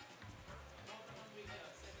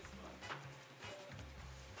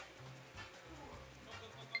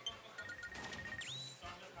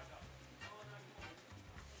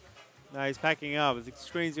 No, he's packing up. His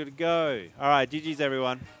screen's got to go. All right, GG's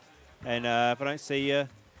everyone. And if I don't see you,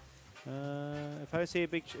 if I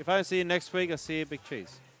don't see you next week, I'll see you Big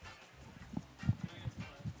Cheese.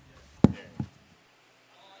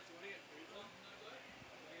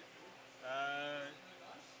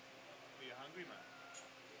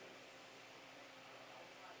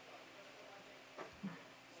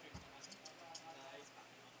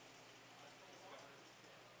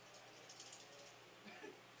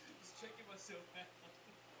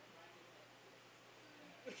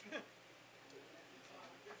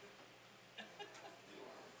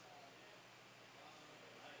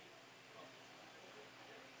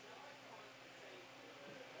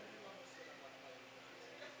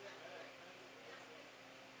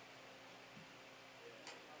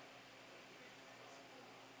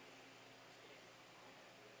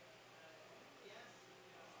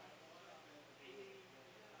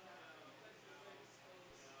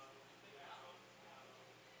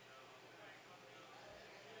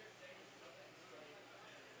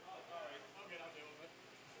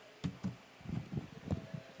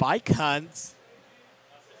 Bye, cunts.